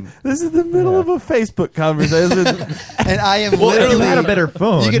 Very important. This is the middle of a Facebook conversation. And I am Well, literally. you had a better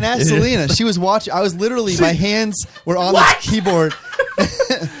phone. You can ask Selena. She was watching. I was literally. My hands were on the keyboard.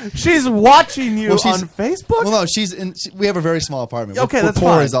 She's watching you Well, she's- on Facebook. Well, no, we have a very small apartment. Okay, we're that's poor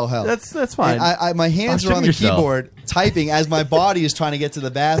fine. as all hell. That's fine. And my hands Oh, are on the shit yourself. keyboard typing as my body is trying to get to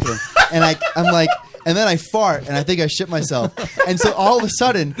the bathroom, and I'm like. And then I fart, and I think I shit myself. And so all of a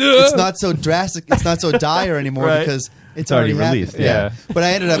sudden, it's not so drastic. It's not so dire anymore Right. because it's already already released, happened. yeah. But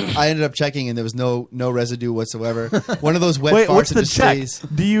I ended up checking, and there was no residue whatsoever. One of those wet Wait, farts what's that the just check? stays.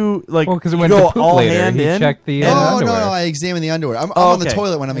 Do you like? Well, 'cause it you went go to poop all later. hand He in? checked the No, underwear. I examine the underwear. I'm Oh, on the okay.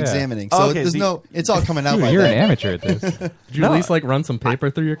 toilet when I'm Yeah. examining, so Okay, there's so it's all coming out. by You're an then. amateur at this. Did you No. at least like run some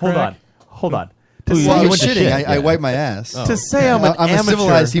paper through your crack? Hold on. Well, you I was went to shitting. shit, I yeah. wipe my ass. To say I'm an I'm a amateur,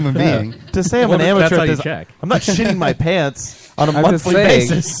 civilized human being. To say I'm Well, an amateur, that's how at you this- check. I'm not shitting my pants on a I'm just monthly saying,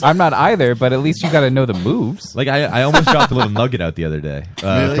 basis. I'm not either, but at least you got to know the moves. Like I almost dropped a little nugget out the other day,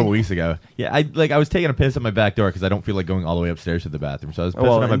 a Really? couple weeks ago. Yeah, I was taking a piss at my back door because I don't feel like going all the way upstairs to the bathroom, so I was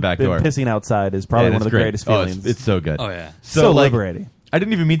pissing at my back door. Pissing outside is probably Yeah, one of it's the great. greatest Oh, feelings. it's so good. Oh, yeah. So like, liberating. I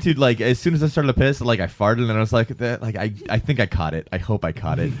didn't even mean to. Like as soon as I started to piss, like I farted and I was like, I think I caught it. I hope I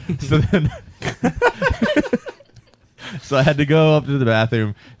caught it. So then. So I had to go up to the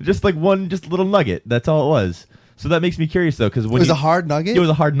bathroom, just like one little nugget. That's all it was. So that makes me curious though, because when It was a hard nugget. it was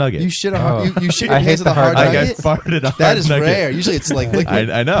a hard nugget. You shit a hard. You shit your I hate pants with the a hard hard nugget. I farted a hard That is nugget. rare. Usually it's like liquid.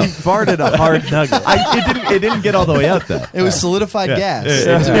 I know. Farted a hard nugget. It didn't get all the way out though. It was solidified Yeah. gas.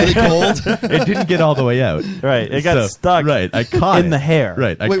 Yeah. It was really cold. It didn't get all the way out. Right, it got stuck Right, I caught in it. the hair.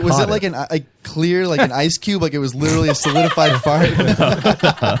 Right, I Wait, was caught it like a clear, like an ice cube? Like it was literally a solidified fart?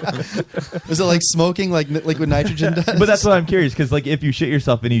 Was it like smoking, like liquid nitrogen does? But that's what I'm curious, because like if you shit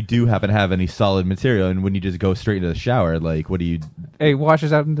yourself and you do happen to have any solid material, and when you just go straight into the shower, like what do you? It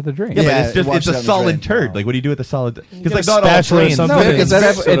washes out into the drain. Yeah, Yeah, but it's it just washes it's out a in the solid drain. turd. Like what do you do with a solid? Because get like a not all spatula or drains. something. No, Yeah, because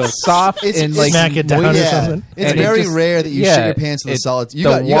it's sort of it's soft it's- and like smack it down or moist. something. It's And it very just- rare that you yeah, shit your pants with a it- solid. You the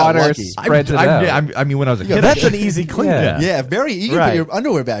got water lucky. spreads it out. I mean, when I was a kid, That's an easy clean. Yeah. Yeah, very. You can Right. put your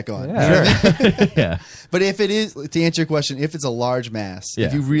underwear back on. Yeah. yeah. But if it is, to answer your question, if it's a large mass, Yeah.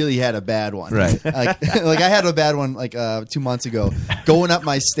 if you really had a bad one, Right. like I had a bad one like 2 months ago, going up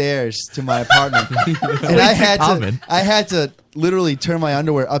my stairs to my apartment, and I had to literally turn my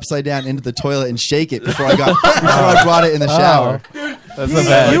underwear upside down into the toilet and shake it before I brought it in the shower. That's not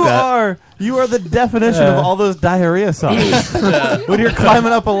bad. You are the definition of all those diarrhea songs. When you're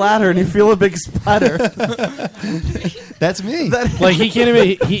climbing up a ladder and you feel a big splatter. That's me. Like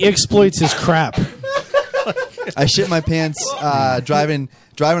he exploits his crap. I shit my pants driving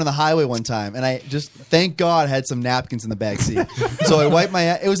on the highway one time, and I just thank God had some napkins in the back seat. So I wiped my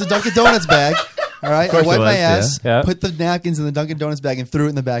ass. It was a Dunkin' Donuts bag. All right, I wiped my ass, put the napkins in the Dunkin' Donuts bag, and threw it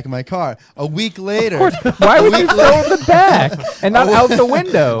in the back of my car. A week later, why would you throw it in the back and not out the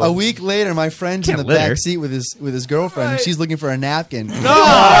window? A week later, my friend's in the back seat with his girlfriend, and she's looking for a napkin.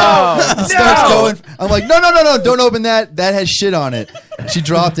 Starts going. I'm like, no, don't open that. That has shit on it. She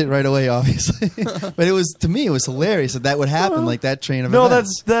dropped it right away, obviously. But to me, it was hilarious that would happen, like that train of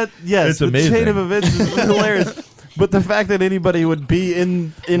events. Yes, It's the amazing. chain of events is hilarious. But the fact that anybody would be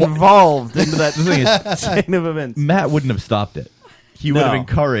involved into that chain of events. Matt wouldn't have stopped it. He would have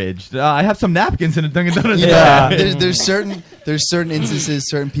encouraged. I have some napkins in a Dunkin' Donuts. Yeah, bag." there's certain instances,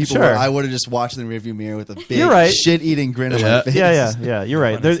 certain people where I would have just watched in the rearview mirror with a big You're right. shit-eating grin on my face. Yeah. You're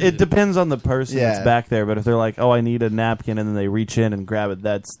right. It depends on the person Yeah. that's back there. But if they're like, "Oh, I need a napkin," and then they reach in and grab it,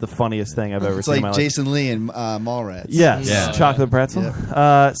 that's the funniest thing I've ever It's seen. in my like life. Jason Lee and Mallrats. Yes, chocolate pretzel.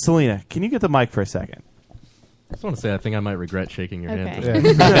 Selena, can you get the mic for a second? I just want to say I think I might regret shaking your hand. Okay.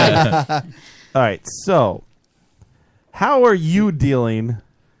 today. All right. So, how are you dealing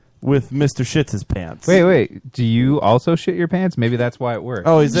with Mr. Shits' pants? Wait. Do you also shit your pants? Maybe that's why it works.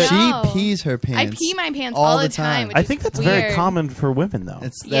 Oh, is it? She pees her I pants. pee my pants all all the the time. which I is think that's weird. very common for women, though.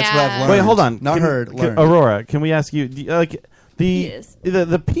 That's what I've learned. Wait, hold on. Not heard. Learned. Aurora, can we ask you? Like the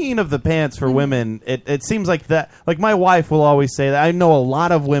peeing of the pants for women? It seems like that. Like my wife will always say that. I know a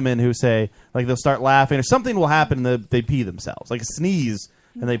lot of women who say like they'll start laughing or something will happen and they pee themselves, like a sneeze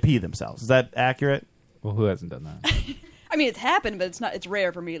and they pee themselves. Is that accurate? Well, who hasn't done that? I mean, it's happened, but it's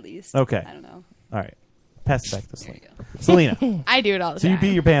rare for me at least. Okay. I don't know. All right. Pass it back to Selena. Selena. I do it all the So time. you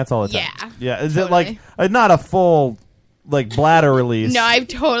pee your pants all the time? Yeah. Yeah. Is Totally. it like not a full like bladder release? No, I've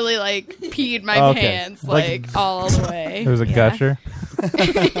totally like peed my Okay. pants Like- like all the way. It was a gusher.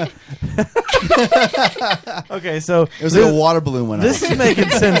 Okay, so it was like a water balloon went This off. is making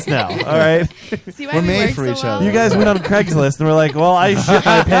sense now. All right. See why We're we made work for so each well? other. You guys went on Craigslist and were like, "Well, I shit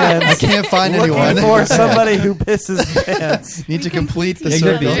my pants. I can't find Looking anyone for somebody who pisses pants." Need to complete the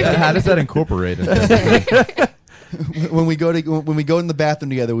Exactly. circle. How does that incorporate into when we go in the bathroom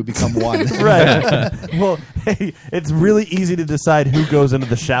together, we become one. Right. Well, hey, it's really easy to decide who goes into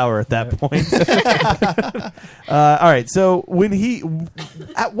the shower at that point. All right. So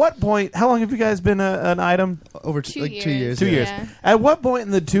at what point? How long have you guys been an item? Over 2 like 2 years. 2 years. Yeah. At what point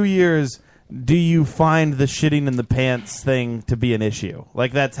in the 2 years do you find the shitting in the pants thing to be an issue?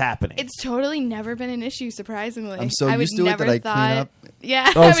 Like that's happening. It's totally never been an issue, surprisingly. I'm so I would used to it never that I clean thought, up.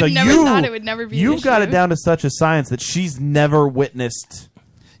 Yeah, Oh, I so would never you- thought it would never be an You've issue. got it down to such a science that she's never witnessed.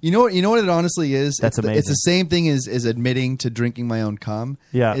 You know what it honestly is? That's It's the amazing. same thing as admitting to drinking my own cum.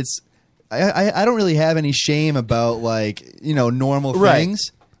 Yeah. I don't really have any shame about like, normal Right.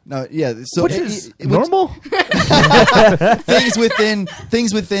 things. No, yeah. So Which is normal? things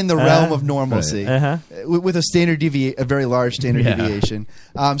within the realm of normalcy, Uh-huh. with a a very large standard Yeah. deviation.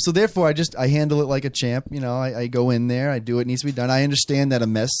 So therefore, I handle it like a champ. I go in there, I do what needs to be done. I understand that a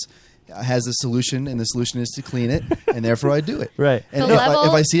mess has a solution, and the solution is to clean it, and therefore I do it. Right. And The if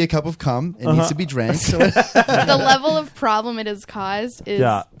level- I see a cup of cum, it needs to be drank. So The level of problem it has caused is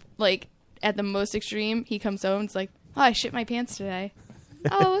Yeah. like at the most extreme. He comes home and it's like, "Oh, I shit my pants today."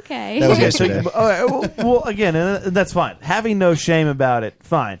 Oh, okay. That was Okay, so yesterday. all right, well, again, and that's fine. Having no shame about it,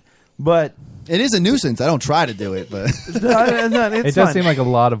 fine. But it is a nuisance. I don't try to do it, but it's It does seem like a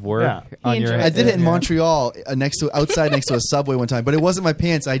lot of work Yeah. on your. I did it in Montreal outside next to a subway one time, but it wasn't my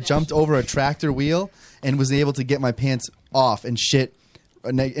pants. I jumped over a tractor wheel and was able to get my pants off and shit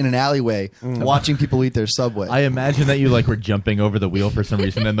in an alleyway, watching people eat their Subway. I imagine that you were jumping over the wheel for some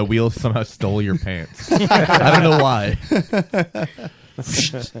reason, and the wheel somehow stole your pants. I don't know why.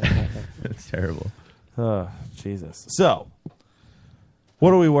 It's terrible. Oh, Jesus. So,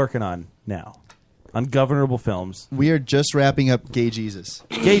 what are we working on now? Ungovernable Films. We are just wrapping up Gay Jesus.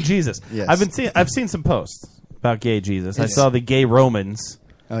 Gay Jesus. Yes. I've seen some posts about Gay Jesus. I It's- saw the Gay Romans.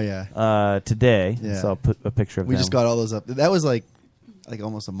 Oh yeah. Today. Yeah. So I'll put a picture of We them. just got all those up. That was like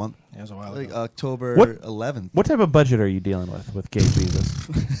almost a month. Yeah, it was a while like ago. October What- 11th. What type of budget are you dealing with Gay Jesus?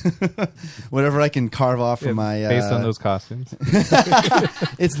 Whatever I can carve off from my based on those costumes.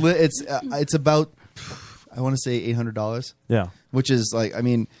 It's about I want to say $800. Yeah. Which is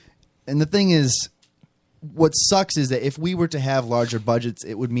and the thing is, what sucks is that if we were to have larger budgets,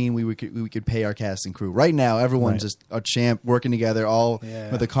 it would mean we could pay our cast and crew. Right now, everyone's just a champ working together, all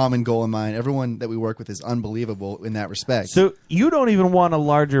with a common goal in mind. Everyone that we work with is unbelievable in that respect. So you don't even want a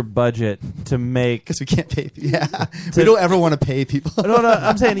larger budget to make because we can't pay. Yeah, we don't ever want to pay people. No,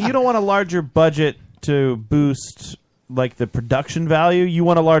 I'm saying you don't want a larger budget to boost like the production value. You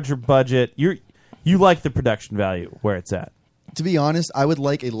want a larger budget. You like the production value where it's at. To be honest, I would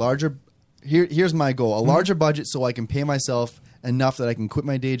like a larger. Here's my goal: a larger budget so I can pay myself enough that I can quit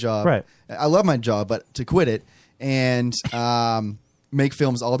my day job. Right. I love my job, but to quit it and make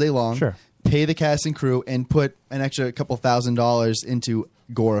films all day long. Sure. Pay the cast and crew and put an extra couple $1,000s into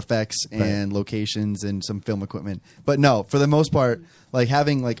gore effects and locations and some film equipment. But no, for the most part, like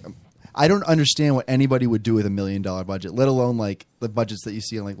having like. I don't understand what anybody would do with $1 million budget, let alone like the budgets that you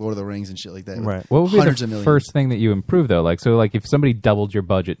see on like Lord of the Rings and shit like that. Right. What would be Hundreds the of millions. first thing that you improve though? Like, so like if somebody doubled your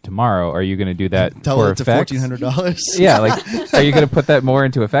budget tomorrow, are you going to do that Double for it to effects? $1,400? Yeah. Like, are you going to put that more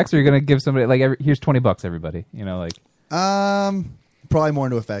into effects, or are you going to give somebody like, here's $20, everybody? You know, like. Probably more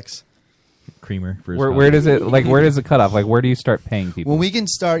into effects. Creamer. For his Where does it like? Where does it cut off? Like, where do you start paying people? When we can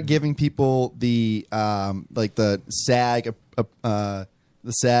start giving people the like the SAG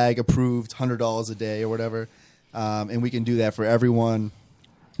approved $100 a day or whatever, and we can do that for everyone.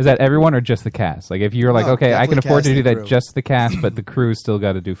 Is that everyone or just the cast? Like, if you're like, No, okay, I can definitely afford to cast do and that crew. just the cast, but the crew's still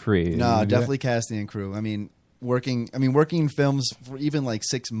got to do free. No, You do definitely casting and crew. I mean, working in films for even like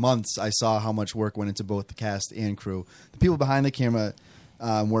 6 months, I saw how much work went into both the cast and crew. The people behind the camera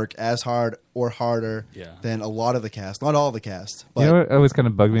work as hard or harder than a lot of the cast. Not all of the cast. But, You know what always kind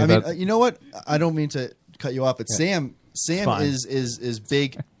of bugged me I about? mean, you know what? I don't mean to cut you off, but Yeah. Sam fine. is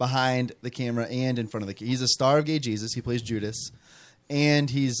big behind the camera and in front of the camera. He's a star of Gay Jesus. He plays Judas. And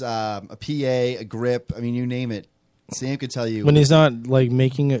he's a PA, a grip. I mean, you name it. Sam could tell you. When he's not like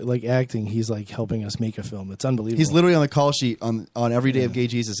making it, like acting, he's like helping us make a film. It's unbelievable. He's literally on the call sheet on every day of Gay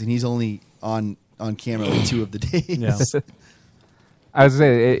Jesus, and he's only on camera like 2 of the days. I was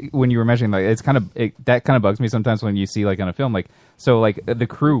saying when you were mentioning like that kind of bugs me sometimes when you see like on a film like so like the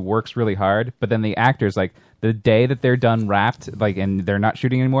crew works really hard, but then the actors like the day that they're done wrapped like and they're not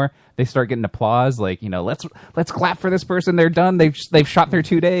shooting anymore, they start getting applause like, you know, let's clap for this person, they're done, they've shot their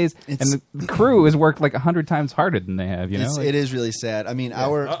 2 days, and the crew has worked like 100 times harder than they have. You know, It is really sad. I mean,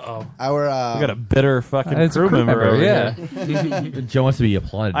 our we got a bitter fucking it's a crew member over yeah. here. Joe wants to be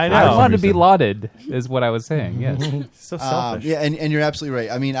applauded. I know. I want to be lauded, is what I was saying. Yes, so selfish. Yeah, and you're absolutely right.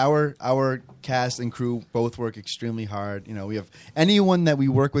 I mean, our cast and crew both work extremely hard. You know, we have anyone that we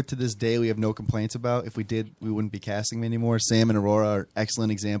work with to this day, we have no complaints about. If we did, we wouldn't be casting them anymore. Sam and Aurora are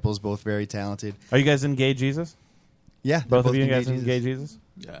excellent examples, both very talented. Are you guys in Gay Jesus? Yeah, both of you guys in Gay Jesus.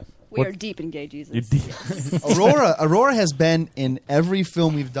 Yeah. We are deep in Gay Jesus. Aurora has been in every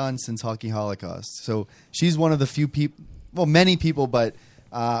film we've done since Hockey Holocaust. So she's one of the few people, well, many people, but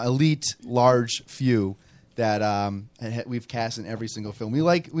elite, large few that we've cast in every single film. We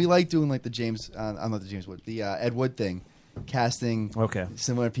like doing like the Ed Wood thing, casting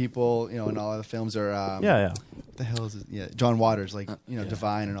similar people, you know, in all of the films. Or what the hell is it? Yeah, John Waters, like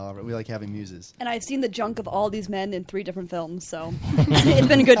Divine and all of it. We like having muses. And I've seen the junk of all these men in 3 different films, so it's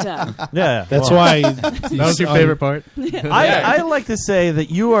been a good time. Yeah, That's why. That was your favorite part? I like to say that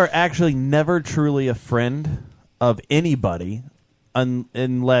you are actually never truly a friend of anybody,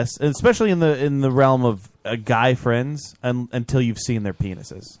 unless, especially in the realm of guy friends, until you've seen their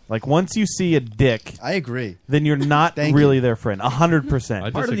penises. Like once you see a dick, I agree. Then you're not really their friend.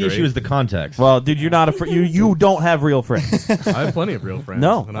 100%. Part of the issue is the context. Well, dude, you're not a you don't have real friends. I have plenty of real friends.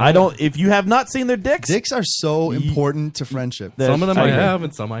 No, and I don't. If you have not seen their dicks, dicks are so important to friendship. Some of them I have,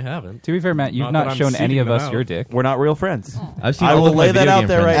 and some I haven't. To be fair, Matt, you've Not that not I'm shown any seeking of them us out. your dick. We're not real friends. I've seen I all will of my lay that video out game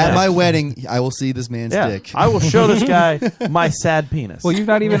there friends. right At now. my wedding, I will see this man's dick. I will show this guy my sad penis. Well, you've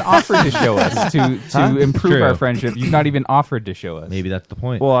not even offered to show us to Huh? improve True. our friendship. You've not even offered to show us. Maybe that's the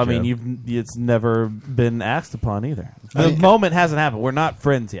point. Well, I Joe. mean, it's never been asked upon either. The moment hasn't happened. We're not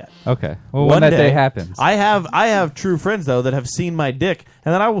friends yet. Okay. Well, when that day happens. I have true friends though that have seen my dick,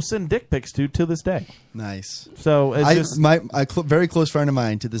 and that I will send dick pics to this day. Nice. So it's just very close friend of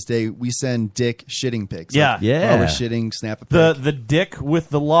mine to this day. We send dick shitting pics. Yeah. Like, while we're shitting, snap a pic. the dick with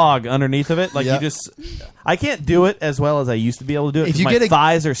the log underneath of it. Like Yeah. you just, I can't do it as well as I used to be able to do it. If 'cause you my get a-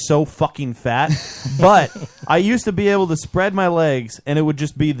 thighs are so fucking fat, but I used to be able to spread my legs, and it would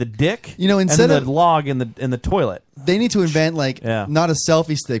just be the dick, instead and of the log in the toilet. They need to invent not a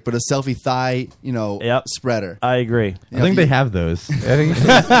selfie stick, but a selfie thigh, spreader. I agree. I think they have those. I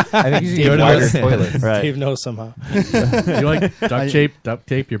think you should go to knows. their toilets. Right. Dave knows somehow. You like duct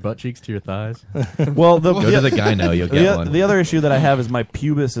tape your butt cheeks to your thighs? Well, Go to the gyno, you'll get one. The other issue that I have is my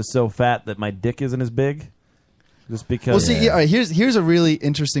pubis is so fat that my dick isn't as big. Just because. Well, see, all right, here's a really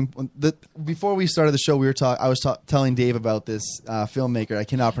interesting. Before we started the show, I was telling Dave about this filmmaker. I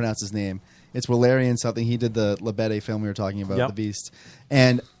cannot pronounce his name. It's Valerian something. He did the Labette film we were talking about, The Beast.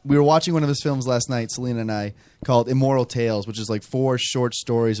 And we were watching one of his films last night, Selena and I, called Immoral Tales, which is like 4 short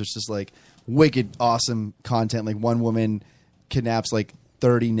stories, which is just like wicked awesome content. Like one woman kidnaps like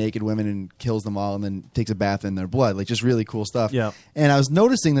 30 naked women and kills them all and then takes a bath in their blood. Like just really cool stuff. Yeah. And I was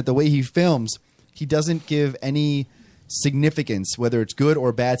noticing that the way he films, he doesn't give any significance, whether it's good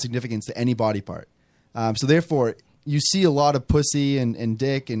or bad significance, to any body part. So therefore, you see a lot of pussy and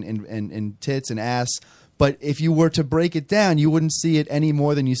dick and tits and ass, but if you were to break it down, you wouldn't see it any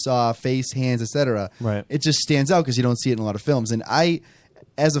more than you saw face, hands, etc. Right. It just stands out because you don't see it in a lot of films. And I,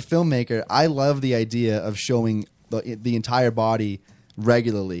 as a filmmaker, I love the idea of showing the entire body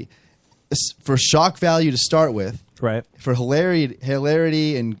regularly for shock value to start with. Right. For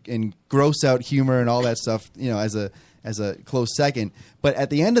hilarity and gross out humor and all that stuff, as a close second. But at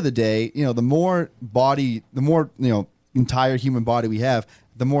the end of the day, the more entire human body we have,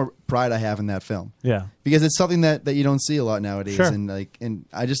 the more pride I have in that film. Yeah. Because it's something that you don't see a lot nowadays. Sure. And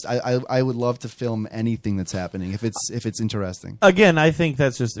I would love to film anything that's happening if it's interesting. Again, I think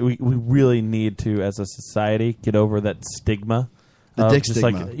that's just we really need to, as a society, get over that stigma. The of dick just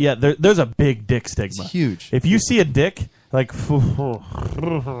stigma. There's a big dick stigma. It's huge. If you see a dick, like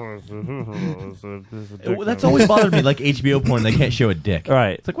That's always bothered me. Like HBO porn, they can't show a dick.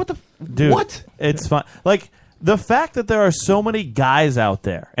 Right. It's like what the Dude, what? It's fun. Like the fact that there are so many guys out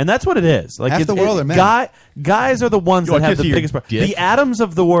there, and that's what it is. Like Half the world are men. Guys are the ones You that want have to the see your biggest. dick? The atoms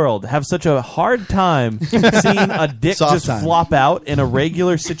of the world have such a hard time seeing a dick Soft just time. flop out in a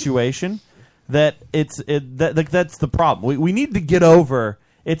regular situation. That's the problem. We need to get over.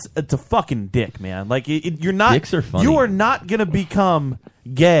 It's a fucking dick, man. Like you're not. Dicks are funny. You are not gonna become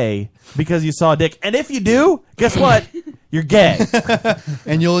gay because you saw a dick, and if you do, guess what? You're gay.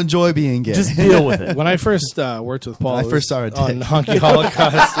 And you'll enjoy being gay. Just deal with it. When I first worked with Paul, When I it first was saw a dick. on Honky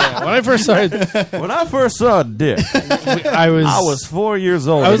Holocaust. When I first saw a dick, I was 4 years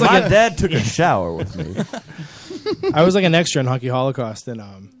old. I was and like my dad took a shower with me. I was like an extra in Honky Holocaust, and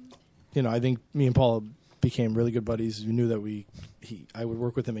I think me and Paul became really good buddies. We knew that I would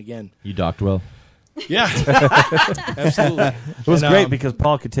work with him again. You docked well. Yeah, absolutely. It was great because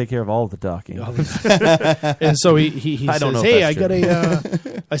Paul could take care of all of the docking. And so he I don't says, know if "Hey, that's I got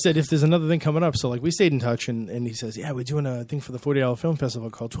true. a." I said, "If there's another thing coming up," so like we stayed in touch, and he says, "Yeah, we're doing a thing for the 40-hour film festival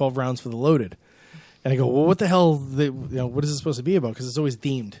called 12 Rounds for the Loaded." And I go, "Well, what the hell? What is it supposed to be about? Because it's always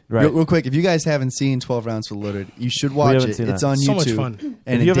themed." Right. Real quick, if you guys haven't seen 12 Rounds for the Loaded, you should watch haven't it. seen It's that. on So YouTube. much fun.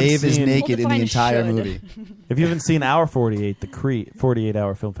 And If you haven't Dave is seen- naked in the Well, entire define movie. If you haven't seen our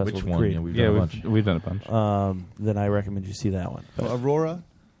 48-hour film festival, Which The one? Creed, Yeah, we've done a bunch. We've done a bunch. Then I recommend you see that one. But Aurora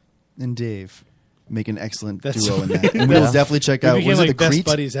and Dave make an excellent That's- duo in that. And we'll definitely check We out. became Was it like the best Creed?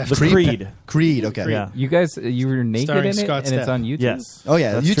 buddies after The Creed. Creed, okay. Yeah. You guys, you were naked Starring in it, Scott and it's Stapp. on YouTube. Yes. Oh,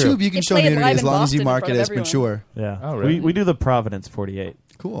 yeah. That's YouTube, true. you can They show play it nudity live as in long as Boston you in mark front it of as everyone. mature. Yeah. Oh, really? We do the Providence 48.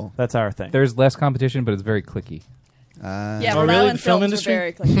 Cool. That's our thing. There's less competition, but it's very clicky. Yeah, Oh, Rhode really? Island The film films industry? are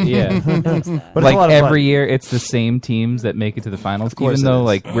very clean. Yeah. But it's a like lot of fun. every year, it's the same teams that make it to the finals. Of course Even it though is.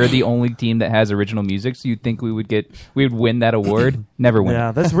 like we're the only team that has original music, so you'd think we would win that award. Never win.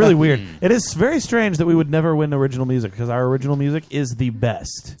 Yeah, that's really weird. It is very strange that we would never win original music because our original music is the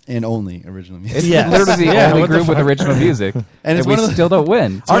best. And only original music. It's Yes. literally the Yeah, only what the group with fuck? original music, and it's we one of the- still don't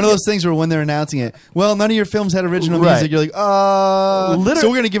win. It's one of those things where when they're announcing it, well, none of your films had original Right. music. You're like, so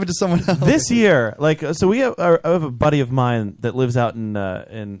we're going to give it to someone else. This year, so we have, I have a buddy of mine that lives out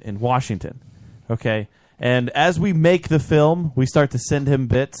in Washington. Okay, and as we make the film, we start to send him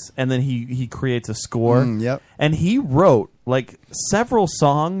bits, and then he creates a score. Yep. And he wrote like several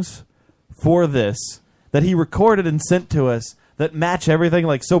songs for this that he recorded and sent to us that match everything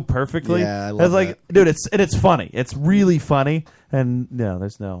like so perfectly. Yeah, I love It's like, dude, it's funny. It's really funny, and no,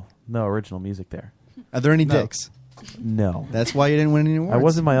 there's no original music there. Are there any dicks? No. That's why you didn't win any awards. I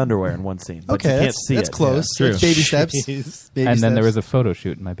was in my underwear in one scene. But Okay, you can't see that's it. close. Yeah. That's baby steps. Baby and then there steps. was a photo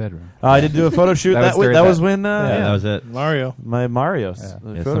shoot in my bedroom. I did do a photo shoot. that was when. that was it. Mario. My Mario's Yeah,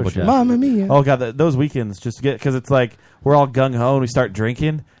 photo Simple shoot. Jack. Mamma mia. Oh god, those weekends just to get because it's like we're all gung ho and we start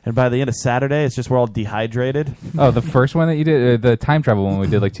drinking, and by the end of Saturday, it's just we're all dehydrated. Oh, the first one that you did, the time travel one we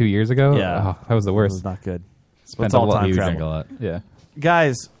did like 2 years ago. Yeah. Oh, that was the worst. It was not good. Spent It's all a lot. time You travel. drank a lot. Yeah.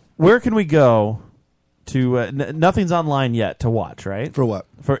 Guys, where can we go to? Nothing's online yet to watch, right? For what?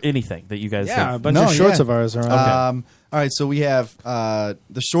 For anything that you guys. Yeah, have. a bunch of shorts of ours are on. All right, so we have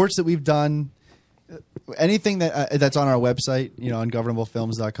the shorts that we've done. Anything that's on our website,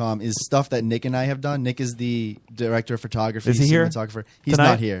 ungovernablefilms.com, is stuff that Nick and I have done. Nick is the director of photography. Is he here? Cinematographer. He's Tonight?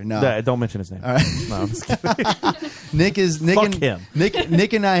 not here. No, Don't mention his name. All right. No, I'm just kidding. Nick him.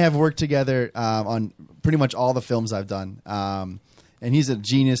 Nick and I have worked together on pretty much all the films I've done. And he's a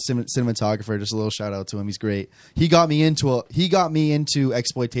genius cinematographer. Just a little shout out to him. He's great. He got me into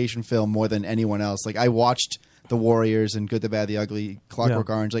exploitation film more than anyone else. Like I watched The Warriors and Good, the Bad, the Ugly, Clockwork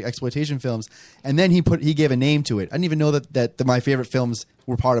Orange, like exploitation films, and then he gave a name to it. I didn't even know that my favorite films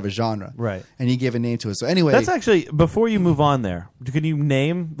were part of a genre, right? And he gave a name to it. So anyway, that's actually before you move on there. Can you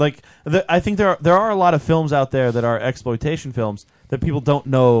name I think there are a lot of films out there that are exploitation films that people don't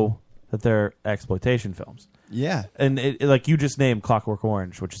know that they're exploitation films. Yeah, and like you just named Clockwork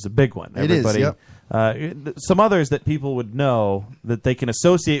Orange, which is a big one. Everybody, Yep. Some others that people would know that they can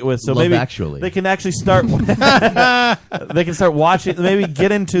associate with. So Love maybe Actually. they can actually start. They can start watching. Maybe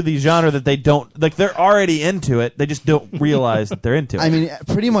get into the genre that they don't like. They're already into it. They just don't realize that they're into it. I mean,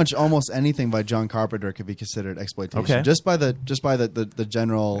 pretty much almost anything by John Carpenter could be considered exploitation. Okay. Just by the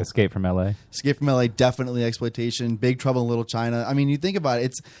general Escape from L.A. Escape from L.A. definitely exploitation. Big Trouble in Little China. I mean, you think about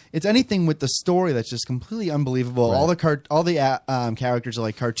it. It's anything with the story that's just completely unbelievable. Right. All the characters are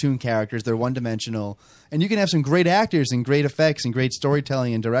like cartoon characters. They're one dimensional, and you can have some great actors and great effects and great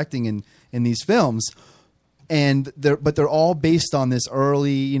storytelling and directing in these films. And they're all based on this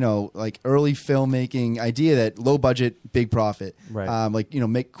early filmmaking idea that low budget, big profit. Right.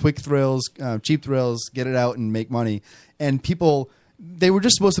 Make quick thrills, cheap thrills, get it out and make money. And people, they were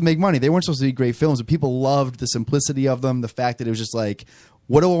just supposed to make money. They weren't supposed to be great films, but people loved the simplicity of them. The fact that it was just like,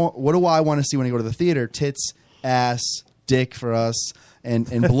 what do I want to see when I go to the theater? Tits, ass, dick for us, and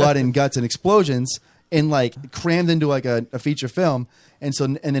blood and guts and explosions, and like crammed into like a feature film. And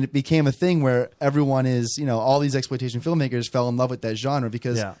then it became a thing where everyone is, all these exploitation filmmakers fell in love with that genre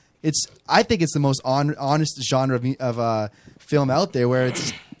because I think it's the most honest genre of film out there, where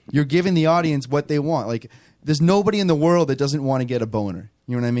you're giving the audience what they want. Like there's nobody in the world that doesn't want to get a boner.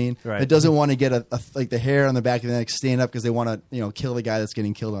 You know what I mean? Right. That doesn't want to get like the hair on the back of the neck stand up because they want to kill the guy that's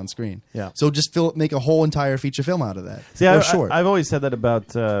getting killed on screen. Yeah. So just make a whole entire feature film out of that. See, short. I've always said that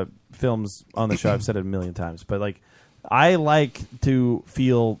about films on the show. I've said it a million times, but like I like to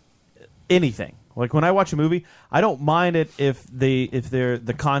feel anything. Like when I watch a movie, I don't mind it if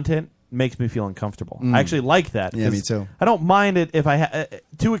the content makes me feel uncomfortable. I actually like that. Yeah, me too. I don't mind it if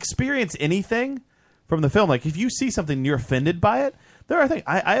to experience anything from the film. Like if you see something and you're offended by it, there are things.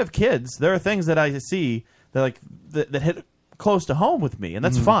 I have kids. There are things that I see that that hit close to home with me, and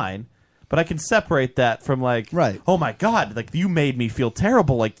that's fine. But I can separate that from oh my God, like you made me feel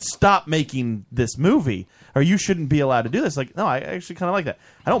terrible. Like stop making this movie, or you shouldn't be allowed to do this. Like no, I actually kind of like that.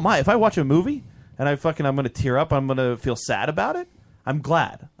 I don't mind if I watch a movie and I'm going to tear up. I'm going to feel sad about it. I'm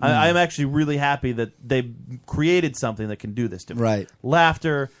glad. I'm actually really happy that they created something that can do this to me. Right.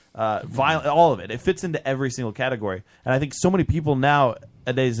 Laughter, violence, all of it. It fits into every single category. And I think so many people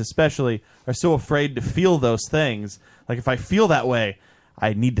nowadays especially are so afraid to feel those things. Like if I feel that way,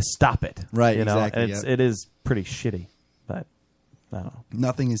 I need to stop it. Right, you know? exactly. And it is pretty shitty. But I don't know.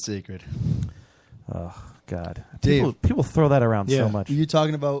 Nothing is sacred. Oh, God. Dave, People throw that around so Yeah. much. Are you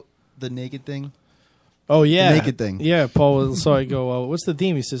talking about the naked thing? Oh yeah, The naked thing. Yeah, Paul. So I go, well, what's the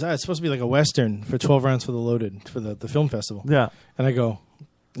theme? He says, it's supposed to be like a Western for 12 rounds for the loaded for the film festival. Yeah. And I go,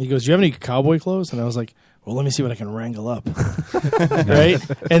 he goes, do you have any cowboy clothes? And I was like, well, let me see what I can wrangle up. Right?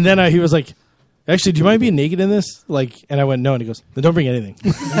 And then he was like, actually, do you mind being naked in this? And I went, no. And he goes, then don't bring anything.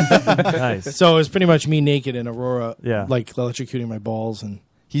 Nice. So it was pretty much me naked in Aurora, Yeah. electrocuting my balls and.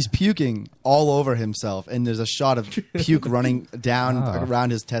 He's puking all over himself, and there's a shot of puke running down around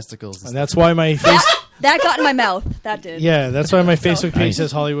his testicles. And that's why my face. That got in my mouth. That did. Yeah, that's why my Facebook page says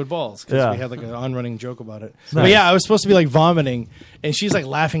Hollywood Balls, because Yeah. we had an on-running joke about it. Nice. But yeah, I was supposed to be vomiting, and she's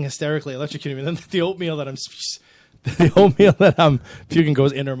laughing hysterically, electrocuting me. And then the oatmeal that I'm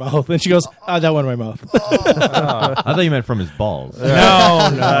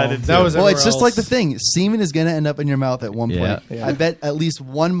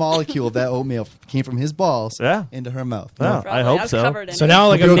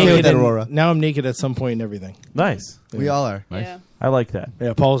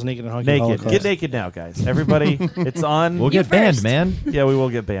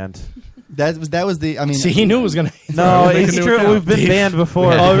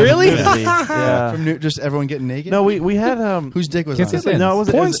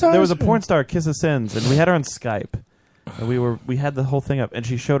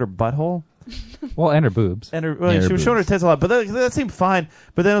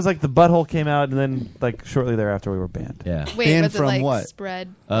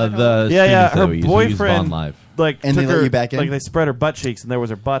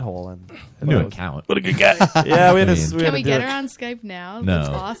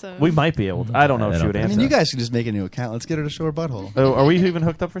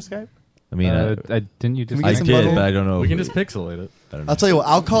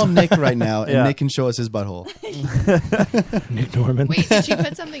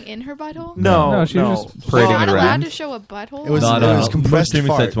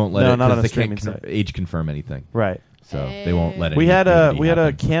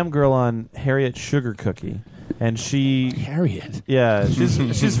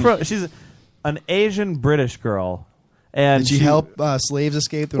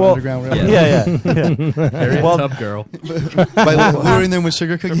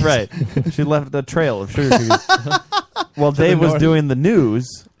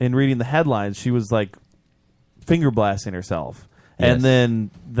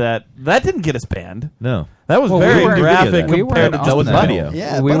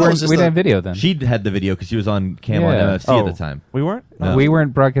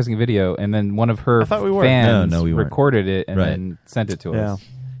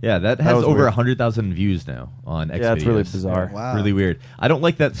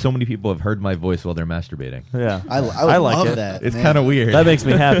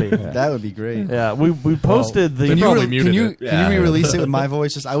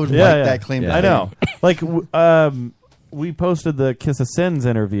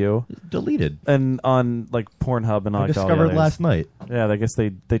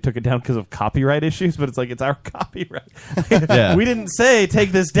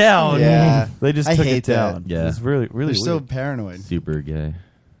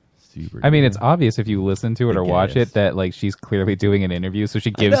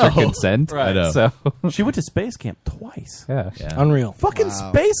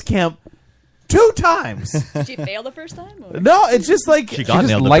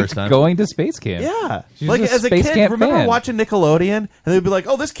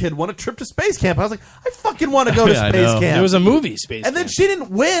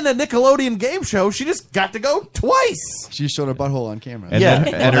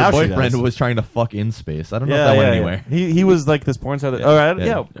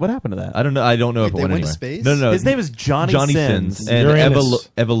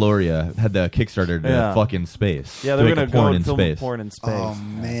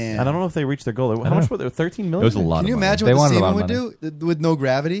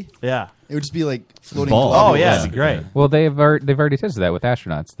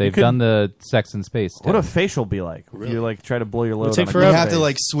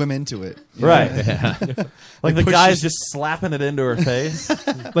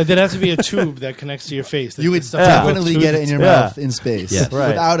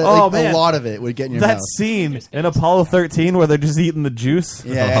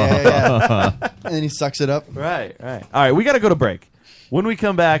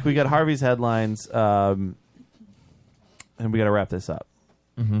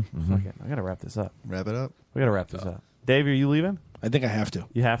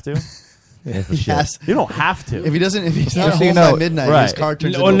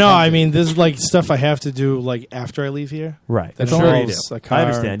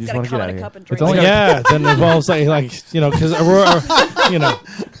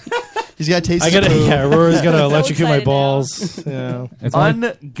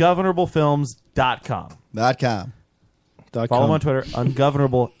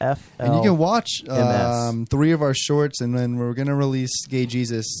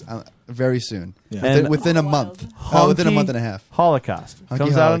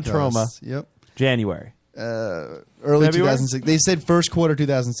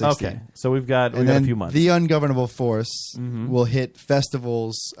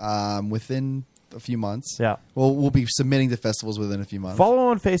girls within a few months. Yeah. Well, we'll be submitting to festivals within a few months. Follow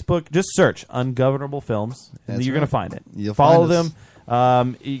on Facebook. Just search Ungovernable Films, and That's you're right. going to find it. You'll follow find us.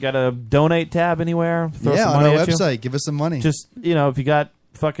 them. You got a donate tab anywhere? Throw Yeah, some on money our at you? website. Give us some money. Just if you got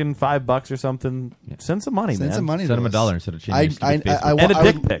fucking $5 or something, send some money, Send man. some money. Send to them us. $1 instead of changing and a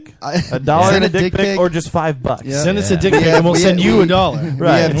dick pic. $1 and a dick pic, or just $5. Yeah. Send us a dick pic and we'll send you $1. We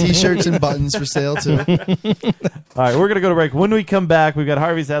have T-shirts and buttons for sale too. All right, we're gonna go to break. When we come back, we've got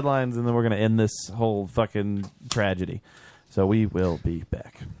Harvey's headlines, and then we're gonna end this whole fucking tragedy. So we will be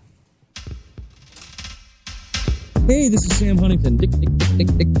back. Hey, this is Sam Huntington. Dick.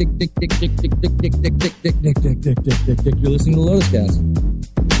 You're listening to Lotus Cast.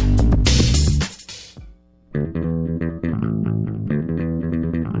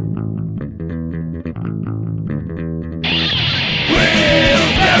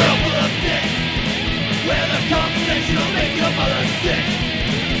 Where the conversation will make your mother sick.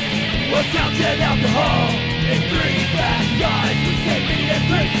 We're counting alcohol in 3 bad guys with safety and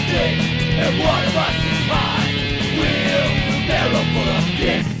crazy dick. And one of us is mine. Wheelbarrow full of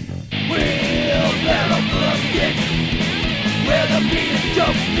dicks. Wheelbarrow full of dicks. Where the beat is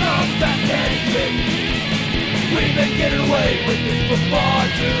jokes come fast and quick. We've been getting away with this for far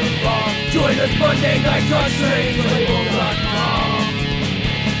too long. Join us Monday nights on strangelabel.com.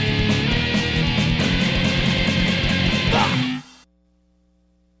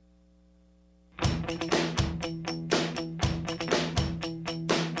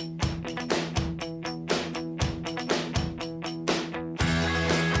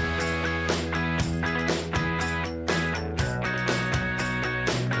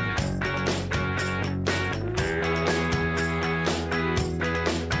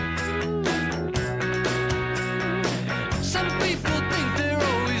 Some people think they're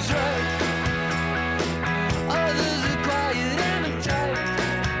always right. Others are quiet and uptight.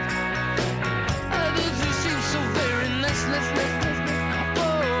 Others who seem so very nice.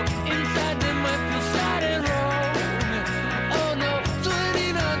 Oh, inside they might feel sad and wrong. Oh no,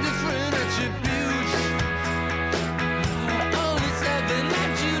 29 different attributes. Only 7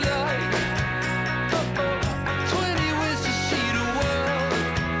 that you like. 20 ways to see the world.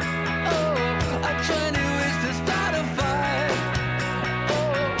 Oh, 20 ways to start a fire.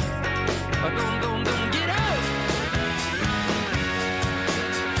 Don't get out.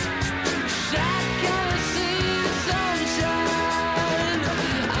 Shotgun, see the sunshine.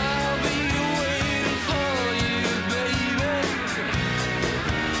 I'll be waiting for you, baby.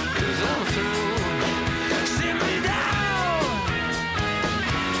 'Cause I'm through. Sit me down.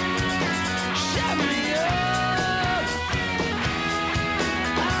 Shut me up.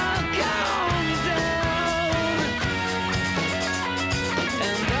 I'll calm down.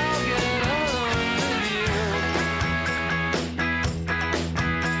 And I'll get along with you.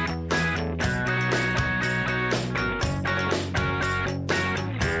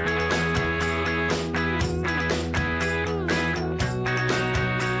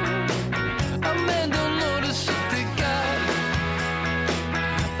 A man don't notice what they got.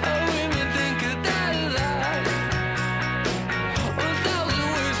 Women think that a lie. 1,000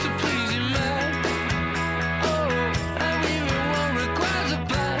 ways to please you, man. And even one requires a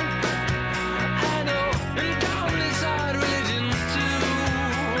plan. I know, and countless hard religions too.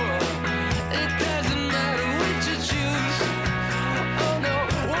 It doesn't matter which you choose. Oh no,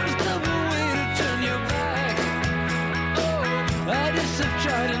 one stubborn way to turn your back. I just have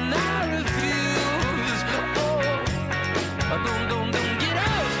tried and I refuse. Don't get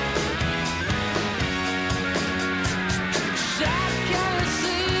out. Shotgun,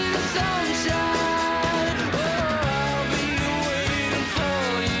 see the sunshine. I'll be waiting for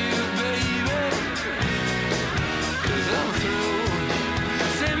you, baby. 'Cause I'm through.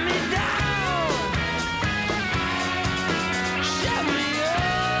 Sit me down. Shut me up.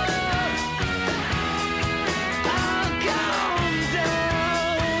 I'll calm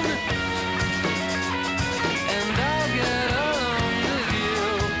down. And I'll get along with you.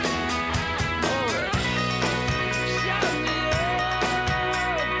 Shut me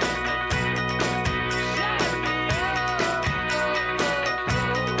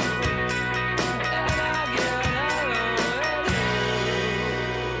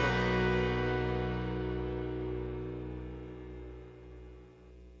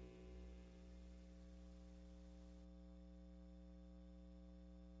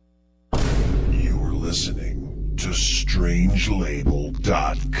You're listening to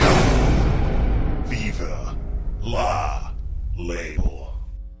strangelabel.com. Viva la label.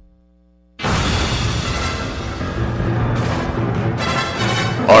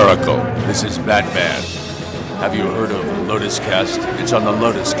 Oracle, this is Batman. Have you heard of Lotus Cast? It's on the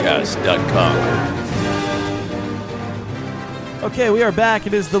lotuscast.com. Okay, we are back.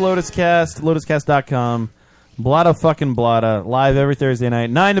 It is the Lotus Cast, lotuscast.com. Blada fucking Blada, live every Thursday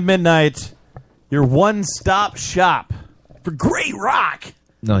night, 9 to midnight. Your one-stop shop for great rock.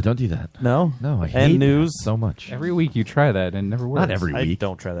 No, don't do that. No? No, I hate And news. that so much. Every week you try that and it never works. Not every week.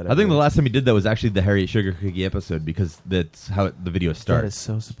 don't try that I think the last time we did that was actually the Harriet Sugar Cookie episode because that's how the video starts. That is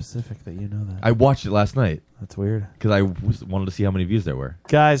so specific that you know that. I watched it last night. That's weird. Because I wanted to see how many views there were.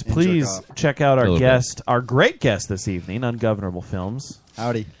 Guys, please check out A our little guest, our great guest this evening, Ungovernable Films.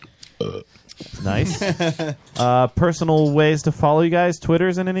 Howdy. Nice. Personal ways to follow you guys,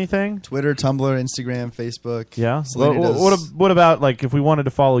 Twitters and anything? Twitter, Tumblr, Instagram, Facebook. Yeah. Selena does- What about, like, if we wanted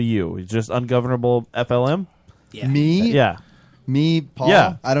to follow you? Just Ungovernable FLM? Me? Yeah. Me, Paul?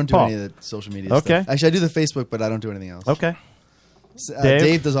 Yeah, I don't do Paul. any of the social media Okay. stuff. Actually, I do the Facebook, but I don't do anything else. Okay.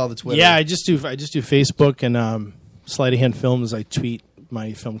 Dave does all the Twitter. Yeah, I just do Facebook and Sleight of Hand Films. I tweet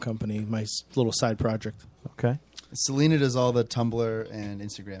my film company, my little side project. Okay. Selena does all the Tumblr and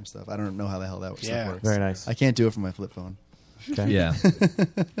Instagram stuff. I don't know how the hell that stuff works. Very nice. I can't do it from my flip phone. Okay. Yeah.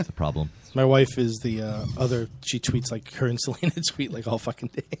 It's a problem. My wife is the other. She tweets like her and Selena tweet like all fucking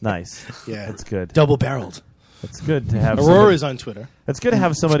day. Nice. Yeah, That's good. Double barreled. It's good to have Aurora's somebody- on Twitter. It's good to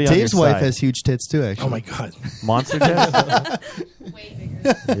have somebody on your Dave's wife side. has huge tits too, actually. Oh my god, Monster tits?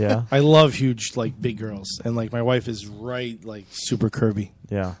 Yeah. I love huge like big girls, and like my wife is right like super curvy.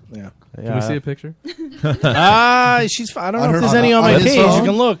 Yeah. Yeah. Can we see a picture? She's. I don't know if there's any on my his page. phone? You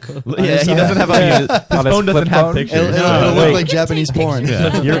can look. Yeah, he doesn't have his phone doesn't have pictures. It'll look like Japanese porn.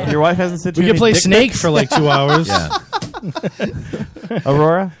 Yeah. Your wife hasn't sent you We can any play dick Snake pics? for like 2 hours. Yeah.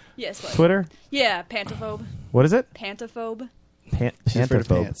 Aurora? Yes, what? Twitter? Yeah, pantophobe. What is it? Pantophobe. She's afraid of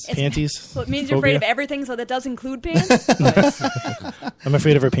Pantophobe. pants. Panties. So it means you're afraid of everything, so that does include pants. I'm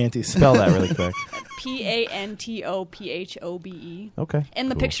afraid of her panties. Spell that really quick. Pantophobe. Okay.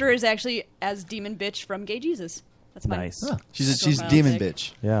 And the Cool. picture is actually as Demon Bitch from Gay Jesus. That's my Nice. She's profile demon pic.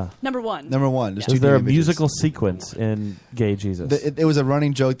 bitch. Yeah. Number one. Number one. There's Is two there a demon bitches. musical sequence in Gay Jesus? It was a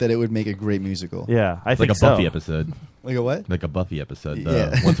running joke that it would make a great musical. Yeah, I Like think a Buffy so. episode. Like a what? Like a Buffy episode. The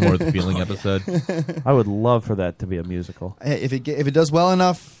Yeah. Once More with Feeling episode. I would love for that to be a musical. Hey, if it does well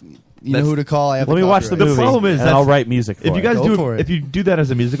enough, you know who to call. I have Let me watch the copyright. movie. The problem is and that's- I'll write music for If you it. guys Go for it. if you do that as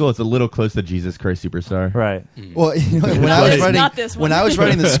a musical, it's a little close to Jesus Christ Superstar. Right. Well, you know, when I was It's writing not this one. when I was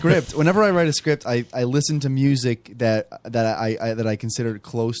writing the script, whenever I write a script, I listen to music that I considered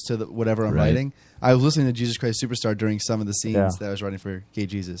close to whatever I'm Right. writing. I was listening to Jesus Christ Superstar during some of the scenes Yeah. that I was writing for Gay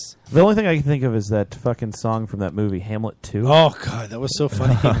Jesus. The only thing I can think of is that fucking song from that movie, Hamlet 2. Oh god, that was so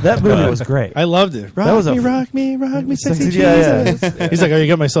funny. That movie was great. I loved it. Rock That was a me, f- rock me, rock me, sexy Yeah, Jesus. yeah. He's like, oh, you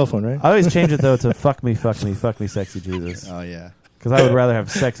got my cell phone, right? I always change it, though, to fuck me, sexy Jesus. Oh yeah, Because I would rather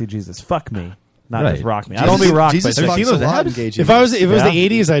have sexy Jesus fuck me, not Right. just rock me. I don't want to be rocked Jesus by fucks sexy a lot in Jesus. Gay Jesus. If it was Yeah. the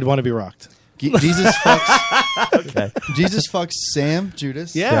 80s, I'd want to be rocked. Jesus fucks. Okay. Jesus fucks Sam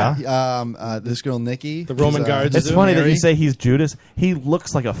Judas. Yeah. This girl Nikki. The Roman who's, guards. It's funny that you say he's Judas. He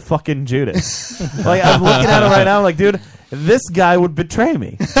looks like a fucking Judas. Like, I'm looking at him right now, I'm like, dude, this guy would betray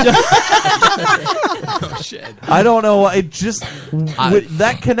me. Oh shit! I don't know why. It just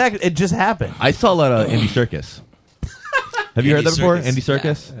that connect. It just happened. I saw a lot of Andy Serkis. Have you heard Andy that before? Serkis? Andy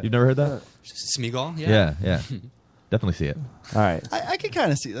Serkis? Yeah. You've never heard that? Smeagol? Yeah. Yeah. Definitely see it. All right. I can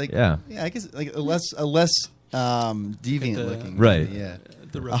kind of see like Yeah. I guess like a less deviant the- looking Right. yeah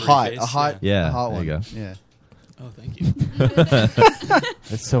The a rubbery hot face, a hot yeah. a hot There one you go. yeah. Oh, thank you.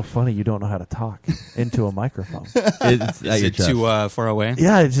 It's so funny you don't know how to talk into a microphone. It's Is it too far away?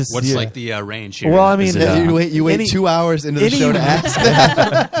 Yeah, it's just What's yeah. like the range here? Well, I mean, Is it, Yeah, you wait any- 2 hours into the any- show to ask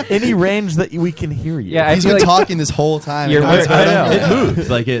that. any range that we can hear you. Yeah, I He's feel been like talking this whole time. You're and very- I know. It moves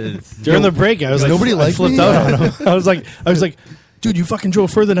like it's During the break, I was like, Nobody I liked flipped me? out on him. I was like, dude, you fucking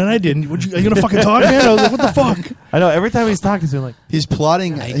drove further than I did. Are you gonna fucking talk, man? I was like, what the fuck? I know. Every time he's talking to him, like He's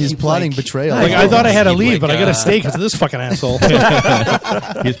plotting. He's plotting betrayal. Like I thought I had to Keep, leave, like, but I got to stay because of this fucking asshole.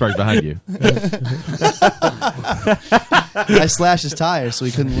 He's parked behind you. I slashed his tires so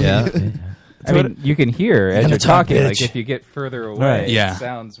he couldn't leave. Yeah. I mean, you can hear as gonna you're talk, talking. Like bitch. if you get further away, Right. Yeah. it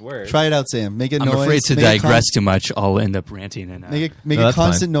sounds worse. Try it out, Sam. Make it I'm noise. afraid to make it digress too much. I'll end up ranting and Make it No, a that's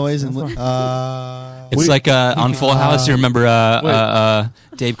constant fine. noise and It's like on Full House. You remember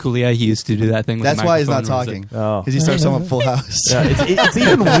Dave Coulier? He used to do that thing. With that's the why he's not microphone. talking Oh. because he starts talking about Full House. yeah, it's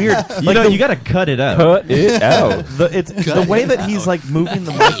even weird. You know, you got to cut it out. Cut it out. The way that he's like moving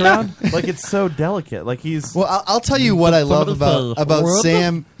the mic around, like it's so delicate. Like he's Well, I'll tell you what I love Somebody about say,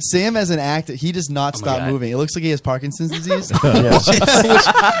 Sam. Sam as an actor, he does not stop God. moving. It looks like he has Parkinson's disease,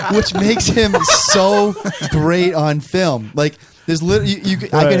 Yeah. which makes him so great on film. Like There's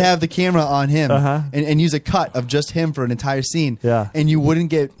I could have the camera on him and use a cut of just him for an entire scene. Yeah. And you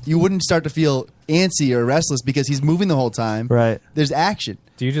wouldn't start to feel antsy or restless because he's moving the whole time. Right. There's action.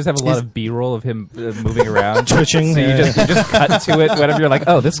 Do you just have a lot of B-roll of him moving around, twitching? So you just cut to it whenever you're like,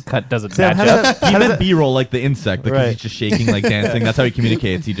 oh, this cut doesn't match up. He meant B-roll like the insect because he's just shaking like dancing. That's how he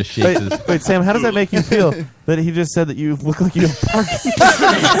communicates. He just shakes his... Wait, Sam, how does that make you feel that he just said that you look like you have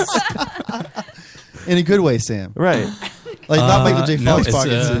Parkinson's? In a good way, Sam. Right. Like not Michael J. Fox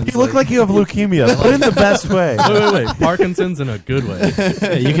Parkinson's. You look like you have leukemia, but in the best way. Wait. Parkinson's in a good way.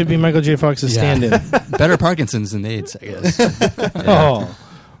 Yeah, you could be Michael J. Fox's stand-in. Better Parkinson's than AIDS, I guess. Oh.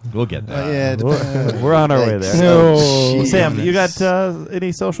 We'll get there. We're on our way there. No. Sam, you got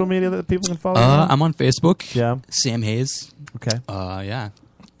any social media that people can follow? I'm on Facebook. Yeah. Sam Hayes. Okay. Yeah.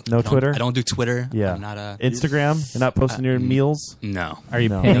 No Twitter? I don't do Twitter. Yeah. I'm not Instagram? You're not posting your meals? No. Are you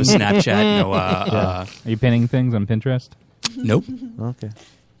no pinning Snapchat? No. Are you pinning things on Pinterest? Nope. Okay.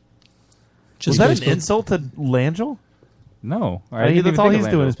 Just Was that Facebook. an insult to Langell? No. That's all he's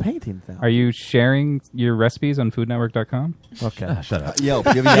doing is painting now. Are you sharing your recipes on foodnetwork.com? Okay. Shut up. Yelp.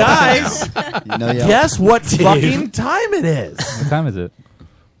 Guys, guess what fucking time it is? What time is it?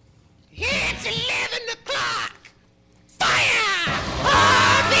 It's 11 o'clock. Fire!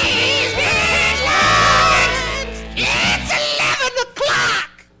 All these headlines! It's 11 o'clock.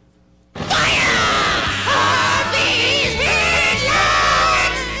 Fire! All these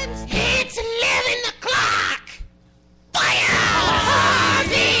headlines! It's 11 o'clock. Fire! All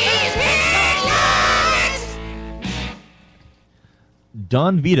these headlines!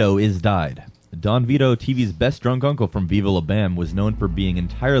 Don Vito is died. Don Vito, TV's best drunk uncle from Viva La Bam, was known for being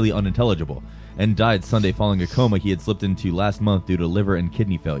entirely unintelligible and died Sunday following a coma he had slipped into last month due to liver and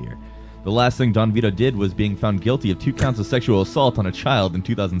kidney failure. The last thing Don Vito did was being found guilty of 2 counts of sexual assault on a child in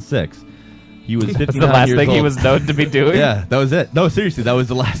 2006. He was 59 That's the last years thing old. he was known to be doing? Yeah, that was it. No, seriously, that was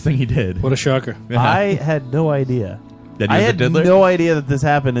the last thing he did. What a shocker. I had no idea. That he I was a had diddler? no idea that this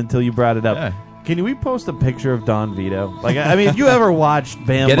happened until you brought it up. Yeah. Can we post a picture of Don Vito? Like, I mean, if you ever watched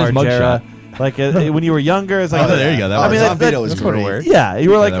Bam Get his Margera, mugshot. like when you were younger, it's like, there you go. That I was- mean, Don Vito was that's great. Yeah, you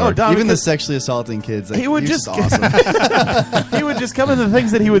were like, that oh, works. Don. Even the because sexually assaulting kids. Like, he would he's just awesome. he would just come in the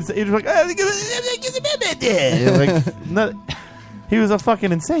things that he would say. He was like, he was a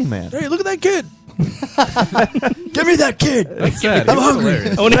fucking insane man. Hey, look at that kid. Give me that kid. That's sad. I'm He was hungry.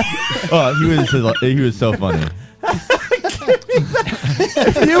 hilarious. He was so funny.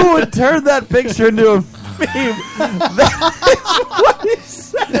 If you would turn that picture into a meme, that is what he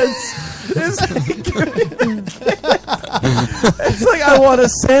says. It's like, I want a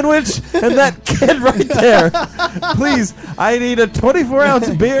sandwich and that kid right there. Please, I need a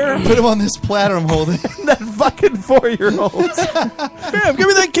 24-ounce beer. Put him on this platter I'm holding. That fucking 4-year-old. Bam, give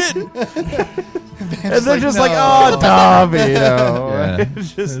me that kid. And they're just like, oh, Don Vito. Yeah.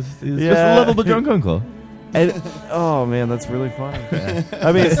 It's just, He's just a lovable drunk uncle. And, oh man, that's really funny.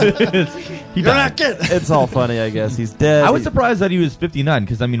 I mean, He died. it's all funny, I guess. He's dead. I was surprised that he was 59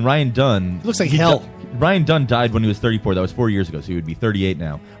 because, I mean, Ryan Dunn... He looks like hell. Ryan Dunn died when he was 34. That was 4 years ago, so he would be 38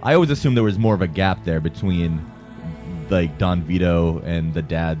 now. I always assumed there was more of a gap there between, like, Don Vito and the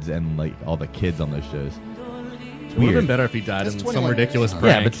dads and, like, all the kids on those shows. It would have been better if he died in some ridiculous prank.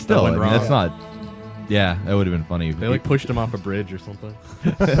 Yeah, but still, that went wrong. that's not... Yeah, that would have been funny. They like pushed him off a bridge or something.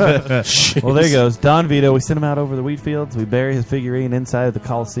 Well, there he goes. Don Vito. We sent him out over the wheat fields. We bury his figurine inside of the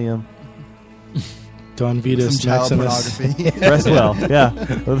Coliseum. Don Vito's Some child Maximus. pornography. Rest well. Yeah.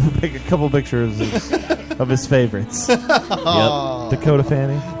 A couple pictures of his favorites. Yep. Dakota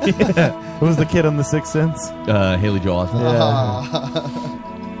Fanning. Who was the kid on The Sixth Sense? Haley Joel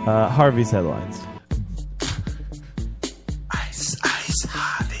Osment. Yeah. Harvey's headlines. Ice, ice,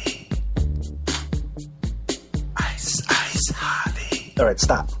 Harvey. Ice, ice, Harvey. All right,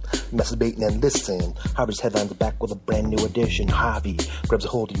 stop. Masturbating and listening. Harvey's headlines are back with a brand new edition. Harvey grabs a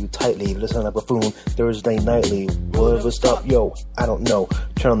hold of you tightly. Listen like a buffoon Thursday nightly. Will ever stop? Yo, I don't know.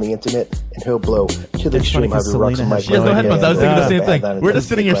 Turn on the internet and he'll blow. To the extreme, Harvey rocks a mic. She has no headphones. I was thinking the same thing. We're just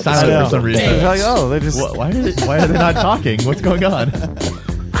sitting here silent for some reason. It's like, oh, they just... Why are they not talking? What's going on?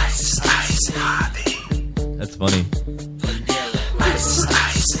 Ice, ice, Harvey. That's funny. Ice,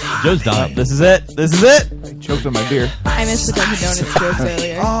 ice, Harvey. Joe's dying. This is it. This is it. I choked on my beer. I missed the Dunkin' Donuts jokes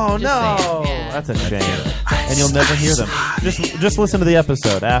earlier. Oh Just no, saying. Yeah. that's a shame. And you'll never hear them. Just listen to the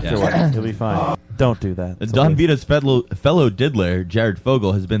episode afterward. You'll be fine. Don't do that. It's Don okay. Vito's fellow diddler, Jared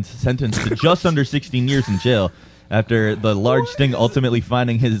Fogle, has been sentenced to just under 16 years in jail after the large sting ultimately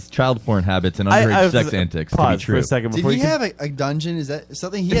finding his child porn habits and underage sex antics to be pause true. for a second Did before he you have a dungeon? Is that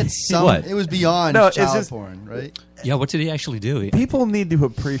something? He had some. What? It was beyond No, it's child just- porn, right? Yeah, what did he actually do? People need to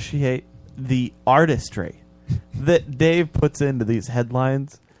appreciate the artistry that Dave puts into these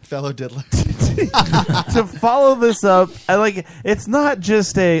headlines. Fellow diddler. To follow this up, it's not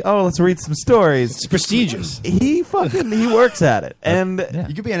just let's read some stories. It's prestigious. He works at it. And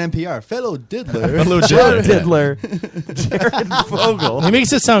you could be an NPR. Fellow diddler. Fellow diddler. Jared Fogle. He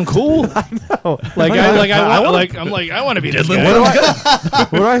makes it sound cool. I know. I want to be diddler.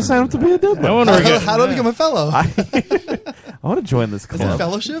 Where do I sign up to be a diddler? How do I become a fellow? I want to join this club. Is it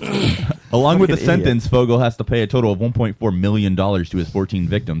fellowship? Along with the Fucking idiot. sentence, Fogel has to pay a total of $1.4 million to his 14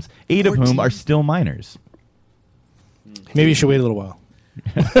 victims, 8 of whom are still minors. Maybe you should wait a little while.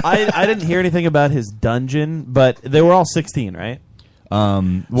 I didn't hear anything about his dungeon, but they were all 16, right?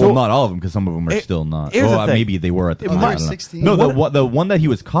 Not all of them, because some of them are still not. here's the thing. Maybe they were at the time. I don't know. 16? No, the one that he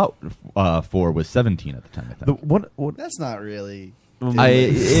was caught for was 17 at the time, I think. That's not really. We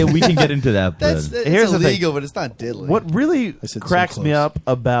can get into that. That's Here's the thing. illegal, but it's not diddling. What really I said so cracks me close. up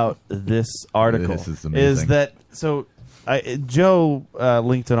about this article This is amazing. that Joe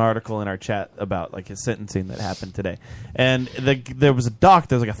linked an article in our chat about his sentencing that happened today, and there was a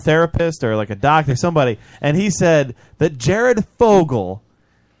therapist or a doctor, somebody, and he said that Jared Fogle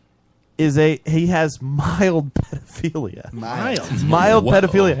he has mild pedophilia. Mild Whoa.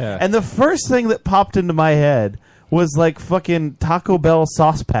 pedophilia. Yeah. And the first thing that popped into my head was fucking Taco Bell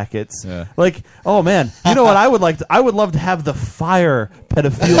sauce packets. Yeah. Oh man, you know what I would like to? I would love to have the fire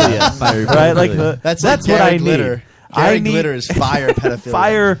pedophilia. Fire right? pedophilia. That's what Jared I Glitter. need. Jared Glitter is fire pedophilia.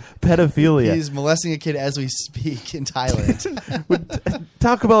 Fire pedophilia. He's molesting a kid as we speak in Thailand.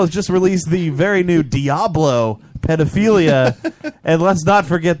 Taco Bell has just released the very new Diablo pedophilia, and let's not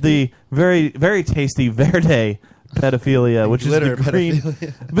forget the very, very tasty Verde pedophilia, which is Glitter the green.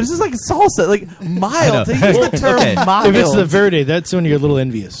 pedophilia. But it's just salsa, mild. To use the term mild. If it's the Verde, that's when you're a little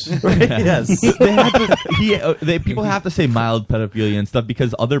envious. Yes. People have to say mild pedophilia and stuff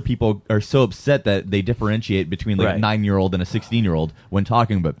because other people are so upset that they differentiate between a 9-year-old and a 16-year-old when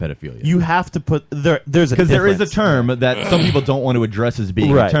talking about pedophilia. You have to put there's a because there is a difference. term that some people don't want to address as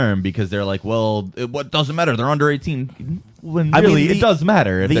being Right. a term because they're like, well, what doesn't matter? They're under 18. When I mean, really, it does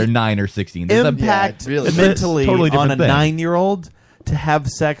matter if the they're 9 or 16. There's impact it's mentally totally on a different thing. 9-year-old to have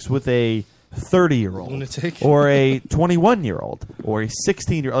sex with a 30-year-old Lunatic. or a 21-year-old or a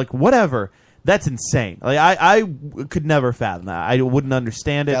 16-year-old, whatever. That's insane. I could never fathom that. I wouldn't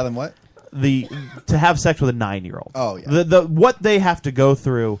understand it. Fathom what? To have sex with a 9-year-old. Oh yeah. The what they have to go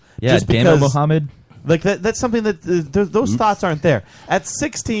through. Yeah, just Dano because, Muhammad. That's something that those thoughts aren't there. At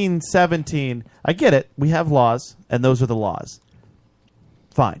 16, 17, I get it. We have laws, and those are the laws.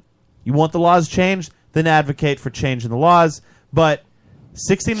 Fine. You want the laws changed? Then advocate for changing the laws. But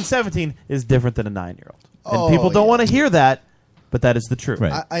 16 and 17 is different than a 9-year-old. And people don't want to hear that, but that is the truth.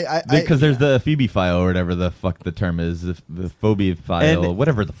 Right. Because there's the Phoebe file or whatever the fuck the term is, the phobia file, And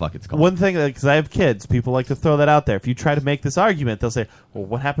whatever the fuck it's called. One thing, because I have kids, people like to throw that out there. If you try to make this argument, they'll say, well,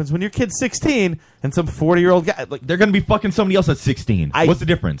 what happens when your kid's 16 and some 40-year-old guy... They're going to be fucking somebody else at 16. What's the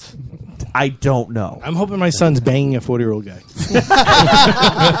difference? I don't know. I'm hoping my son's banging a 40-year-old guy.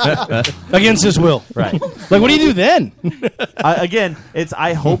 Against his will. Right. What do you do then?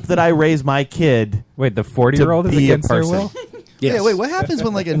 I hope that I raise my kid... Wait, the 40-year-old is against their will? Yes. Yeah, wait, what happens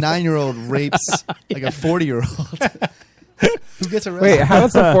when a 9-year-old rapes a 40-year-old? Who gets arrested? Wait, how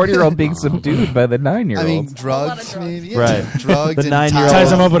is the 40-year-old being subdued by the 9-year-old? I mean, drugs, maybe. Yeah, Right. Drugs The and 9-year-old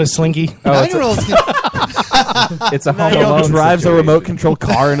ties him up with a slinky. Oh, it's a- 9-year-olds It's a Home 9-year-old Alone drives a situation. remote control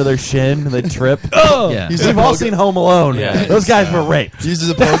car into their shin and they trip. Yeah. We've all seen Home Alone. Yeah. Those guys were raped.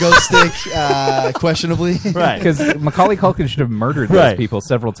 uses a pogo stick questionably. Right. Because Macaulay Culkin should have murdered Right. those people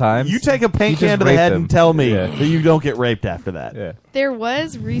several times. You take a He paint just can to the raped head them. and tell me Yeah. that you don't get raped after that. Yeah. There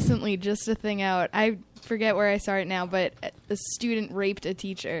was recently just a thing out. I forget where I saw it now, but a student raped a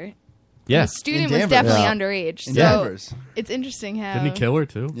teacher. Yeah. The student In was Danvers. definitely Yeah. underage. In So Danvers. it's interesting how. Didn't he kill her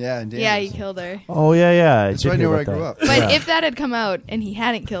too? Yeah, in Danvers. Yeah, he killed her. Oh, yeah. That's right near where I grew up. But if that had come out and he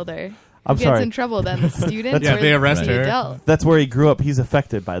hadn't killed her, I'm who sorry. gets in trouble then? The student? Yeah, or they arrest the her. adult? That's where he grew up. He's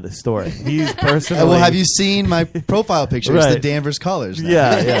affected by this story. He's personally... Well, have you seen my profile picture? It's the Right. Danvers colors. now.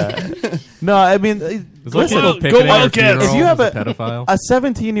 Yeah. No, I mean... There's listen, people picketing at a funeral if you have as a pedophile. a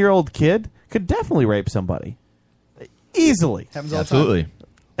 17-year-old kid could definitely rape somebody. Easily. Happens all the Absolutely. time.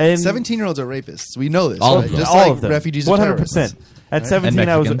 And 17-years are rapists. We know this. All right? of them. Just all like of them. refugees are 100%. terrorists. At Right? 17, And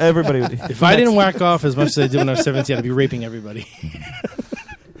I was... Mexicans. Everybody... If I didn't whack off as much as I did when I was 17, I'd be raping everybody.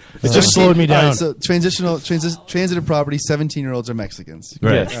 It just slowed me down. All right, so transitive property, 17-years are Mexicans.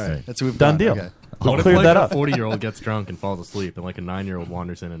 Right. Yes. All right. That's what we've Done got. deal. Okay. What if cleared like that a up. 40-year-old gets drunk and falls asleep, and like a 9-year-old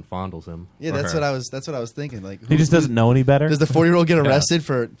wanders in and fondles him? Yeah, or that's her? what I was thinking. Like, He just doesn't know any better. Does the 40-year-old get Yeah. arrested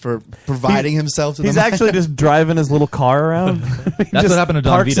for providing himself to He's the actually just driving his little car around. That's what happened to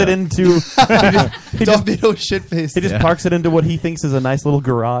Don parks Vito. it into. Don Vito shit-faced. He just parks it into what he thinks is a nice little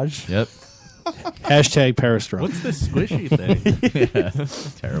garage. Yep. Hashtag Paris drunk. What's this squishy thing? Yeah,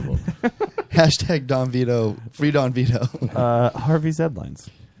 terrible. Hashtag Don Vito. Free Don Vito. Harvey's headlines.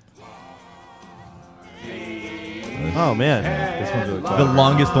 Oh man, this one's really the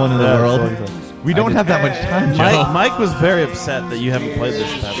longest one in the world. We don't have that much time, Joe. Mike was very upset that you haven't played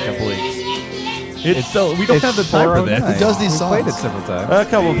this the past couple weeks. We don't have the time for this. Who does these We songs? played it several times. A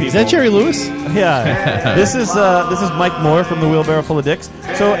couple of people. Is that Jerry Lewis? Yeah. This is Mike Moore from the Wheelbarrow Full of Dicks.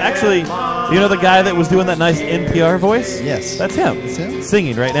 So actually, you know the guy that was doing that nice NPR voice? Yes. That's him. It's him?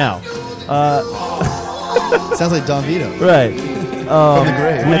 Singing right now. Sounds like Don Vito. Right. From the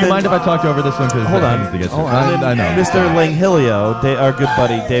grave. Would you mind if I talked over this one? Cause Hold I on. need to get Hold to- on. I know. Mr. Langhilio, our good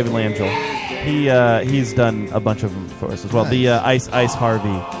buddy David Langell, he's done a bunch of them for us as well. Nice. The Ice Harvey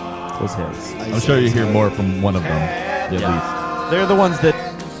was his. I'm sure you hear more from one of them, at least. They're the ones that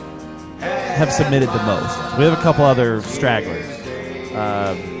have submitted the most. We have a couple other stragglers.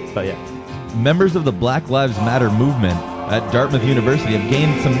 But yeah. Members of the Black Lives Matter movement at Dartmouth University have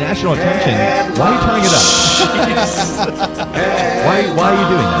gained some national attention. Why are you turning it up? Why are you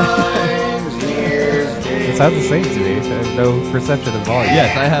doing that? It sounds the same to me. I have no perception of volume.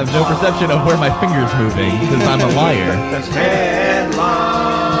 Yes, I have no perception of where my finger's moving because I'm a liar.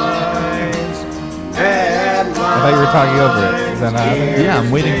 I thought you were talking over it. Is that not happening? Yeah,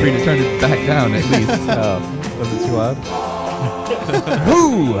 I'm waiting for you to turn it back down at least. Was it too loud?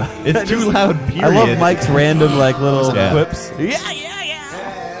 Who? It's too loud, period. I love Mike's random little Yeah. quips.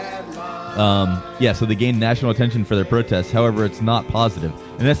 Yeah, so they gained national attention for their protests. However, it's not positive.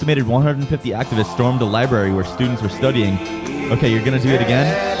 An estimated 150 activists stormed a library where students were studying. Okay, you're going to do it again?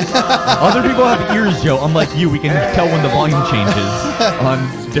 Other people have ears, Joe. Unlike you, we can tell when the volume changes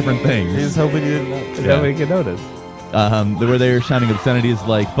on different things. He's hoping you didn't know. Nobody can notice. Where they were shouting obscenities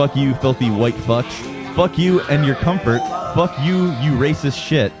like, fuck you, filthy white fucks. Fuck you and your comfort. Fuck you, you racist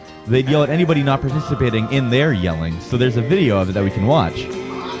shit. They'd yell at anybody not participating in their yelling. So there's a video of it that we can watch.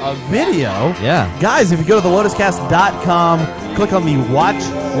 A video? Yeah. Guys, if you go to thelotuscast.com, click on the Watch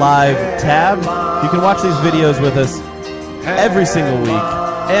Live tab, you can watch these videos with us every single week.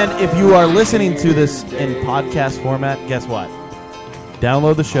 And if you are listening to this in podcast format, guess what?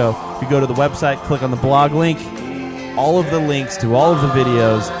 Download the show. If you go to the website, click on the blog link. All of the links to all of the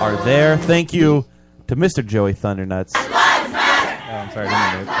videos are there. Thank you to Mr. Joey Thundernuts. I'm sorry,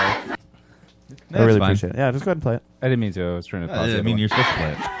 I didn't mean to play it. I really fine. appreciate it. Yeah, just go ahead and play it. I didn't mean to. I was trying to pause it. I mean, you're supposed to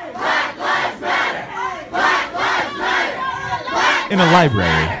play it. In a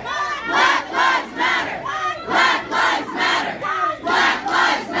library.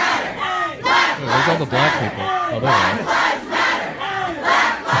 Where's all the black people? Oh, there they are.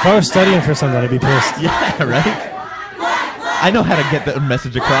 If I was studying for something, I'd be pissed. Yeah, right? I know how to get the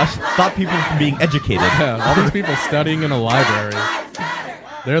message across. Stop people from being educated. Yeah, all these people studying in a library.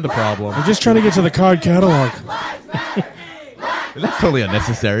 They're the problem. I'm just trying to get to the card catalog. That's totally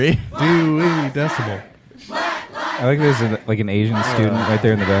unnecessary. Dewey Decimal. I like there's an Asian student right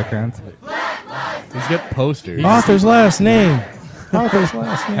there in the background. He's got posters. Author's last name. Author's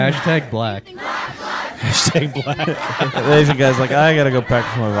last name. Hashtag black. Hashtag black. The Asian guy's like, I gotta go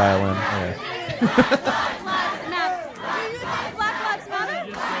practice my violin.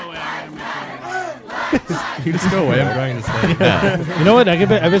 You just go away. I'm trying to stay. Yeah. You know what? I bet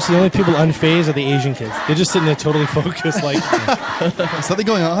the only people unfazed are the Asian kids. They're just sitting there totally focused, like. Is something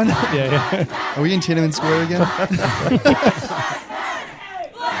going on? Yeah. Are we in Tiananmen Square again?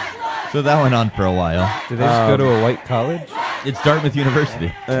 So that went on for a while. Did they just go to a white college? It's Dartmouth University.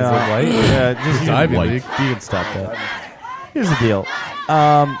 Is it white? Yeah, just It's Ivy white. League. You can stop that. Here's the deal.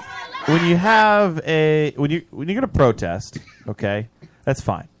 When you have when you're going to protest, okay, that's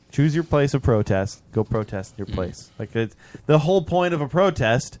fine. Choose your place of protest. Go protest your place. Like the whole point of a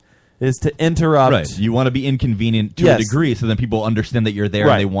protest is to interrupt. Right. You want to be inconvenient to Yes. a degree so then people understand that you're there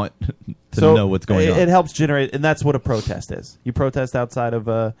Right. and they want to So know what's going on. It helps generate, and that's what a protest is. You protest outside of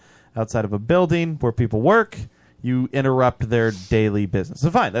a building where people work. You interrupt their daily business.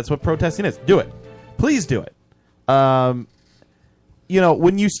 So fine, that's what protesting is. Do it. Please do it. When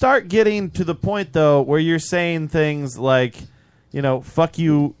you start getting to the point though where you're saying things like, fuck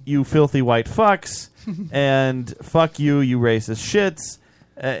you, you filthy white fucks, and fuck you, you racist shits.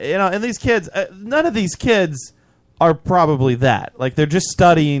 And these kids, none of these kids are probably that. Like, they're just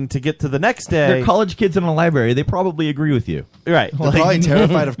studying to get to the next day. They're college kids in a library. They probably agree with you. Right. They're probably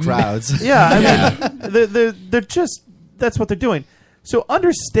terrified of crowds. Yeah, I mean, they're just, that's what they're doing. So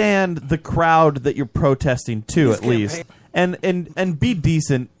understand the crowd that you're protesting to, at least. And be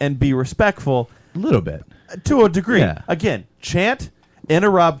decent and be respectful. A little bit. To a degree. Yeah. Again, chant,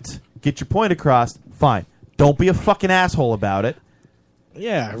 interrupt, get your point across, fine. Don't be a fucking asshole about it.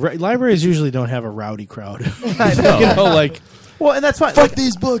 Yeah, libraries usually don't have a rowdy crowd. I know. You know, like, well, and that's fine. Fuck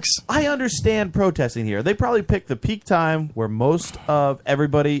these books. I understand protesting here. They probably pick the peak time where most of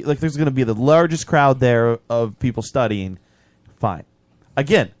everybody, like, there's going to be the largest crowd there of people studying. Fine.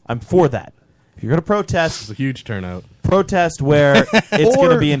 Again, I'm for that. If you're going to protest, it's a huge turnout. Protest where it's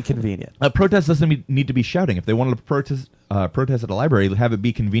going to be inconvenient. A protest doesn't need to be shouting. If they wanted to protest at a library, have it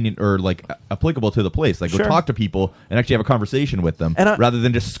be convenient or like applicable to the place. Like, Sure. go talk to people and actually have a conversation with them, And rather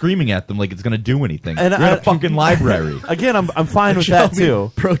than just screaming at them like it's going to do anything. And You're in a fucking library. Again, I'm fine with that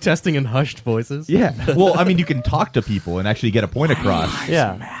too. Protesting in hushed voices. Yeah. Well, I mean, you can talk to people and actually get a point across.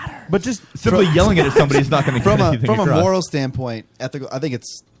 Yeah. But just simply yelling at somebody is not going to get anything from across. a moral standpoint, ethical. I think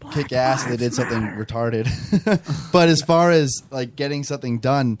it's kick ass. They did something retarded. But as far as like getting something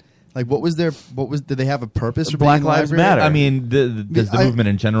done, like did they have a purpose for Black being in the Lives library? Matter. I mean, does the movement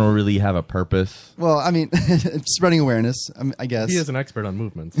in general really have a purpose? Well, I mean, spreading awareness. I guess He is an expert on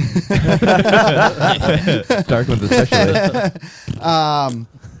movements. Darkman's especially.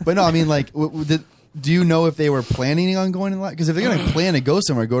 But no, I mean, like, do you know if they were planning on going to because if they're going to plan to go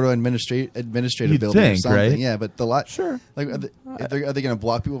somewhere, go to an administrative You'd building or think, something. right? Yeah, but the lot sure. Like, are they going to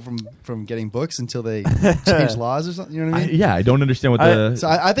block people from getting books until they change laws or something? You know what I mean? I don't understand what the So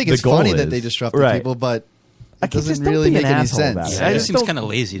I think the it's goal funny is. that they disrupt Right. people, but it just doesn't don't really be an make any asshole about sense. it. Yeah, I it just seems don't- kind of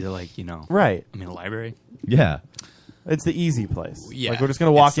lazy to, like, you know. Right. I mean, a library. Yeah. It's the easy place. Yeah. Like, we're just going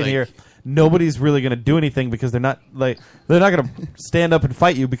to walk It's in like- here. Nobody's really going to do anything because they're not going to stand up and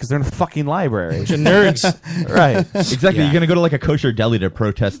fight you because they're in a fucking library. Bunch of nerds. Right. Exactly. Yeah. You're going to go to like a kosher deli to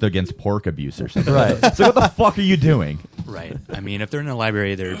protest against pork abuse or something. Right. So what the fuck are you doing? Right. I mean, if they're in a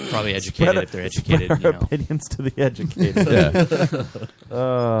library, they're probably educated. If they're educated, Spread you our know. opinions to the educated. Yeah.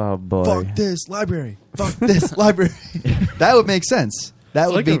 Oh, boy. Fuck this library. Fuck this library. That would make sense. That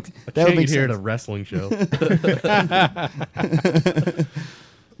It's would like be a that would chant make you'd hear at sense. a wrestling show.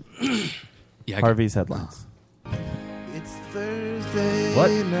 Yeah, Harvey's headlines. It's Thursday What?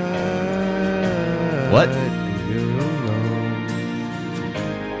 night. What? and you're alone.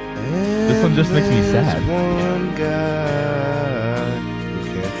 This one just makes me And sad. there's one guy who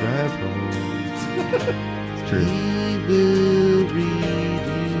can't drive home. It's true. He will read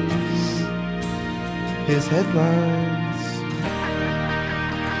you his headlines.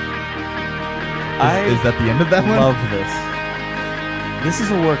 Is that the end of that one? love this. This is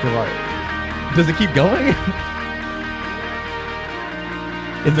a work of art. Does it keep going?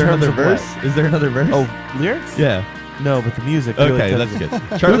 Is there terms another of verse? what? Is there another verse? Oh, lyrics? Yeah. No, but the music. Okay, really that's touches good. it.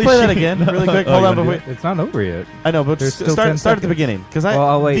 Can Charlie we play that Sheen. again, really quick? Oh, Hold you on, wanna before do It's not over yet. I know, but There's still 10 start at the seconds. beginning because Well,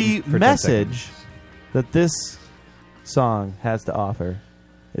 I'll wait the for 10 message that this song has to offer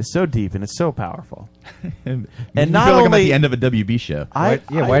is so deep and it's so powerful. And And you not feel like I'm at only- the end of a WB show. Why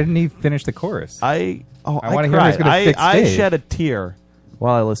didn't he finish the chorus? I wanna hear cried. if he's gonna fix I Dave. shed a tear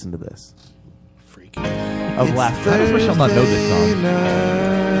while I listened to this. Freak. Of laughter. How does Michelle not know this song? Thursday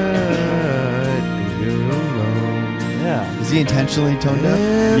night and you're alone. Yeah. Is he intentionally tone deaf?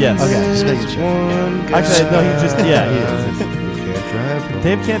 Yes. Okay, just making There's sure. one guy Actually, no, he just he is. who can't drive home.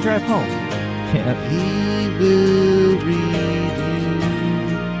 Dave can't drive home. He will read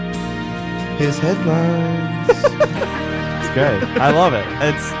you his headlines. It's great. I love it.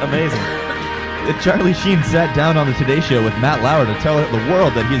 It's amazing. Charlie Sheen sat down on the Today Show with Matt Lauer to tell the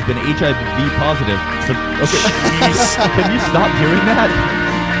world that he's been HIV positive. Okay, can you stop doing that?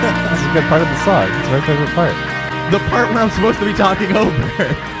 This is a good part of the song. It's my favorite part. The part where I'm supposed to be talking over.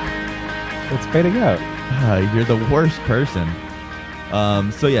 It's fading out. You're the worst person.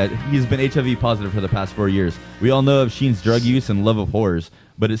 So yeah, he's been HIV positive for the past 4 years. We all know of Sheen's drug use and love of horrors,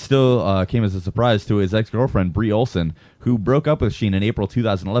 but it still came as a surprise to his ex-girlfriend, Brie Olson, who broke up with Sheen in April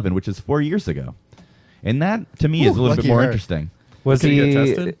 2011, which is 4 years ago. And that, to me, is a little bit lucky more her. interesting. Was Did he get he?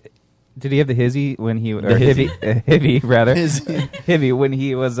 tested? Did he have the hizzy when he or hizzy. hivy rather Hizzy. hivy when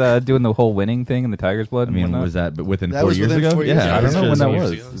he was doing the whole winning thing in the Tiger's blood? I and mean, whatnot? was that within That 4 was years within ago? 4 years Yeah, ago. I don't know when that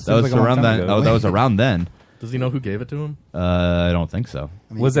was. That Seems was like a long around time that. ago. Oh, that was around then. Does he know who gave it to him? I don't think so.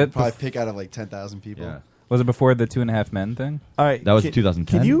 I mean, Was you it could probably bef- pick out of like 10,000 people? Yeah. Was it before the 2.5 Men thing? All right. That was can-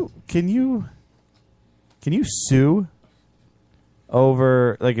 2010. Can you sue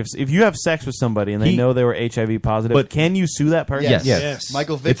over like if you have sex with somebody and they know they were HIV positive, but can you sue that person? Yes.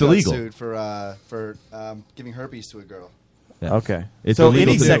 Michael Vick got sued for giving herpes to a girl. Yeah. Okay. It's so illegal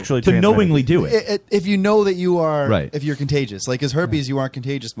any sexually to knowingly do it. If you know that you are, Right. if you're contagious, like his herpes, you aren't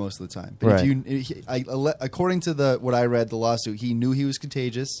contagious most of the time. But if you, according to what I read, the lawsuit, he knew he was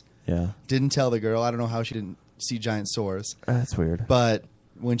contagious. Yeah. Didn't tell the girl. I don't know how she didn't see giant sores. That's weird. But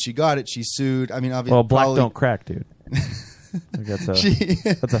when she got it, she sued. I mean, obviously, Well, black don't crack, dude. Like that's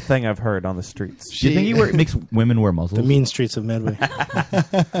a thing I've heard on the streets. Do you think he makes women wear muzzles? The mean streets of Medway.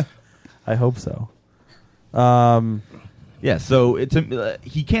 I hope so. Yeah, so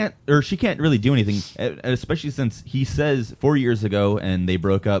he can't or she can't really do anything, especially since he says 4 years ago and they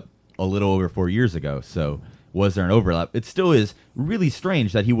broke up a little over 4 years ago. So was there an overlap? It still is really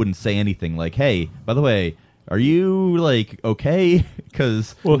strange that he wouldn't say anything like, "Hey, by the way, are you like okay?"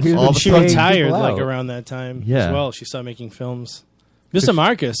 Because she retired like around that time Yeah. as well. She started making films. Mr.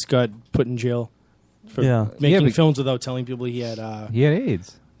 Marcus got put in jail for making films without telling people he had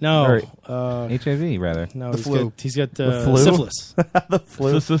AIDS. No, Or HIV rather. No, The he's flu. got, he's got The flu? syphilis. The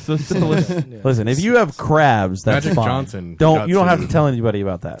flu. Syphilis. Yeah. Listen, if you have crabs, that's Magic fine. Johnson You got don't have to sued. tell anybody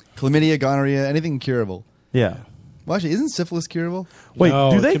about that. Chlamydia, gonorrhea, anything curable. Yeah. Well, actually, isn't syphilis curable? Wait,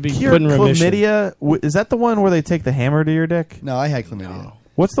 No, do it they could be cure put in remission. chlamydia? Is that the one where they take the hammer to your dick? No, I had chlamydia.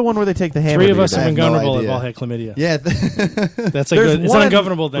 What's the one where they take the hammer? Three to of your us dick? have been no vulnerable. idea. Have all had chlamydia. Yeah. That's a There's good. It's an one-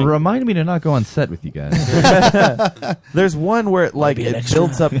 ungovernable thing. Remind me to not go on set with you guys. There's one where it, like be an it extra.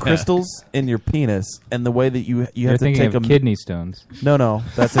 builds up crystals in your penis, and the way that you You're have to thinking take of them. kidney stones. No,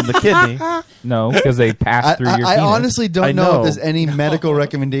 that's in the kidney. No, because they pass through your I penis. honestly don't I know know. if there's any medical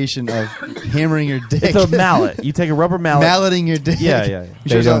recommendation of hammering your dick. It's a mallet. You take a rubber mallet. Malleting your dick. Yeah. You They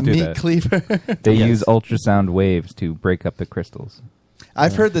sure it's don't not do meat that. cleaver. They Yes. use ultrasound waves to break up the crystals.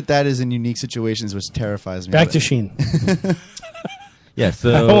 I've heard that is in unique situations, which terrifies me. Back to Sheen. Yeah,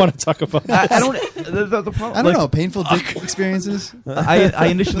 so I don't want to talk about. I don't. The problem, I don't know. Painful dick experiences. I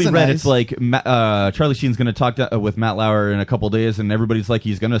initially Those are read nice. it's like Charlie Sheen's going to talk with Matt Lauer in a couple days, and everybody's like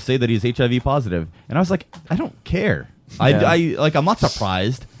he's going to say that he's HIV positive, and I was like, I don't care. I I'm not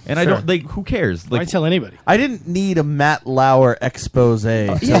surprised, and I Sure. don't like. Who cares? Why Like, tell anybody? I didn't need a Matt Lauer expose to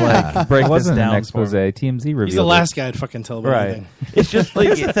like break It wasn't this down. an expose. for me. TMZ revealed He's the it. last guy to fucking tell about Right. anything. it's just like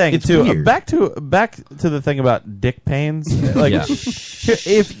Here's the thing, it's too. weird. Back to the thing about dick pains. Like, Yeah.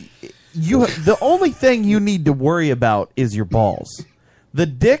 if the only thing you need to worry about is your balls. The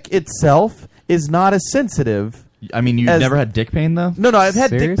dick itself is not as sensitive. I mean, you've as- never had dick pain though. No, I've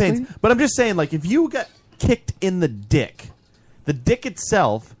had dick Seriously? pains, but I'm just saying, like, if you got kicked in the dick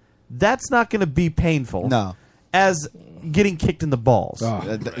itself, that's not going to be painful. No. As getting kicked in the balls.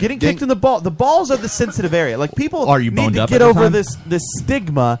 Oh. Getting kicked in the balls are the sensitive area. Like, people Are you need boned to up get every over time? this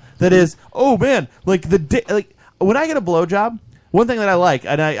stigma that is, oh man, like the dick. Like when I get a blowjob, one thing that I like,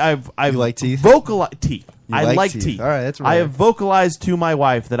 and I've You like teeth? vocalized teeth. You I like like teeth. teeth. All right, that's I rare. have vocalized to my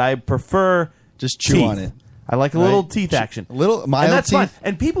wife that I prefer Just chew teeth. on it. I like a Right. little teeth action. A little mild and that's teeth. fine.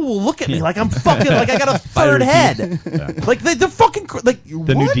 And people will look at me like I'm fucking like I got a third Spider head. teeth. Like they're fucking like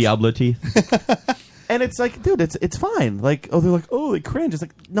The new Diablo teeth. And it's like, dude, it's fine. Like, oh, they're like, oh, they cringe. It's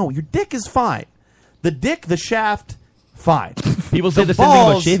like, no, your dick is fine. The dick, the shaft, fine. People say the same thing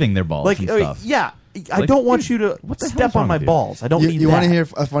about balls, shaving their balls Like, and stuff. yeah, I Like, don't want dude, you to what the hell step is on wrong my with you? balls. I don't need You that. want to hear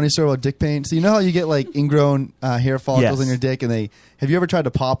a funny story about dick pain? So you know how you get like ingrown hair follicles Yes. in your dick, and have you ever tried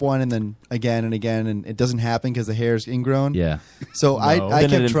to pop one and then again and again, and it doesn't happen because the hair is ingrown? Yeah. So I Then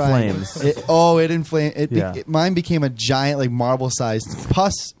kept it trying. inflames. It inflamed. Yeah. Mine became a giant like marble-sized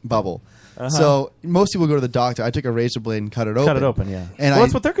pus bubble. So most people go to the doctor. I took a razor blade and cut it open. Cut it open, yeah. And Well,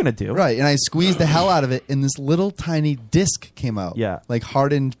 that's what they're gonna do. Right, and I squeezed the hell out of it, and this little tiny disc came out. Yeah. Like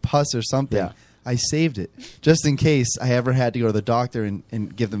hardened pus or something. Yeah. I saved it just in case I ever had to go to the doctor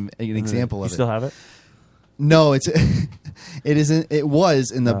and give them an example You of it. still have it? No, it isn't. It was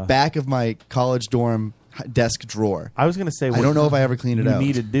in the Oh. back of my college dorm desk drawer. I was gonna say, I don't know if I ever cleaned it you out.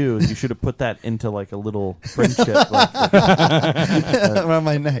 need to do is you should have put that into like a little friendship, like, around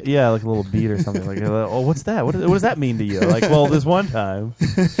my neck. yeah, like a little bead or something. Like, oh, what's that? What does that mean to you? Like, well, this one time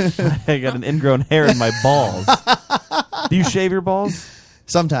I got an ingrown hair in my balls. Do you shave your balls?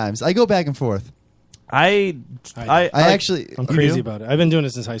 Sometimes I go back and forth. I actually I'm crazy about it. I've been doing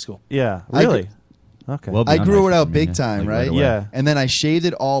it since high school. Yeah, I really. Okay. Well, I beyond grew high it school, out I mean, big yeah, time, like right? away. Yeah. And then I shaved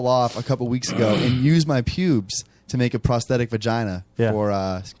it all off a couple weeks ago and used my pubes to make a prosthetic vagina Yeah.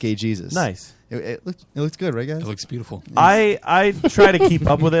 for gay Jesus. Nice. It looked good, right, guys? It looks beautiful. I try to keep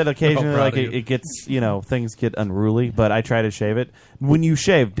up with it occasionally. proud Like of you. it gets, things get unruly, but I try to shave it. When you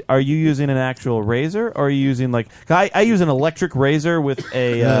shave, are you using an actual razor, or are you using I use an electric razor with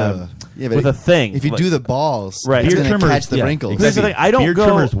a with a thing. If you do the balls, right, it's Beard going to trimmers, catch the yeah, wrinkles. Here's the thing, I don't Beard go.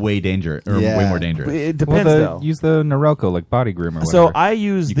 trimmer's way way more dangerous. It depends though. Use the Norelco like body groom or So whatever. I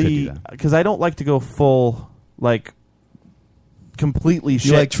use You could do the that. because I don't like to go full completely.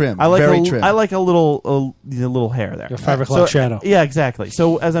 You like trim, I like very trim. I like a little hair there. Your 5 o'clock shadow. Yeah, exactly.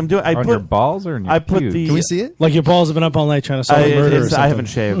 So as I'm doing, I On put your balls or in your I put pubes? the. Can we see it? Like your balls have been up all night trying to solve a murder or something. I haven't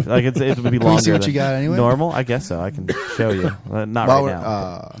shaved. Like it would be Can we longer. see what than you got anyway? Normal, I guess so. I can show you. Not While right we're-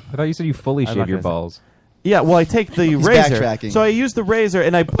 now. I thought you said you fully I'm shave not your gonna say- balls. Yeah, well, I take the He's razor. backtracking. So I use the razor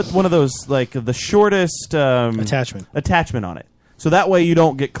and I put one of those the shortest attachment on it. So that way you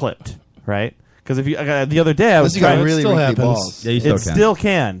don't get clipped, right? Because if you the other day I was Unless you got trying, really still wrinkly happens. balls. Yeah, you still it can. still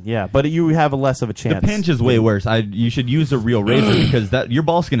can, yeah, but you have a less of a chance. The pinch is way worse. You should use a real razor because your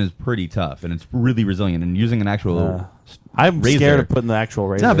ball skin is pretty tough and it's really resilient. And using an actual I'm razor, scared of putting the actual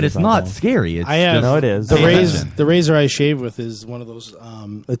razor. No, but it's on not balls. scary. It's I have just No, it is. the razor I shave with is one of those.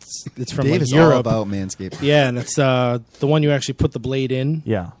 It's from Dave like is Europe. all about manscaping. Yeah, and it's the one you actually put the blade in.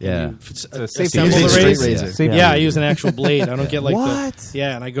 Yeah. Yeah. And you a safety assemble razor. the Straight razor. razor. Yeah, I use an actual blade. I don't get like What? the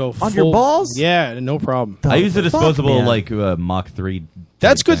yeah, and I go On your full- balls? Yeah, no problem. I use a disposable man. Mach 3.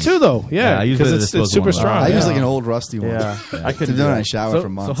 That's good thing. too, though. Yeah, I use it as a it's disposable super one. strong. I use yeah. like an old rusty one. Yeah, I could I've done it in a shower for So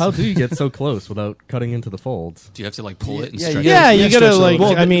months. how do you get so close without cutting into the folds? Do you have to like pull it and Yeah, stretch Yeah, it? you gotta like.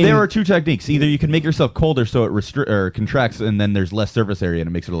 Well, I mean, there are two techniques. Either you can make yourself colder so it contracts, and then there's less surface area, and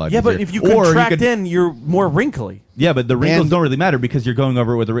it makes it a lot Yeah, easier. but if you Or contract could- in, you're more wrinkly. yeah, but the wrinkles And- don't really matter because you're going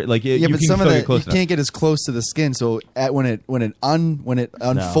over it with a yeah, you but can some of still the get close you enough. can't get as close to the skin. So when it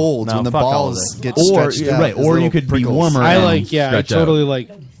unfolds, No, when the fuck all balls of this. get Or stretched out, right, there's or you little could prickles. be warmer. I and like. Yeah, I stretch out. totally like.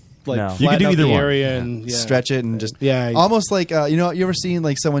 No. Like You could flatten do out either the one. area and yeah. stretch it and just Yeah. almost like you know ever seen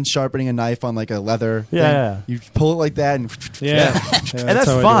like someone sharpening a knife on like a leather thing? Yeah. You pull it like that and Yeah, And that's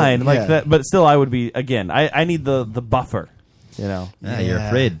how I do it. fine, like Yeah. that. But still, I would be again. I need the buffer. You know. Yeah, you're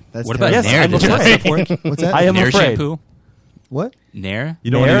afraid. That's What terrible. about Yes, Nair? I'm Does that afraid. stuff work? What's that? I am Nair afraid. shampoo? What? Nair?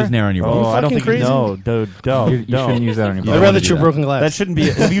 You don't want to Nair? use Nair on your Oh, balls. I don't fucking think crazy? no, dude, don't. You shouldn't use that on your You balls. I'd don't rather wanna do chew that. broken glass. That shouldn't be.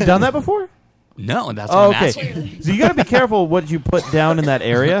 Have you done that before? No, that's what Oh, I'm okay. asking. So you got to be careful what you put down in that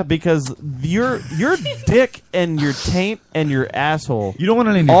area because your dick and your taint and your asshole You don't want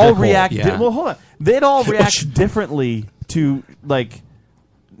it in your all dick hole. react. Yeah. Well, hold on. They'd all react differently to like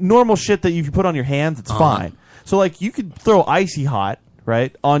normal shit that you put on your hands. It's fine. So like you could throw icy hot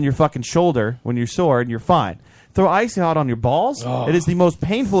right on your fucking shoulder when you're sore and you're fine. Throw icy hot on your balls. Oh. It is the most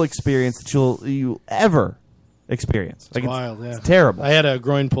painful experience that you'll ever experience. It's wild, yeah. It's terrible. I had a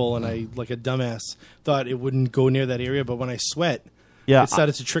groin pull, and I, like a dumbass, thought it wouldn't go near that area. But when I sweat, Yeah, it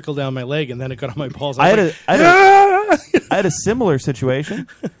started to trickle down my leg, and then it got on my balls. I was had like, I had a similar situation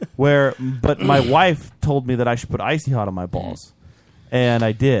but my wife told me that I should put icy hot on my balls, and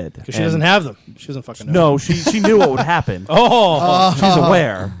I did. because she doesn't have them. She doesn't fucking know. No, she knew what would happen. Oh. She's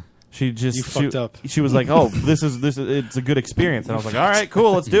aware. She just You fucked up. She was like, "Oh, this is it's a good experience," and I was like, "All right,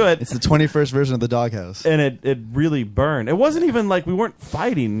 cool, let's do it." It's the 21st version of the doghouse. And it really burned. It wasn't even like we weren't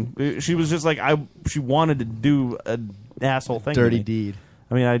fighting. She was just like she wanted to do an asshole thing. to Dirty me. deed.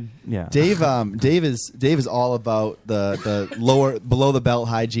 I mean, yeah. Dave is all about the lower below the belt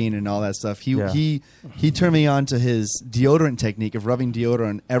hygiene and all that stuff. He turned me on to his deodorant technique of rubbing deodorant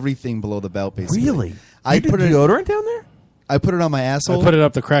on everything below the belt. Basically, Really? I You did put deodorant down there. I put it on my asshole. I put it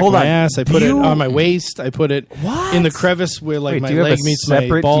up the crack Hold of my on. ass. I Do put it you- on my waist. I put it What? in the crevice where like Wait, my do you have leg a meets my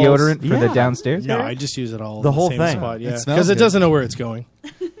separate balls. deodorant for the Yeah. downstairs? No, area? I just use it all The in whole same thing. spot. Yeah, It smells because it good. doesn't know where it's going.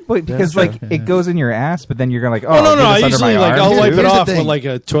 Wait, because That's like true. it goes in your ass, but then you're gonna like, oh, Oh no, I'll no! get I this under usually my like arm, I'll too. wipe it Here's the off with thing. like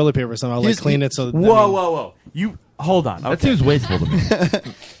a toilet paper or something. I'll like clean it so. That, Whoa! You hold on. That Okay. seems wasteful to me.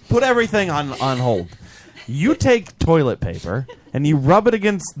 Put everything on hold. You take toilet paper and you rub it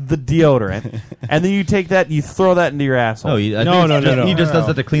against the deodorant, and then you take that and you throw that into your asshole. No, No. He just does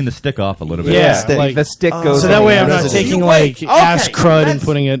that to clean the stick off a little bit. Yeah, Stick. like the stick goes. so in that the way I'm arm. not taking You like wait. ass Okay, crud and that's-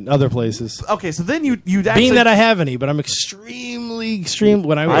 putting it other places. Okay, so then you'd actually Being that I have any, but I'm extreme.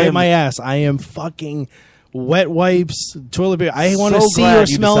 When I wipe am- my ass, I am fucking wet wipes, toilet paper. I want to So see glad or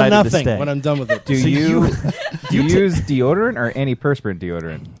you smell decided to nothing stay. when I'm done with it. Do So you do you you use deodorant or antiperspirant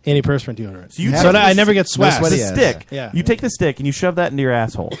deodorant? Antiperspirant deodorant. So you Yeah. take that I the- never get No sweat. sweaty the ass. stick. Yeah. You take the stick and you shove that into your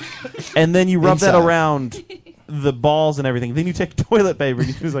asshole, and then you rub that Inside. around the balls and everything. Then you take toilet paper and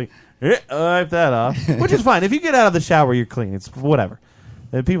you just like wipe that off, which is fine. If you get out of the shower, you're clean. It's whatever.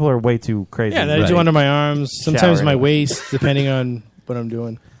 People are way too crazy. Yeah, and I do Right. under my arms, sometimes Shower my anyway. waist, depending on what I'm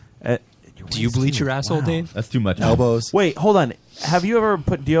doing. Your Do you bleach your asshole, Dave? That's too much. Elbows. Wait, hold on. Have you ever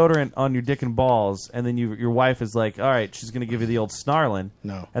put deodorant on your dick and balls, and then your wife is like, all right, she's going to give you the old snarling?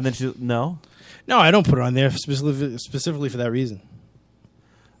 No. And then no? No, I don't put it on there specifically for that reason.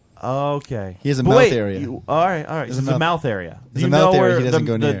 Okay. He has a But mouth wait, area. All right. There's It's a a mouth area. There's You a mouth know area where he doesn't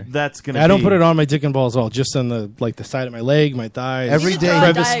go near. That's going to I don't put it on my dick and balls at all. Just on the side of my leg, my thighs. Every day,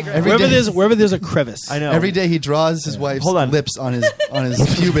 wherever there's a crevice. I know. Every day he draws his wife's lips on his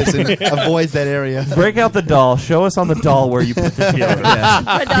pubis and avoids that area. Break out the doll. Show us on the doll where you put the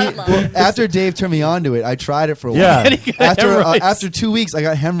deodorant. Well, after Dave turned me on to it, I tried it for a while. Yeah. And he got hemorrhoids. After 2 weeks, I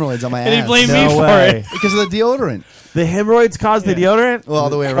got hemorrhoids on my ass. And he blamed me for it. because of the deodorant. The hemorrhoids caused the deodorant? Well, all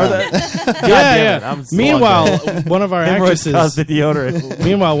the way around. Yeah. Meanwhile, one of our Hemorrhoids actresses caused the deodorant.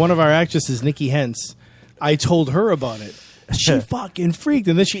 Meanwhile, one of our actresses, Nikki Hentz, I told her about it. She fucking freaked,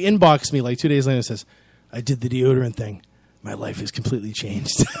 and then she inboxed me like 2 days later and says, "I did the deodorant thing. My life has completely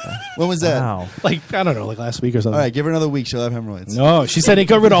changed." When was that? Wow. Like, I don't know, like last week or something. All right, give her another week. She'll have hemorrhoids. No, she said it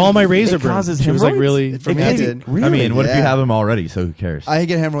got rid of all my razor burn. causes She was like, hemorrhoids? really? For me, it did. Really? I mean, what if you Yeah. have them already? So who cares? I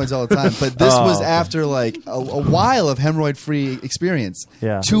get hemorrhoids all the time, but this was okay. after like a while of hemorrhoid-free experience.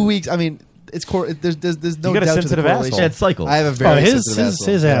 Yeah. 2 weeks. I mean, it's there's no You got a doubt to the sensitive correlation. asshole. Yeah, it cycles. I have a very his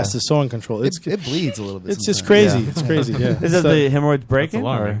sensitive his asshole. ass is so uncontrollable. It bleeds a little bit. It's just sometimes. crazy. It's crazy. Yeah. Is that So- the hemorrhoids breaking?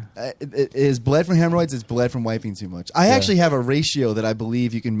 alarming. It is bled from hemorrhoids. It's bled from wiping too much. I actually have a ratio that I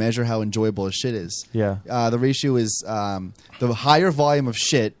believe you can measure how enjoyable a shit is. Yeah. The ratio is the higher volume of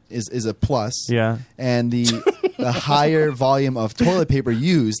shit is a plus. Yeah. And the higher volume of toilet paper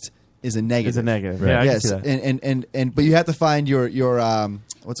used is a negative. It's a negative. Yeah, I can yes. see that. And but you have to find your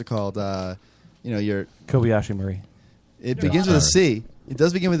what's it called? Your Kobayashi Marie. it begins with a C. It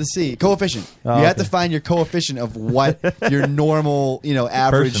does begin with a C. Coefficient. Oh, you have to okay. find your coefficient of what your normal,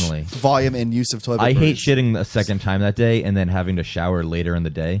 average Personally, volume and use of toilet paper I hate is. shitting a second time that day and then having to shower later in the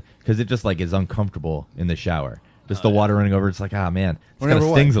day because it just like is uncomfortable in the shower. Just the water running over. It's like, man, it kind of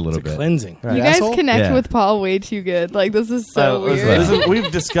Number stings one, a little it's bit. cleansing. You guys Asshole? connect Yeah. with Paul way too good. Like, this is so weird. We've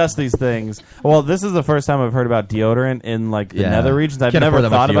discussed these things. Well, this is the first time I've heard about deodorant in like the Yeah. nether regions. I've Can't never afford that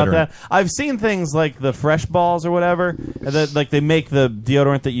much thought about deodorant. that. I've seen things like the fresh balls or whatever, and that like they make the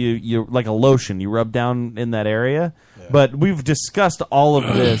deodorant that you like a lotion you rub down in that area. But we've discussed all of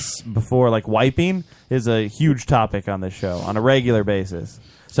this before. Like wiping is a huge topic on this show on a regular basis.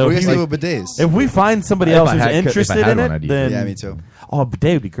 So What do if you you- guys do with bidets? if we find somebody If else I who's had- if I interested had in one, it, I'd use then it. Yeah, me too. Oh, a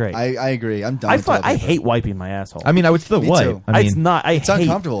bidet would be great. I agree. I'm done. I with toilet I paper. hate wiping my asshole. I mean, I would still Me wipe. too. I mean, it's not. I It's hate.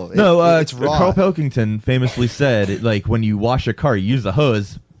 uncomfortable. No, It's raw. Carl Pilkington famously said, like, when you wash a car, you use the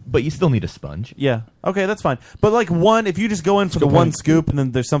hose, but you still need a sponge. Yeah. Okay, that's fine. But like if you just go in for the one scoop and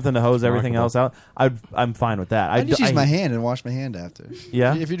then there's something to hose everything else out, I'm fine with that. I just use my hand and wash my hand after.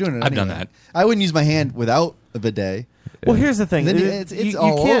 Yeah? If you're doing it, I've done anyway. that. I wouldn't use my hand without a bidet. Well, here's the thing. Then It- it's you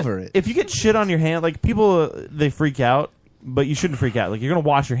all can't- over it. If you get shit on your hand, like people, they freak out, but you shouldn't freak out. Like you're gonna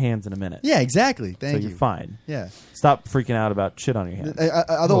wash your hands in a minute. Yeah, exactly. So Thank you're you. fine. Yeah. Stop freaking out about shit on your hands.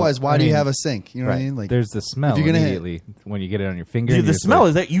 Otherwise, why I do you mean, have a sink? You know what I right. mean? Like, There's the smell if you're gonna immediately when you get it on your finger. Dude, and the you're just smell like-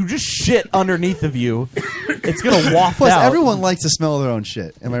 is that you just shit underneath of you. It's gonna waft Plus, out. everyone likes to smell their own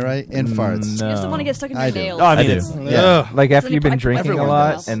shit. Am I right? And farts. You just don't want to get stuck in your I do. nails. Oh, I mean, I do. it's, Yeah. like after Then you've been I- drinking a everyone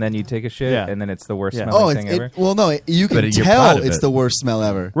lot does. and then you take a shit Yeah. and then it's the worst Yeah. smelling Oh, thing ever. you can But you're proud tell of it's it. the worst smell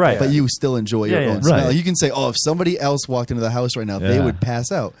ever. Right. But you still enjoy your Yeah, yeah. own smell. Right. You can say, oh, if somebody else walked into the house right now, they Yeah. would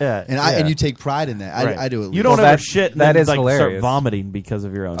pass out. Yeah, And yeah. you take pride in that. right. I do it. You don't Well, ever that- shit and that then is like start hilarious. vomiting because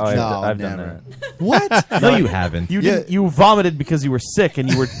of your own Oh, shit. I've done never. that. What? No, you haven't. You didn't. You vomited because you were sick and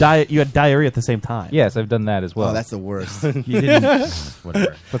you were you had diarrhea at the same time. Yes, I've done that as well. Oh, that's the worst. You didn't.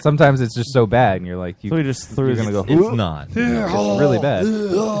 Whatever. But sometimes it's just so bad, and you're like, So he just threw you're his- gonna go. It's not. It's really bad.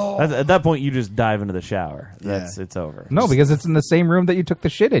 At that point, you just dive into the shower. It's over. No, because it's in the same room that you took the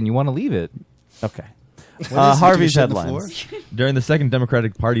shit in. You want to leave it. Okay. What is it? Harvey's You shit on the headlines. During the second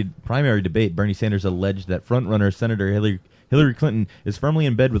Democratic Party primary debate, Bernie Sanders alleged that frontrunner Senator Hillary Clinton is firmly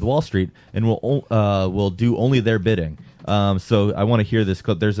in bed with Wall Street and will do only their bidding. So I want to hear this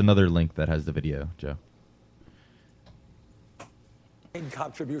clip. There's another link that has the video, Joe.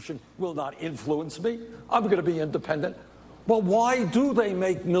 Contribution will not influence me. I'm going to be independent. Well, why do they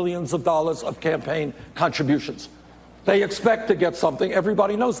make millions of dollars of campaign contributions? They expect to get something.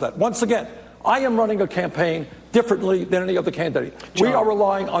 Everybody knows that. Once again, I am running a campaign differently than any other candidate. We are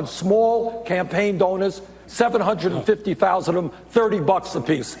relying on small campaign donors, 750,000 of them, $30 a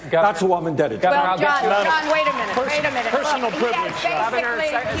piece. That's who I'm indebted to. Well, John, wait a minute. Wait a minute. Personal Look, privilege. He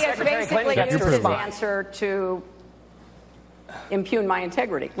has basically used his answer to impugn my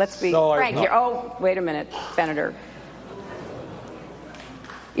integrity. Let's be frank here. Oh, wait a minute, Senator.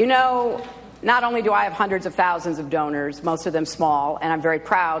 You know, Not only do I have hundreds of thousands of donors, most of them small, and I'm very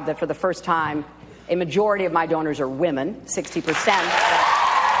proud that for the first time, a majority of my donors are women, 60%.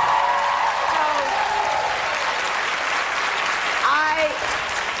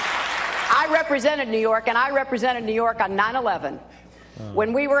 I represented New York, and I represented New York on 9/11.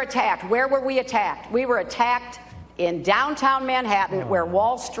 When we were attacked, where were we attacked? We were attacked in downtown Manhattan, where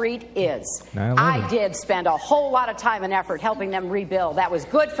Wall Street is. 9/11. I did spend a whole lot of time and effort helping them rebuild. That was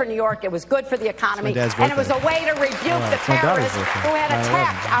good for New York. It was good for the economy. dad's And it was a birthday. way to rebuke the it's my daughter's terrorists birthday. who had 9/11.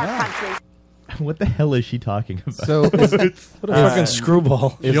 attacked our country. What the hell is she talking about? So, What a fucking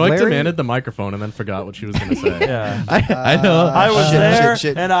screwball. She like demanded the microphone and then forgot what she was going to say. Yeah. I know. I was there,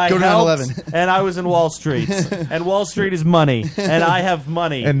 shit. and I Go to helped, 9/11. and I was in Wall Street, and Wall Street is money, and I have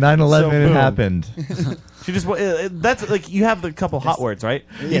money. And 9/11 So, boom. happened. She just that's like you have the couple hot words, right?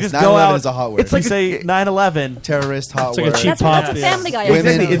 You Yes, just 9/11 go out. is a hot word. It's like say 9/11 terrorist hot It's like a word. cheap That's pop. a Family Guy. Women,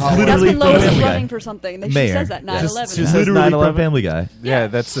 episode. it's That's literally when Lois is Family Guy. running for something. She Mayor. says that 9/11. Just Literally says from 9/11. Family Guy. Yeah,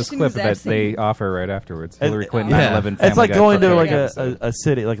 that's the It's the clip exact that they offer right afterwards. Hillary Clinton, Yeah. 9/11. It's like going to like episode. a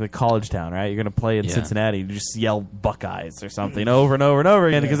city, like the college town, right? You're going to play in Yeah. Cincinnati. You just yell Buckeyes or something over and over and over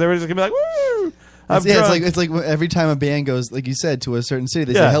again because everybody's going to be like, woo! It's like every time a band goes, like you said, to a certain city,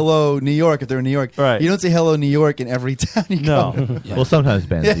 they say Yeah. "Hello, New York" if they're in New York. Right. You don't say "Hello, New York" in every town you No. go. Well, sometimes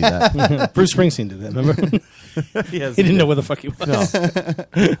bands do that. Bruce Springsteen did that, remember? Yes, he didn't know where the fuck he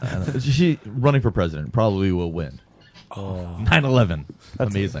was. She running for president probably will win. 9/11.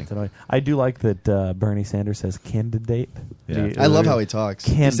 Amazing. That's annoying. I do like that Bernie Sanders says candidate. Yeah. I love how he talks.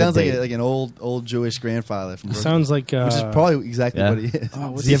 He sounds like Candidate. an old Jewish grandfather from Brooklyn. Sounds like which is probably exactly what he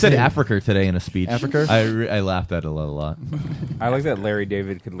is. He said Africa today in a speech. Africa? I laughed at it a lot. I like that Larry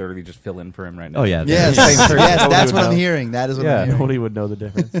David could literally just fill in for him right now. Oh, yeah. Yes, Yes, yes, that's what I'm hearing. That is what I'm hearing. Nobody would know the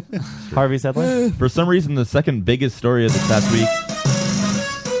difference. Harvey's headline? For some reason, the second biggest story of this past week.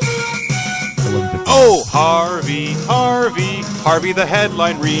 Oh, Harvey the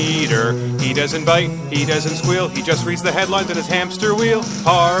headline reader. He doesn't bite, he doesn't squeal, he just reads the headlines on his hamster wheel.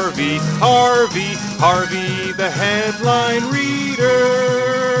 Harvey the headline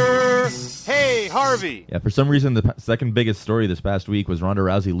reader. Hey, Harvey. Yeah, for some reason, the second biggest story this past week was Ronda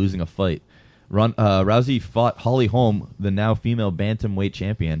Rousey losing a fight. Rousey fought Holly Holm, the now female bantamweight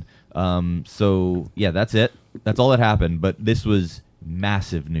champion. So, yeah, that's it. That's all that happened. But this was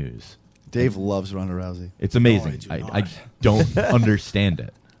massive news. Dave loves Ronda Rousey. It's amazing. I don't understand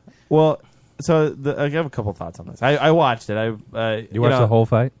it. Well, so I have a couple thoughts on this. I watched it. You watched the whole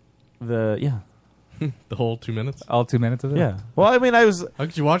fight? The whole 2 minutes? All 2 minutes of it? Yeah. Well, I mean, How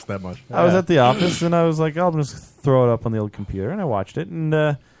could you watch that much? I was at the office and I was like, I'll just throw it up on the old computer, and I watched it, and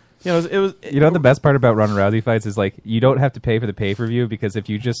it was. You know, the best part about Ronda Rousey fights is like you don't have to pay for the pay-per-view because if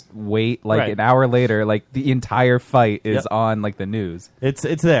you just wait like Right. an hour later, like the entire fight is Yep. on like the news. It's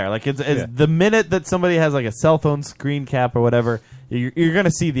there. Like it's the minute that somebody has like a cell phone screen cap or whatever, you're going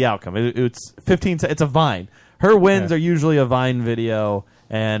to see the outcome. It's 15. It's a Vine. Her wins are usually a Vine video,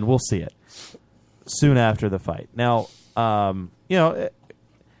 and we'll see it soon after the fight. Now,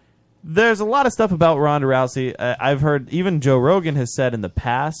 there's a lot of stuff about Ronda Rousey. I've heard even Joe Rogan has said in the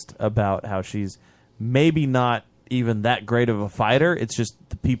past about how she's maybe not even that great of a fighter. It's just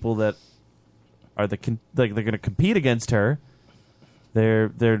the people that are they're going to compete against her. They're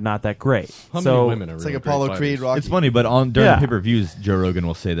not that great. How so many women are It's really like Apollo great Creed, fighters? Rocky. It's funny, but during Yeah. pay-per-views, Joe Rogan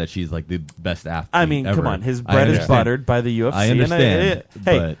will say that she's like the best athlete. I mean, ever. come on, his I bread is understand. buttered by the UFC. I understand.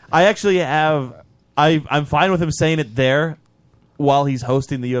 Hey, I actually have. I'm fine with him saying it there while he's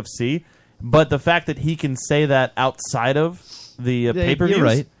hosting the UFC, but the fact that he can say that outside of the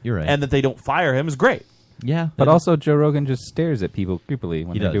pay-per-views, You're right. and that they don't fire him is great. Yeah, But also Joe Rogan just stares at people creepily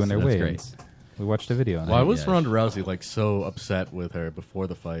when He they're does. doing their That's weigh-ins. We watched a video on Why it. was Ronda Rousey like so upset with her before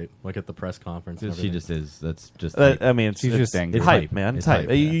the fight, like at the press conference? And She everything? just is. That's just. I mean, She's just angry. It's hype, man. It's It's hype. hype,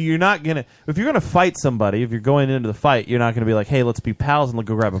 yeah. You're not gonna if you're gonna fight somebody. If you're going into the fight, you're not gonna be like, "Hey, let's be pals and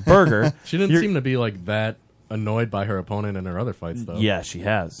go grab a burger." She didn't seem to be like that annoyed by her opponent in her other fights, though. Yeah, she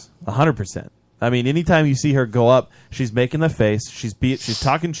has 100%. I mean, anytime you see her go up, she's making the face. She's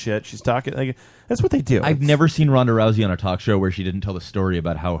talking shit. She's talking like that's what they do. I've never seen Ronda Rousey on a talk show where she didn't tell the story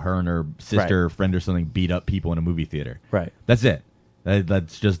about how her and her sister or friend or something beat up people in a movie theater. Right. That's it.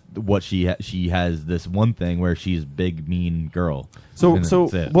 That's just what she has this one thing where she's big mean girl. And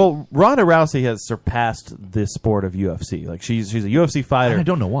that's it. Well, Ronda Rousey has surpassed the sport of UFC. Like she's a UFC fighter. And I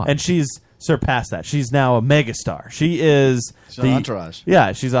don't know why. And she's surpassed that. She's now a megastar. She is She's an entourage.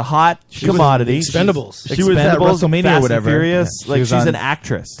 Yeah, she's a hot commodity. Expendables. She was at WrestleMania Fast or whatever. And Furious. Yeah. Like She was she's on an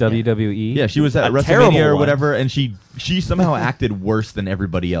actress. WWE. Yeah, she was at A WrestleMania terrible or one. whatever, and she somehow acted worse than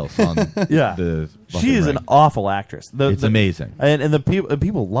everybody else on Yeah, the she is ring. an awful actress. It's amazing. and the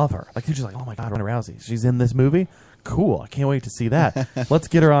people love her. Like they're just like, oh my god, Ronda Rousey, she's in this movie. Cool, I can't wait to see that. Let's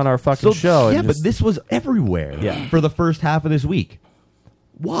get her on our fucking show. Yeah, and but just- this was everywhere for the first half of this week.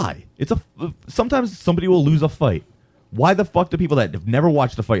 Why? Sometimes somebody will lose a fight. Why the fuck do people that have never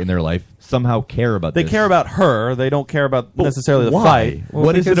watched a fight in their life somehow care about they this? care about her. They don't care about necessarily the why? fight.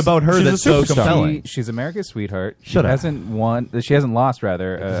 What is it about her she's that's a so superstar. compelling? She's America's sweetheart. She Shut up. hasn't won. She hasn't lost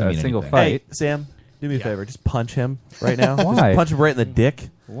rather doesn't a mean single anything. fight. Hey, Sam, do me a favor. Just punch him right now. Why? Just punch him right in the dick.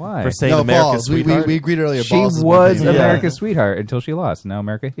 Why? For saying No, America's balls. sweetheart. We agreed earlier. She balls is my was favorite. America's sweetheart until she lost. Now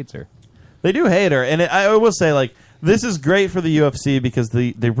America hates her. They do hate her, and I will say, like, this is great for the UFC because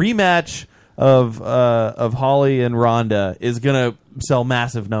the rematch of Holly and Ronda is gonna sell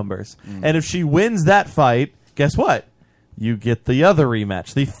massive numbers, and if she wins that fight, guess what? You get the other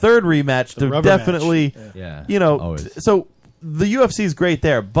rematch, the third rematch The to rubber definitely, match. Yeah, you know. always. So the UFC is great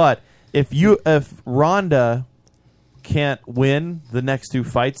there, but if Ronda can't win the next two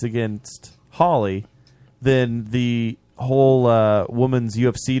fights against Holly, then the whole women's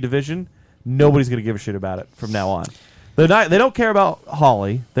UFC division, nobody's going to give a shit about it from now on. They don't care about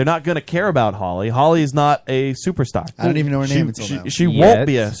Holly. They're not going to care about Holly. Holly is not a superstar. I don't even know her name until now. She won't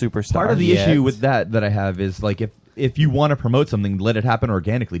be a superstar. Part of the issue with that I have is like if you want to promote something, let it happen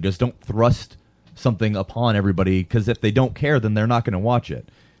organically. Just don't thrust something upon everybody, because if they don't care, then they're not going to watch it.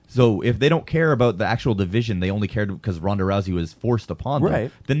 So if they don't care about the actual division, they only cared because Ronda Rousey was forced upon them,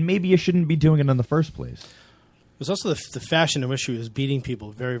 Right. then maybe you shouldn't be doing it in the first place. There's also the fashion in which she was beating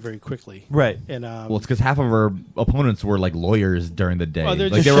people very, very quickly. Right. And Well, it's because half of her opponents were like lawyers during the day. well, they're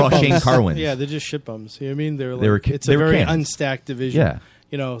Like just they were all shit Shane bums. Carwins. Yeah, they're just shit bums. You know what I mean? They're like, They were it's they a were very cannons. unstacked division. Yeah.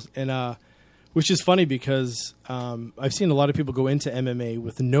 You know, and which is funny because I've seen a lot of people go into MMA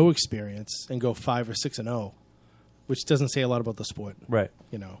with no experience and go 5 or 6-0, which doesn't say a lot about the sport. Right.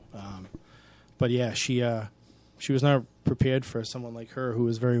 You know. But yeah, she was not prepared for someone like her who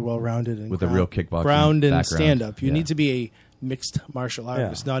is very well rounded and With a real kickboxing ground and background. stand up. You Yeah. need to be a mixed martial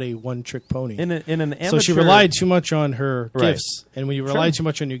artist, not a one trick pony. In an So she amateur- relied too much on her Right. gifts, and when you rely Sure. too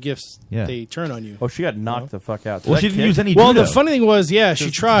much on your gifts, Yeah. they turn on you. Oh, she got knocked the fuck out. Well, That she didn't kick- use any Well, judo. the funny thing was, yeah,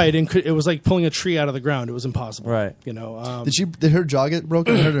 she tried, and it was like pulling a tree out of the ground. It was impossible. Right. You know. Did her jaw get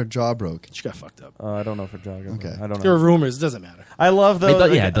broken? I heard her jaw broke. She got fucked up. I don't know if her jaw got Okay. I don't know. There were rumors. It doesn't matter. I love though. It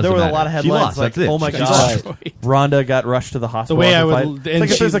like, doesn't there were a matter. lot of She headlines lost, like, that's it. "Oh my She god, destroyed. Ronda got rushed to the hospital." way after I fight. would- It's and like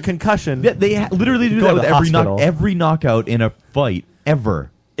if she- there's a concussion, They literally do Go that to with the every hospital. every knockout in a fight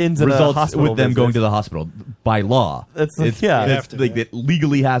ever. Ends in a results hospital with them visit. going to the hospital by law. It's like, yeah. it's to, like it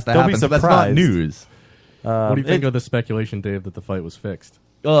legally has to Don't be happen. So that's not surprised. news. What do you think of the speculation, Dave, that the fight was fixed?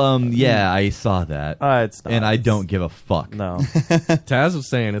 Yeah, I saw that, it's not. and I don't give a fuck. No, Taz was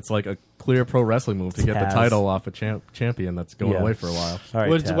saying it's like a clear pro wrestling move to get the Taz. title off a champion that's going Yeah. away for a while. All right,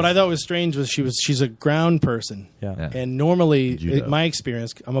 What I thought was strange was she's a ground person. Yeah. Yeah. And normally, Judo. my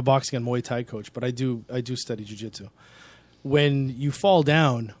experience, I'm a boxing and Muay Thai coach, but I do study jiu-jitsu. When you fall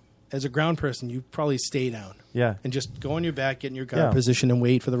down as a ground person, you probably stay down. Yeah. And just go on your back, get in your guard Yeah. position, and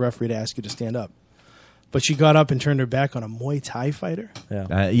wait for the referee to ask you to stand up. But she got up and turned her back on a Muay Thai fighter.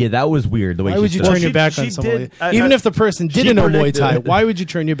 Yeah. That was weird. The way Why she would you stood. turn your back she on someone? did- Even if the person didn't know Muay predicted Thai, it. why would you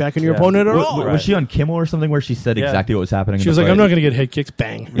turn your back on your Yeah. opponent at Was, all? was she on Kimmel or something where she said Yeah. exactly what was happening? She in was the like, "I'm fight? not going to get head kicks."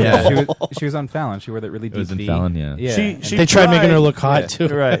 Bang. Yeah. She was on Fallon. She wore that really deep was in V. Fallon, yeah. She They tried making her look hot too.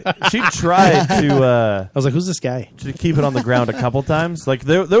 Right. She tried to. I was like, "Who's this guy?" To keep it on the ground a couple times. Like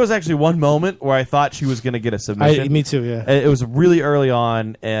there was actually one moment where I thought she was going to get a submission. Me too. Yeah. It was really early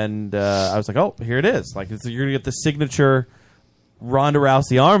on, and I was like, "Oh, here it is! Like you're going to get the signature Ronda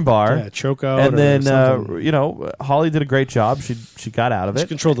Rousey armbar, Yeah, choke out and or then something. Holly did a great job. She got out of She it,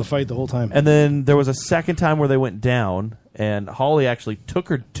 controlled the fight the whole time. and then there was a second time where they went down, and Holly actually took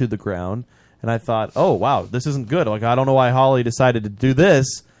her to the ground, and I thought, "Oh wow, this isn't good." Like I don't know why Holly decided to do this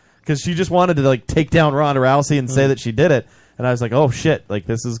because she just wanted to like take down Ronda Rousey and say that she did it, and I was like, "Oh shit! Like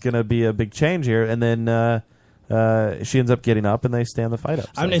this is going to be a big change here," and then. She ends up getting up, and they stand the fight up.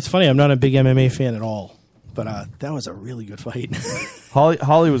 So. It's funny. I'm not a big MMA fan at all, but that was a really good fight.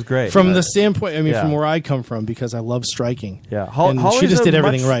 Holly was great From the standpoint, I mean, yeah. from where I come from, because I love striking. Yeah, and she Holly's just a did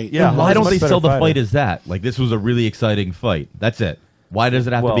everything much- right. yeah, Why don't Holly's they a sell the better fight fighter. as that? Like this was a really exciting fight. That's it. Why does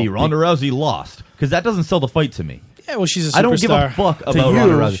it have Well, to be Ronda Rousey lost? Because that doesn't sell the fight to me. Yeah, well, she's a superstar. I don't give a fuck To about you,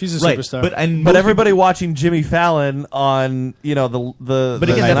 Ronda Rousey. she's a Right, superstar. But everybody watching Jimmy Fallon on the But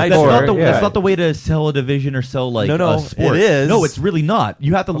again, that's not the way to sell a division or sell like No, a sport. it is. No, it's really not.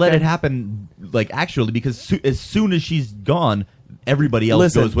 You have to let it happen, like actually, because as soon as she's gone, everybody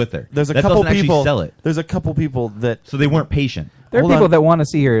else goes with her. There's a that couple doesn't actually people. sell it. There's a couple people that So they weren't patient. There are Hold people on. that want to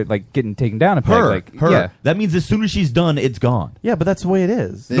see her like getting taken down a peg. Her. Yeah. That means as soon as she's done, it's gone. Yeah, but that's the way it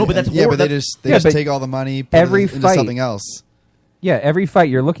is. No, but that's yeah, war- but they that- just but take all the money, put every it into fight- something else. Yeah, every fight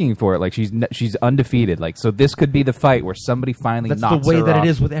you're looking for it. Like she's undefeated. Like so, this could be the fight where somebody finally That's knocks the way her that off it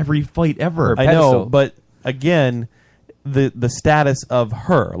is with every fight ever. her I know, pedestal. but again, the status of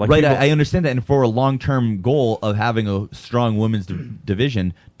her, like Right, people- I understand that, and for a long-term goal of having a strong women's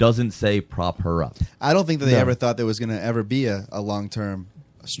division, doesn't say prop her up. I don't think that they No. ever thought there was going to ever be a long-term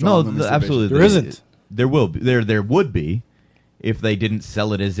strong No, women's division. absolutely, There isn't. There will be. There would be, if they didn't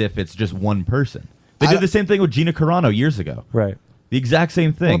sell it as if it's just one person. They did the same thing with Gina Carano years ago. Right. The exact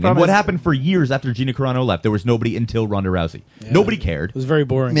same Well, the thing. And problem what is- happened for years after Gina Carano left? There was nobody until Ronda Rousey. Nobody cared. It was very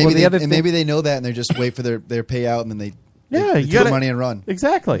boring. Maybe Well, the they, other and thing- maybe they know that, and they just wait for their payout, and then they Yeah, they you take gotta- the money and run.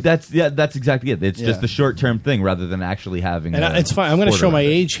 Exactly. That's exactly it. It's Yeah. just a short-term thing rather than actually having. And a it's fine. I'm going to sport show my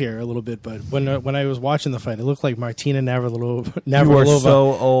around it. age here a little bit, but when I was watching the fight, it looked like Martina Navratilova You are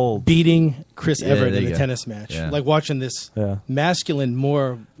so old. beating Chris Yeah, Everett there in you the go. tennis match. Yeah. Like watching this masculine,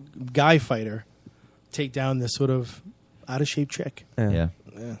 more guy fighter take down this sort of out of shape chick. Yeah.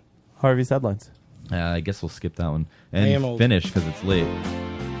 Yeah. Harvey's headlines. I guess we'll skip that one I am and old. finish because it's late.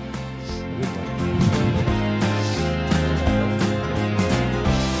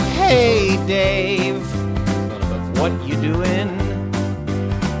 Hey, Dave, what you doing?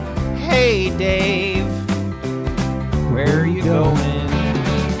 Hey, Dave, where are you going?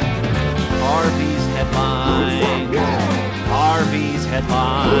 Harvey's headlines. Harvey's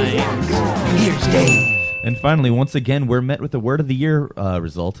headlines. Here's Dave. And finally, once again, we're met with the Word of the Year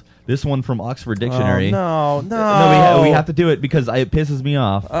result. This one from Oxford Dictionary. Oh, no. No, we have to do it because it pisses me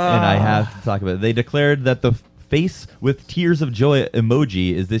off, and I have to talk about it. They declared that the face with tears of joy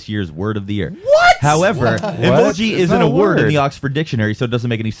emoji is this year's Word of the Year. What? However, What? emoji It's isn't not a a word in word. the Oxford Dictionary, so it doesn't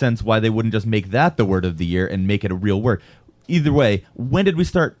make any sense why they wouldn't just make that the Word of the Year and make it a real word. Either way, when did we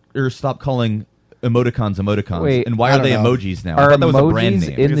start or stop calling emoticons emoticons? Wait, and why I are don't they know. emojis now? Are I thought that was a brand emojis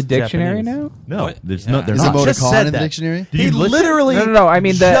name. in the dictionary now? No, What? there's Yeah. not. They're Is not. emoticon in the dictionary? Did you listen? No. I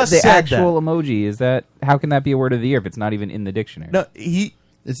mean, the just said actual emoji is that. How can that be a word of the year if it's not even in the dictionary? No,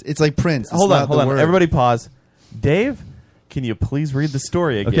 It's like Prince. It's Hold on, not hold the on. word. Everybody pause. Dave, can you please read the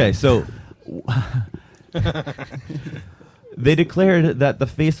story again? Okay, so they declared that the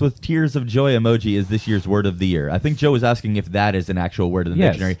face with tears of joy emoji is this year's Word of the Year. I think Joe was asking if that is an actual word in the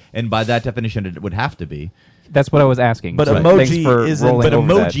Yes. dictionary, and by that definition, it would have to be. That's what I was asking. But So emoji thanks for isn't- rolling But over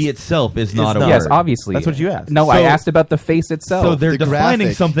emoji that. itself is not a word. Yes, obviously. That's what you asked. No, I So- asked about the face itself. So they're The defining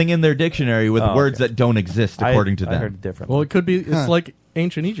graphic. something in their dictionary with Oh, words okay. that don't exist according to I them. heard it different. Well, it could be. It's Huh. like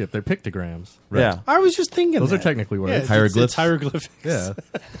ancient Egypt. They're pictograms. Yeah. I was just thinking Those that. are technically words. Yeah, it's Hieroglyphs? hieroglyphics. Yeah.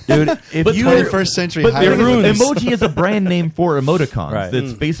 Dude, if But you 21st century But hieroglyphs. emoji is a brand name for emoticons. Right.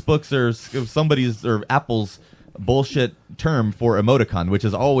 It's Facebook's or somebody's or Apple's bullshit term for emoticon, which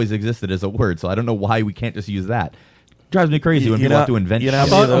has always existed as a word. So I don't know why we can't just use that. Drives me crazy when You people know- have to invent you know I shit.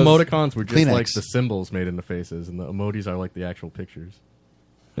 how thought many of those- emoticons were just Kleenex. like the symbols made into faces, and the emojis are like the actual pictures.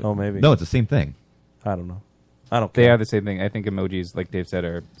 Oh, maybe. No, it's the same thing. I don't know. I don't They care. are the same thing. I think emojis, like Dave said,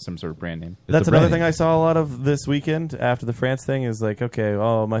 are some sort of brand name. That's a another brand. thing I saw a lot of this weekend after the France thing is like, okay,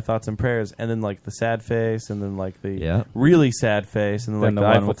 oh, my thoughts and prayers, and then like the sad face, and then like the Yeah. really sad face, and then, Then like the the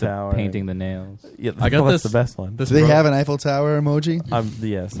one Eiffel with the Tower, painting the nails. Yeah, I got that's this- the best one. This Do they bro- have an Eiffel Tower emoji?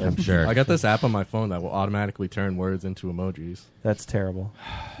 Yes, I'm sure. I got this app on my phone that will automatically turn words into emojis. That's terrible.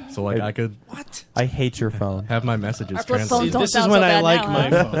 So like I could I hate your phone. have my messages Our flip translated. phones See, don't this is sound when so I bad like now, my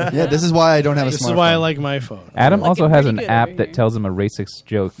huh? phone. Yeah, this is why I don't have a This smartphone. is why I like my phone. Adam Like also it has pretty an good app over that here. tells him a racist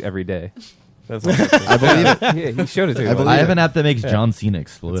joke every day. That's I believe it. Yeah, he showed it to me. I believe I it. have an app that makes John Cena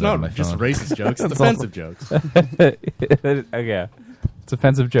explode It's on my not just phone. racist jokes; it's That's offensive jokes. Okay. It's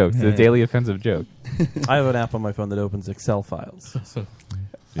offensive jokes. It's a daily offensive joke. I have an app on my phone that opens Excel files.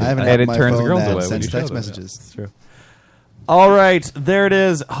 I have an And app it on my turns phone girls that away when sends you show text them. messages. That's true. All right, there it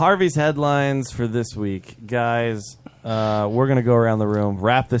is. Harvey's headlines for this week, guys. We're gonna go around the room,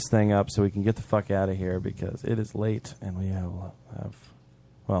 wrap this thing up, so we can get the fuck out of here because it is late and we have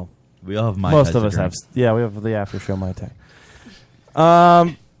well, We all have my most of us have. Yeah, we have the after show Mai Tai.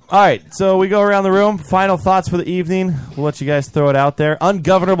 All right, so we go around the room. Final thoughts for the evening. We'll let you guys throw it out there.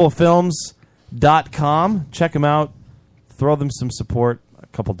 Ungovernable Films.com. Check them out. Throw them some support.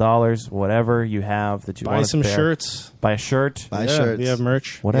 couple dollars, whatever you have that you Buy want to some spare. shirts. Buy a shirt. Buy shirts. We have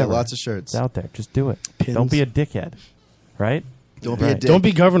merch. Whatever. Yeah, lots of shirts. It's out there. Just do it. Pins. Don't be a dickhead. Right? Don't be a dick. Don't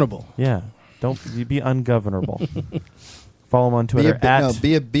be governable. Yeah. Don't you be ungovernable. Follow him on Be Twitter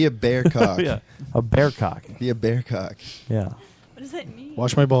be a bear cock. yeah, a bear cock. Be a bear cock. Yeah. What does that mean?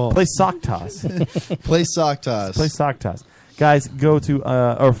 Wash my balls. Play sock toss. Play sock toss. Play sock toss. Guys, go to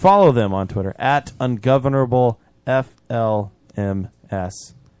or follow them on Twitter at Ungovernable FLMS.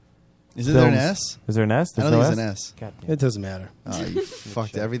 Is there an S? Is there an S? I There's don't no think it's an S. God damn. It doesn't matter. Oh, you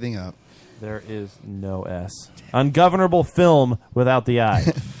fucked everything up. There is no S. Ungovernable film without the I.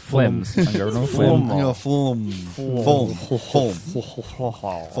 Flims. Ungovernable Film. You know, film.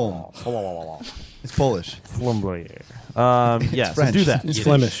 It's Polish. Yeah, so French. do that. It's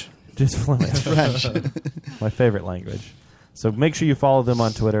Flemish. Just Flemish. It's French. My favorite language. So make sure you follow them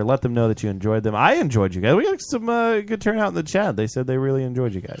on Twitter. Let them know that you enjoyed them. I enjoyed you guys. We got some good turnout in the chat. They said they really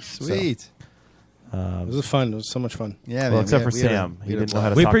enjoyed you guys. Sweet. It was fun. It was so much fun. Yeah, Well, man, except for we had a- Sam. we He had a didn't know how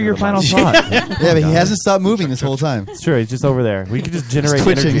to Wait talk for to your the final mic. thought. Yeah, but he hasn't stopped moving this whole time. It's true. He's just over there. We could just generate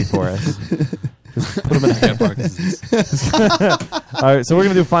twitching. energy for us. Just put him in a All right, so we're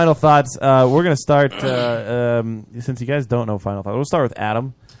going to do final thoughts. We're going to start, since you guys don't know final thoughts, we'll start with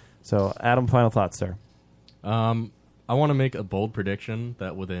Adam. So, Adam, final thoughts, sir. I want to make a bold prediction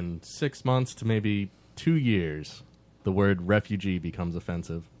that within 6 months to maybe 2 years, the word refugee becomes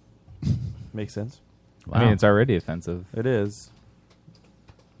offensive. Makes sense. I mean, it's already offensive. It is.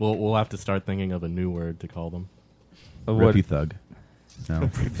 We'll have to start thinking of a new word to call them. Refu thug. No.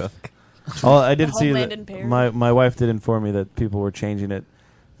 Oh, I did see Homeland that in Paris. my wife did inform me that people were changing it,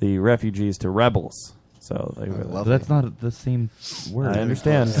 the refugees, to rebels. So they were, But that's not the same word. I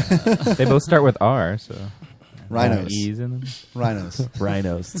understand. They both start with R, so Rhinos. E's in them. Rhinos.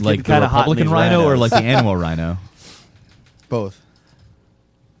 Rhinos. It's Like getting the kinda hot in Republican these rhino or rhinos. like the animal rhino? Both.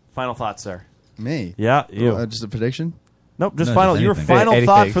 Final thoughts, sir. Me? Yeah, you. Just a prediction? Nope, just No, final. just Your anything. final Anything.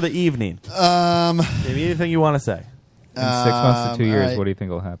 thought for the evening. Maybe anything you want to say. In 6 months to 2 years, alright. what do you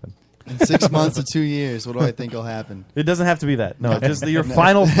think will happen? In 6 months to 2 years, what do I think will happen? It doesn't have to be that. No, just your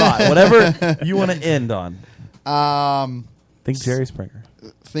final thought. Whatever you want to end on. Think Jerry Springer.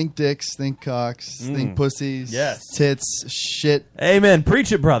 Think dicks, think cocks, think pussies, Yes. tits, shit. Amen.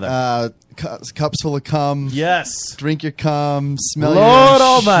 Preach it, brother. Cups full of cum. Yes. Drink your cum. Smell Lord your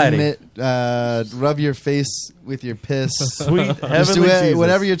Almighty. schmidt, rub your face with your piss. Sweet Just do heavenly it. Jesus.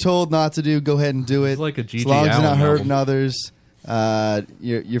 Whatever you're told not to do, go ahead and do it. It's like a as G.G. long as you're not Allen hurting novel. others.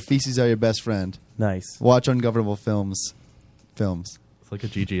 Your feces are your best friend. Nice. Watch Ungovernable Films. It's like a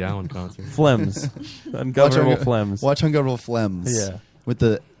G.G. Allen concert. Flems. Ungovernable Flems. Watch Ungovernable Flems. Yeah. With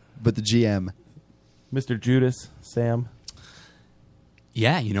the GM. Mr. Judas, Sam.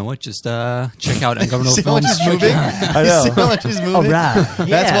 Yeah, you know what? Just check out Ungovernable See how much Films. he's moving? I know. See how much he's moving? All right.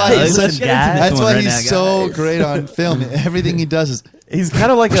 That's why he's listen, such. guys. That's why Right he's now, so guys. great on film. Everything he does is. He's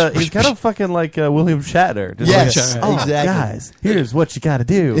kind of like he's kind of fucking like William Shatner. Just Yes, like, oh, exactly. guys, here's what you got to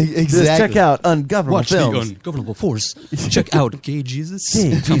do. Exactly. Just check out Ungovernable Watch Films. the Ungovernable Force. Check out Gay Jesus.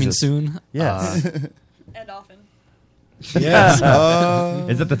 Gay Coming Jesus. soon. Yes. And often. Yes.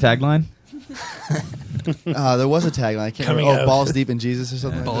 Is that the tagline? There was a tagline. I can't Coming remember. out. Balls deep in Jesus or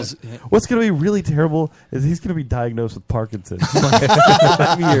something. Balls. Like that. What's going to be really terrible is he's going to be diagnosed with Parkinson's in like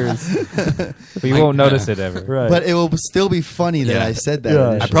 5 years. But you won't notice it ever. Right. But it will still be funny that Yeah. I said that. Yeah.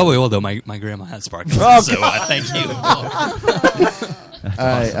 initially. I probably will, though. My grandma has Parkinson's, Oh, so thank you. All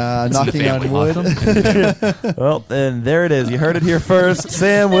right, It's in the knocking on family. wood. Well, and there it is. You heard it here first.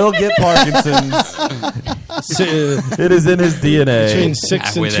 Sam will get Parkinson's. It is in his DNA. Between 6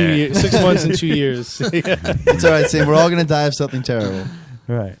 Halfway and 2 there. years, 6 months and 2 years. It's all right, Sam. We're all going to die of something terrible.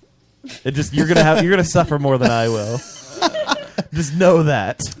 Right. It just you're gonna suffer more than I will. Just know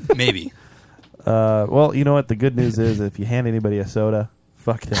that. Maybe. Well, you know what? The good news is if you hand anybody a soda,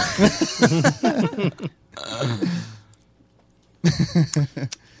 fuck them.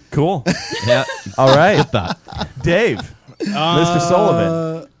 Cool. Yeah. All right. Good thought. Dave, Mr.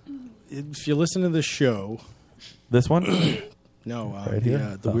 Sullivan. If you listen to the show, This one? no, Right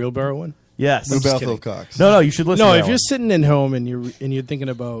here? the Oh. wheelbarrow one. Yes. Blue just Battlefield kidding. Cox. No, you should listen No, to if that you're one. sitting at home and you're thinking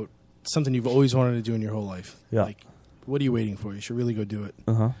about something you've always wanted to do in your whole life, Yeah. like what are you waiting for? You should really go do it.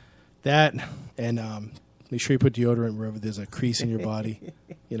 Uh-huh. That and make sure you put deodorant wherever there's a crease in your body.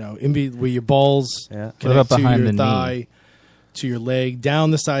 You know, where your balls Yeah. connect What about to behind your the knee? thigh, to your leg,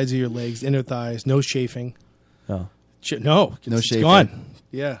 down the sides of your legs, inner thighs. No chafing. Oh. No, No it's shaving. gone.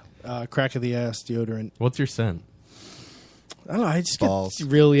 Yeah, crack of the ass deodorant. What's your scent? I don't know. I just Balls. get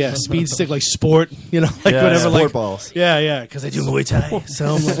real, speed stick, like sport, like Yeah, whatever. sport like balls. Yeah, because I do Muay Thai.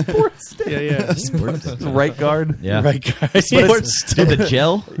 So I'm like, Sports stick. Yeah. Sports stick. Right guard. Yeah. Right guard. But Sports Dude, the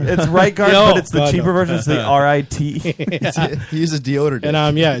gel. It's right guard, No, but it's the God, cheaper no. version. It's the RIT. He uses deodorant.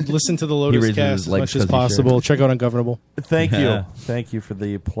 And listen to the Lotus raises Cast his as legs much as 'cause he possible. Check out Ungovernable. Thank Yeah. you for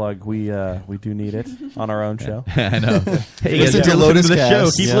the plug. We do need it on our own show. I know. Hey, Listen guys, to keep Lotus listening to the show.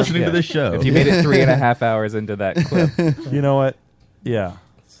 Cast. Keep Yeah. listening to the show. If you made it 3.5 hours into that clip, You know what? Yeah,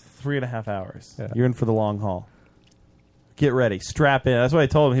 3.5 hours. Yeah. You're in for the long haul. Get ready. Strap in. That's what I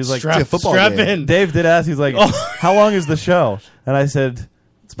told him. He was like, Strap in. Dave did ask. He's like, how long is the show? And I said,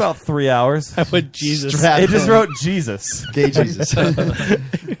 it's about 3 hours. I put Jesus. It just wrote Jesus. Gay Jesus.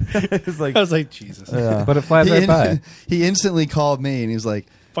 It's like, I was like, Jesus. but it flies right by. He instantly called me and he was like,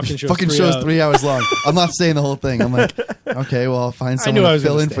 Fucking show's fucking 3 show's hours. 3 hours long. I'm not saying the whole thing. I'm like, okay, well, I'll find I someone knew I to was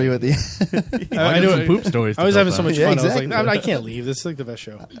fill gonna in stay. for you at the end. I knew some poop stories to I was tell having so them. much Yeah, fun. I was exactly. like, I can't leave. This is like the best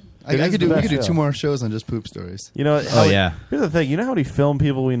show. I is could the do. We best could do show. 2 more shows on just poop stories. you know, yeah. Here's the thing. You know how many film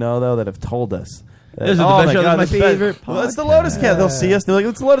people we know, though, that have told us. This is the best show. This is my this favorite Well, it's the Lotus Cast. They'll see us. They're like,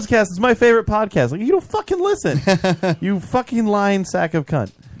 it's the Lotus Cast. It's my favorite podcast. Like, you don't fucking listen. You fucking lying sack of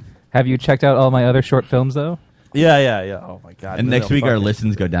cunt. Have you checked out all my other short films though? Yeah. Oh, my God. And next week our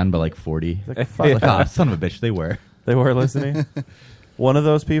listens go down by like 40. Like, fuck. Ah, son of a bitch, they were. They were listening. One of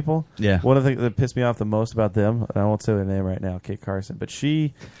those people. Yeah. One of the things that pissed me off the most about them, and I won't say their name right now, Kate Carson, but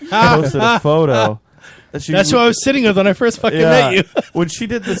she posted a photo. That's who I was sitting with when I first fucking met you. When she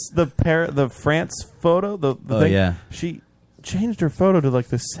did this, the France photo, the thing, yeah. she changed her photo to like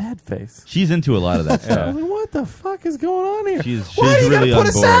this sad face. She's into a lot of that I stuff. was like, what the fuck is going on here? She's Why do you really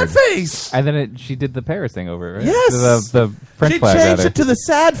gotta put on a sad board. face? And then she did the Paris thing over it, right? Yes! The French She flag, changed rather. it to the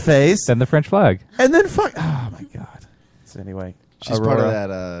sad face, Then the French flag. and then fuck. Oh my God. So anyway, She's part of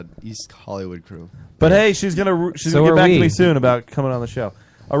Aurora. that East Hollywood crew. But hey, she's gonna So get are back to we. me soon about coming on the show.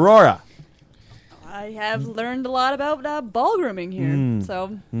 Aurora. I have learned a lot about ball grooming here.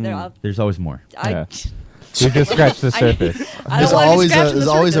 So There's always more. Yeah. We just scratched the surface. There's always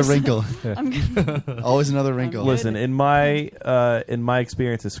a surface. wrinkle. I'm Always another wrinkle. Listen, in my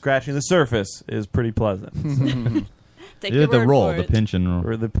experiences, scratching the surface is pretty pleasant. Take Yeah, your the word roll, for the it. pinch and roll.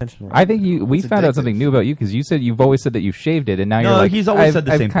 Or the pension. I think we It's found out addictive. something new about you because you said you've always said that you shaved it, and now No, you're like he's always I've, said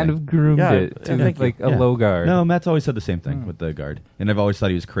the I've same kind thing. of groomed Yeah, it to thank you. like a Yeah. low guard. No, Matt's always said the same thing with the guard. And I've always thought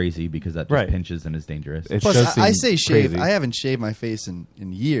he was crazy because that just Right. pinches and is dangerous. It Plus, does I seem say shave. crazy. I haven't shaved my face in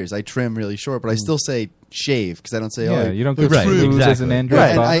years. I trim really short, but I still say shave because I don't say, Yeah, oh, you don't it's go Right, smooth as exactly. an Android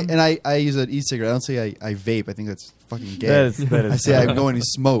Right, bottom. and I use an e-cigarette. I don't say I vape. I think that's fucking gay. That is I say I'm going to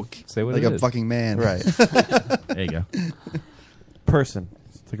smoke Say what like it a is. fucking man. Right. There you go. Person.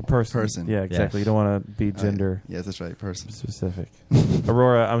 It's like a person. Yeah, exactly. Yes. You don't want to be gender Yes, that's right. Person. specific.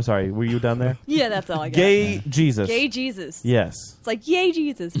 Aurora, I'm sorry. Were you done there? Yeah, that's all I got. Gay Jesus. Gay Jesus. Yes. It's like, yay,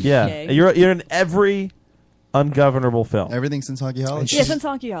 Jesus. Yeah. Gay. You're in every ungovernable film. Everything since Hockey Holic. Yeah, since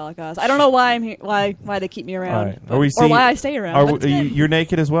Honky Holocaust. I don't know why I'm here, why they keep me around, All right. but- Are we or seeing- why I stay around. Are but it's you, good. you're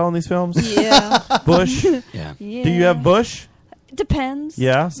naked as well in these films? Yeah. Bush? Yeah. Yeah. Do you have bush? Depends.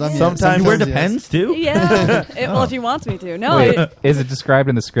 Yeah. Some- Sometimes You wear Yes. depends too? Yeah. Well, if he wants me to. No, Wait, is it described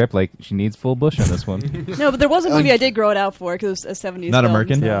in the script like she needs full bush in this one? no, but there was a movie I did grow it out for because it was a 70s Not film,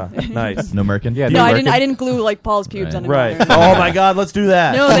 American? so- Yeah. Nice. No Merkin? Yeah, No, I American. didn't glue like Paul's pubes Right. on Right. there. Oh my God, let's do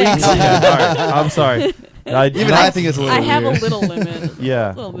that. No, thanks. All right. I'm sorry. Even I think it's a little I have weird. a little limit.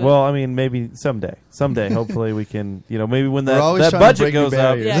 Yeah. A little bit. Well, I mean, maybe someday. Someday, hopefully, we can. Maybe when We're that always that trying to budget break new goes up.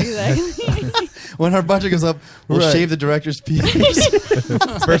 barriers. Yeah, exactly. When our budget goes up, we'll Right. shave the director's pubes.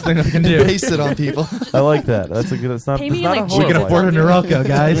 First thing I can do. Paste it on people. I like that. That's a good. It's not. Pay It's me, not like, a cheap horrible We can Horrible. afford a Norelco,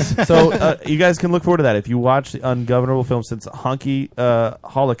 guys. So you guys can look forward to that if you watch the Ungovernable Films since Honky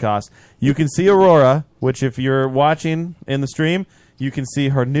Holocaust. You can see Aurora, which if you're watching in the stream, you can see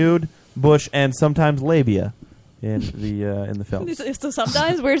her nude, bush, and sometimes labia in the film. So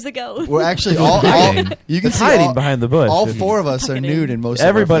sometimes, where's it go? We're actually all you can It's see hiding all, behind the bush. all It's- 4 of us are Tuck it nude in. in most.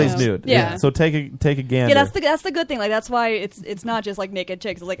 Everybody's of our nude. Yeah. So take a gander. Yeah, that's the good thing. Like that's why it's not just like naked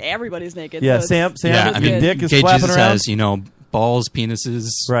chicks. It's like everybody's naked. Yeah, so Sam. Yeah, Your I mean, dick is Gay flapping Jesus around. has, balls, penises.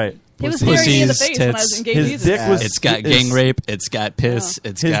 Right. He was staring me in the face when I was tits. in Gay His Jesus. dick was. It's got gang rape. It's got piss.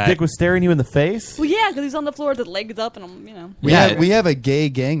 It's His got. dick was staring you in the face. Well, yeah, because he's on the floor with his legs up, and I'm. We have a gay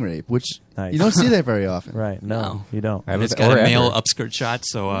gang rape, which Nice. you don't see that very often. Right. No, you don't. I It's would- got or a male ever. upskirt shot,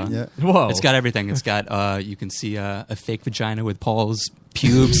 so Yeah. Whoa. it's got everything. It's got you can see a fake vagina with Paul's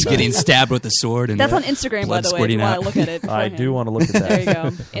pubes getting stabbed with a sword, and That's on Instagram, by blood the way. If squirting you want out. to look at it. I beforehand. do want to look at that. There you go.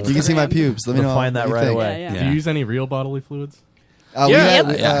 You can see my Instagram. pubes. Let me We'll know. find that what you right think. away. Yeah, Do yeah. you use any real bodily fluids? We Yeah.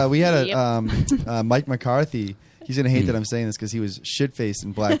 had, Yep. we had Yep. Mike McCarthy. He's gonna hate that I'm saying this because he was shit faced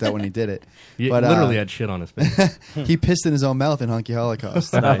and blacked out when he did it. He But literally had shit on his face. He pissed in his own mouth in Hunky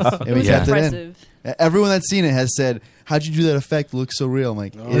Holocaust. Nice. And we kept it in. Everyone that's seen it has said, "How'd you do that effect? It looks so real." I'm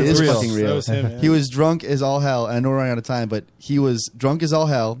like, it it's is real. fucking real. That was him, yeah. He was drunk as all hell. And I know we're running out of time, but he was drunk as all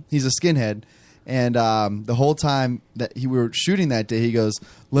hell. He's a skinhead. And the whole time that we were shooting that day, he goes,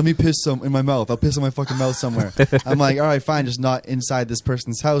 "Let me piss some in my mouth. I'll piss in my fucking mouth somewhere." I'm like, "All right, fine, just not inside this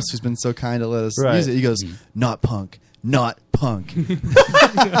person's house who's been so kind to let us use it." He goes, "Not punk, not punk."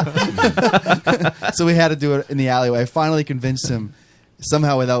 So we had to do it in the alleyway. I finally convinced him,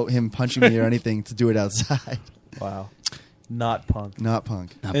 somehow without him punching me or anything, to do it outside. Wow. Not punk. Not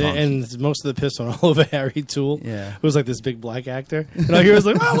punk. And most of the piss went all over Harry Toole. Yeah. Who was like this big black actor. And all he was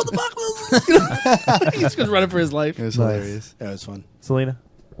like, "Oh, what the fuck?" He's just running for his life. It was hilarious. Yeah, it was fun. Selena?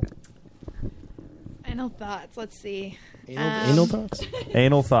 Anal thoughts. Let's see. Anal thoughts?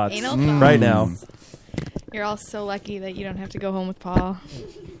 Anal thoughts. Anal thoughts. Right now. You're all so lucky that you don't have to go home with Paul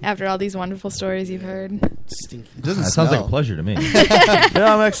after all these wonderful stories you've heard. It doesn't That sounds like a pleasure to me.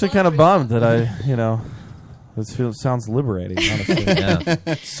 Yeah, I'm actually kind of bummed that it sounds liberating, honestly. Yeah.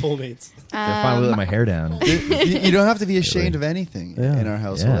 Soulmates. I finally let my hair down. You don't have to be ashamed of anything Yeah. in our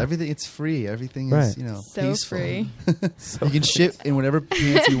household. Yeah. Everything, it's free. Everything is, Right. So peaceful. free. You can shit in whatever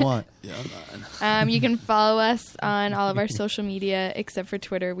pants you want. You can follow us on all of our social media, except for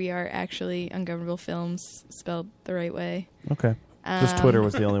Twitter. We are actually Ungovernable Films, spelled the right way. Okay. Just Twitter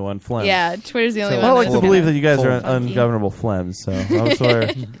was the only one. Phlegm. Yeah, Twitter's the only one. I like that's to believe kinda that you guys are funky. ungovernable phlegms, so I'm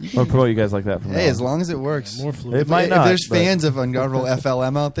sorry. I'll promote you guys like that from now Hey, on. as long as it works. More fluid. It might if not, there's but- fans of Ungovernable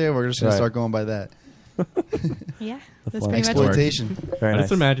FLM out there, we're just going Right. to start going by that. Yeah, The that's phlegm. pretty much it. Exploitation. Very I nice.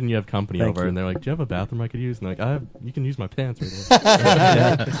 just imagine you have company Thank over, you. and they're like, "Do you have a bathroom I could use?" And they're like, you can use my pants right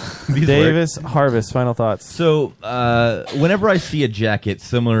there. These Davis Harvest, final thoughts. So, whenever I see a jacket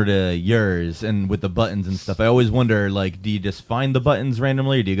similar to yours and with the buttons and stuff, I always wonder, like, do you just find the buttons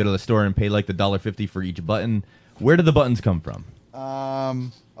randomly, or do you go to the store and pay like the $1.50 for each button? Where do the buttons come from?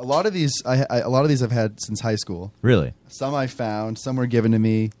 A lot of these, a lot of these I've had since high school. Really? Some I found, some were given to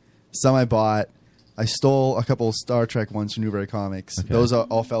me, some I bought. I stole a couple of Star Trek ones from Newbury Comics. Okay. Those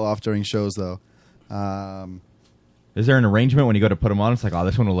all fell off during shows, though. Is there an arrangement when you go to put them on? It's like, oh,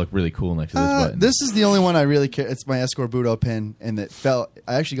 this one will look really cool next to this button. This is the only one I really care. It's my Escorbuto pin, and it fell.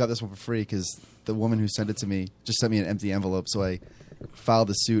 I actually got this one for free because the woman who sent it to me just sent me an empty envelope. So I filed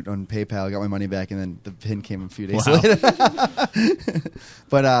the suit on PayPal, got my money back, and then the pin came a few days later.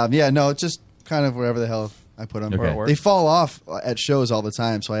 But yeah, no, it's just kind of wherever the hell I put them. Okay. They fall off at shows all the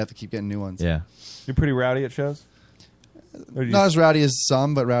time, so I have to keep getting new ones. Yeah. You're pretty rowdy at shows? Or do you Not as rowdy as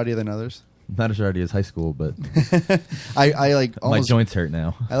some, but rowdier than others. Not as rowdy as high school, but I like my almost, joints hurt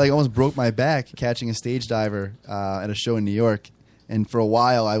now. I like almost broke my back catching a stage diver at a show in New York, and for a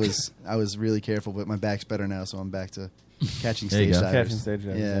while I was really careful, but my back's better now, so I'm back to catching There you stage go. divers. Catching stage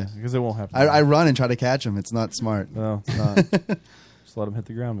divers, yeah, yeah, because it won't happen. I run and try to catch them. It's not smart. No. It's not. Just let them hit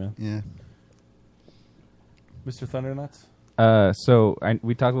the ground, man. Yeah. Mr. Thundernuts?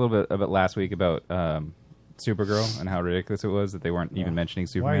 We talked a little bit about last week about Supergirl and how ridiculous it was that they weren't even mentioning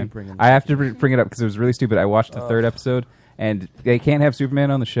Why are you Superman. bringing I have to bring it up because it was really stupid. I watched the third episode, and they can't have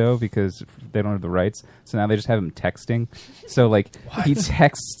Superman on the show because they don't have the rights. So now they just have him texting. So like he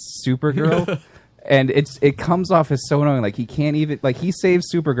texts Supergirl. And it comes off as so annoying. Like he can't even he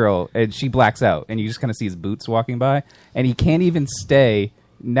saves Supergirl and she blacks out, and you just kind of see his boots walking by, and he can't even stay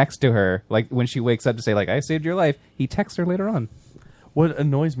next to her. Like when she wakes up to say I saved your life, he texts her later on. What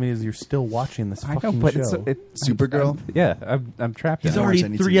annoys me is you're still watching this I fucking know, but show. it's Supergirl? I'm trapped. He's in it.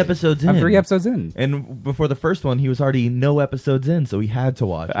 already 3 episodes in. I'm 3 episodes in. And before the first one, he was already no episodes in, so he had to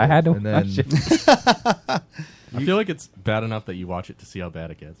watch I had to and then, watch it. I feel like it's bad enough that you watch it to see how bad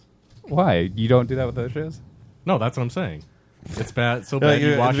it gets. Why? You don't do that with those shows? No, that's what I'm saying. It's bad. So Yeah, bad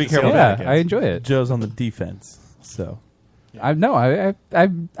you watch be it to see how careful. bad it gets. I enjoy it. Joe's on the defense, so. I'm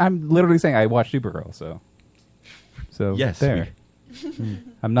literally saying I watched Supergirl, so Yes, there.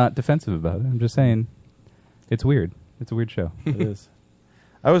 I'm not defensive about it. I'm just saying it's weird. It's a weird show. It is.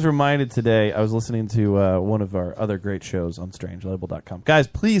 I was reminded today, I was listening to one of our other great shows on strangelabel.com. Guys,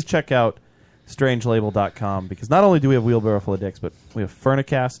 please check out strangelabel.com because not only do we have Wheelbarrow Full of Dicks, but we have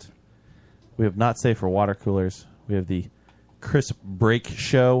Furnicast, we have Not Safe for Water Coolers, we have the Chris Break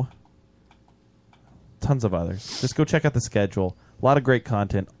Show, tons of others. Just go check out the schedule. A lot of great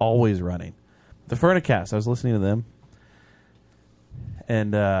content, always running. The Furnicast, I was listening to them,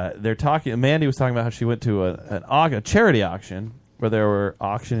 and they're talking. Mandy was talking about how she went to a charity auction where they were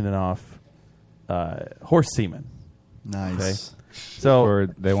auctioning off horse semen, Nice. So or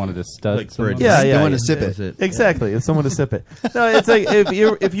they wanted to stud someone? They wanted to sip it. Exactly. It's someone to sip it. No, it's like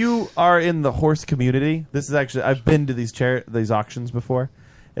if you are in the horse community, this is actually I've been to these auctions before.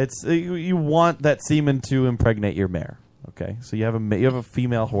 It's you want that semen to impregnate your mare. Okay, so you have a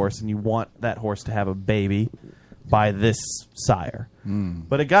female horse and you want that horse to have a baby by this sire.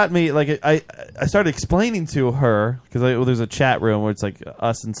 But it got me like I started explaining to her because there's a chat room where it's like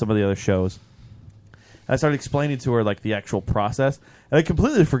us and some of the other shows. I started explaining to her like the actual process, and I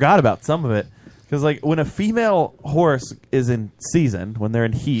completely forgot about some of it because like when a female horse is in season, when they're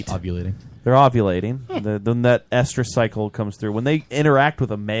in heat, they're ovulating. Then that estrus cycle comes through. When they interact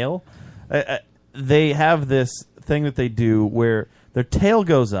with a male, they have this thing that they do where their tail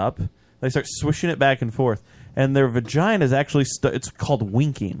goes up, they start swishing it back and forth, and their vagina is actually it's called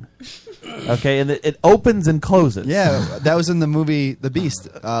winking. Okay, and it opens and closes. Yeah, that was in the movie The Beast,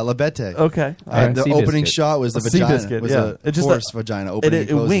 La Bête. Okay. The opening shot was the vagina. Was a horse vagina opening and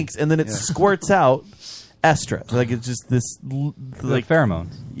it winks, and then it squirts out estrus. Like it's just this like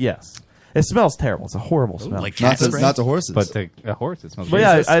pheromones. Yes. It smells terrible. It's a horrible smell. Like not to horses. But to a horse, it smells but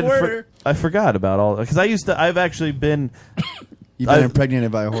great. yeah, I forgot about all because I've actually been... You've been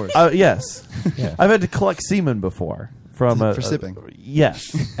impregnated by a horse. Yes. Yeah. I've had to collect semen before. For sipping.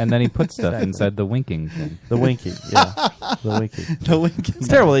 Yes. And then he put stuff inside the winking thing. The winking, yeah. The winking. The winking. It's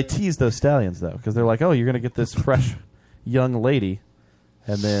terrible. They tease those stallions, though, because they're like, oh, you're going to get this fresh young lady,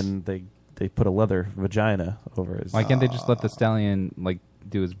 and then they put a leather vagina over his... Why can't they just let the stallion like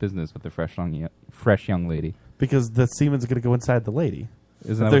do his business with the fresh young lady? Because the semen's going to go inside the lady.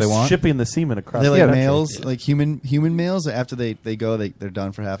 Isn't that what they want? Shipping the semen across. They the like country. males, like human males. After they go, they're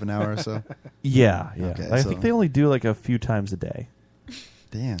done for half an hour or so. Yeah. Okay, I think they only do like a few times a day.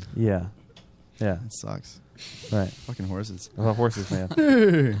 Damn. Yeah. That sucks. Right. Fucking horses. Oh, horses, man.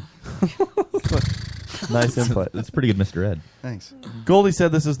 Nice input. That's pretty good, Mr. Ed. Thanks. Goldie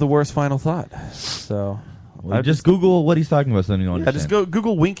said this is the worst final thought. So. Well, just Google what he's talking about so you understand. Just go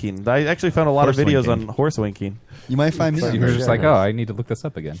Google winking. I actually found a lot Horse of videos winking. on horse winking. You might find me. You were just like, oh, I need to look this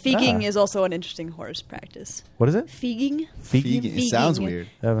up again. Feeging is also an interesting horse practice. What is it? Feeging. Feeging? It sounds weird.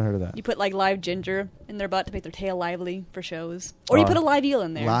 I haven't heard of that. You put like live ginger in their butt to make their tail lively for shows, or you put a live eel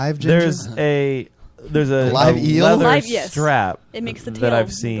in there. Live ginger. There's a live eel leather Live, yes. strap. It makes the that tail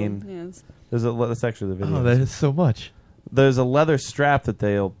I've seen. go, yes. That's actually the video. Oh, that is so much. There's a leather strap that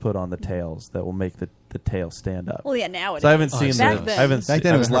they'll put on the tails that will make the tail stand up. Well, yeah, now it So I haven't is. seen Back the. then. I haven't. Back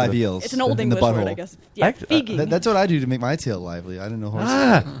then it was I haven't live heard of eels. It's an old in the English word, butthole. I guess. Yeah, feeging. That's what I do to make my tail lively. I didn't know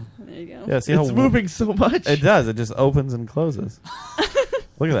horses. There you go. Yeah, see It's how moving so much. It does. It just opens and closes.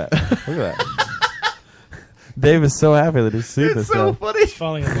 Look at that. Look at that. Dave is so happy that he's seen this. so now. funny. He's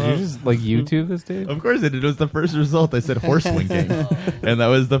falling in Did you love. just like YouTube this, dude? Of course it did. It was the first result. I said horse winking. And that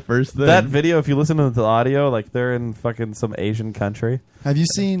was the first thing. That video, if you listen to the audio, like they're in fucking some Asian country. Have you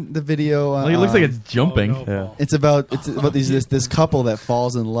seen the video? Like, it looks like it's jumping. Oh, no. Yeah. It's about this couple that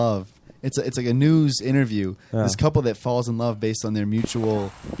falls in love. It's like a news interview. Yeah. This couple that falls in love based on their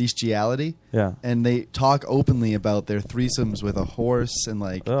mutual bestiality. Yeah. And they talk openly about their threesomes with a horse and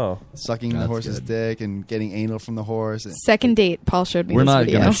like sucking the That's horse's good. dick and getting anal from the horse. And Second date. Paul showed me We're this not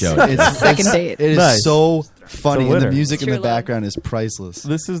video. gonna show it. Second date. It is Nice. so funny, and the winner. music in True the love. background is priceless.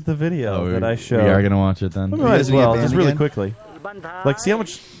 This is the video Oh, that I we showed. are going to watch it then. We might as You guys well, being a just band really again? quickly. Like, see how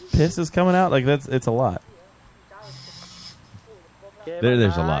much piss is coming out? Like, it's a lot.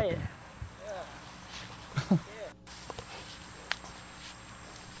 There's a lot there.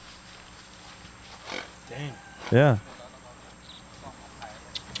 Dang. Yeah.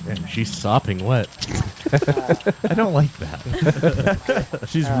 Man, she's sopping wet. I don't like that.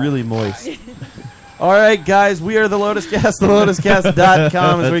 She's really moist. All right, guys, we are the Lotus Cast.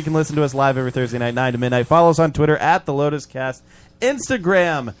 TheLotusCast.com is where you can listen to us live every Thursday night, 9 to midnight. Follow us on Twitter at The Lotus Cast.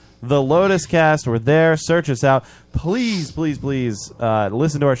 Instagram, The Lotus Cast. We're there. Search us out. Please, please, please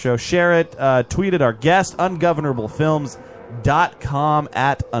listen to our show. Share it. Tweet at our guest, UngovernableFilms.com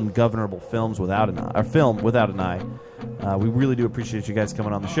at Ungovernable Films without an I, or film without an I. We really do appreciate you guys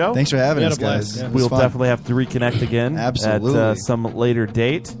coming on the show. Thanks for having We had us, a blast, guys. yeah. It was We'll fun. definitely have to reconnect again Absolutely. at some later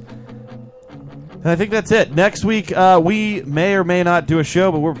date. And I think that's it. Next week, we may or may not do a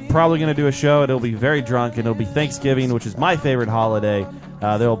show, but we're probably going to do a show. It'll be very drunk, and it'll be Thanksgiving, which is my favorite holiday.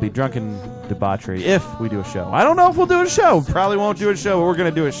 There will be drunken debauchery if we do a show. I don't know if we'll do a show. Probably won't do a show, but we're going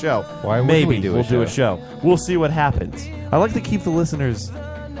to do a show. Why wouldn't Maybe we do a we'll do a show? show. We'll see what happens. I like to keep the listeners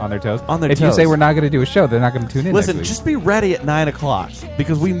On their toes? on their if toes. you say we're not going to do a show, they're not going to tune in. Listen, next week. just be ready at 9 o'clock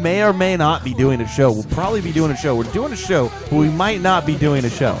because we may or may not be doing a show. We'll probably be doing a show. We're doing a show, but we might not be doing a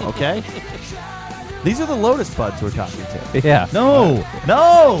show, okay? These are the lotus buds we're talking to. Yeah. No.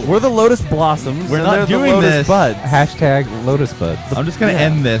 We're the lotus blossoms. We're and not they're the doing lotus this. buds. Hashtag lotus buds. I'm just going to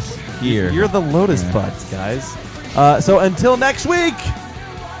end this here. You're the lotus buds, guys. So until next week,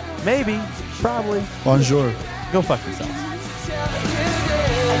 maybe, probably. Bonjour. Go fuck yourselves.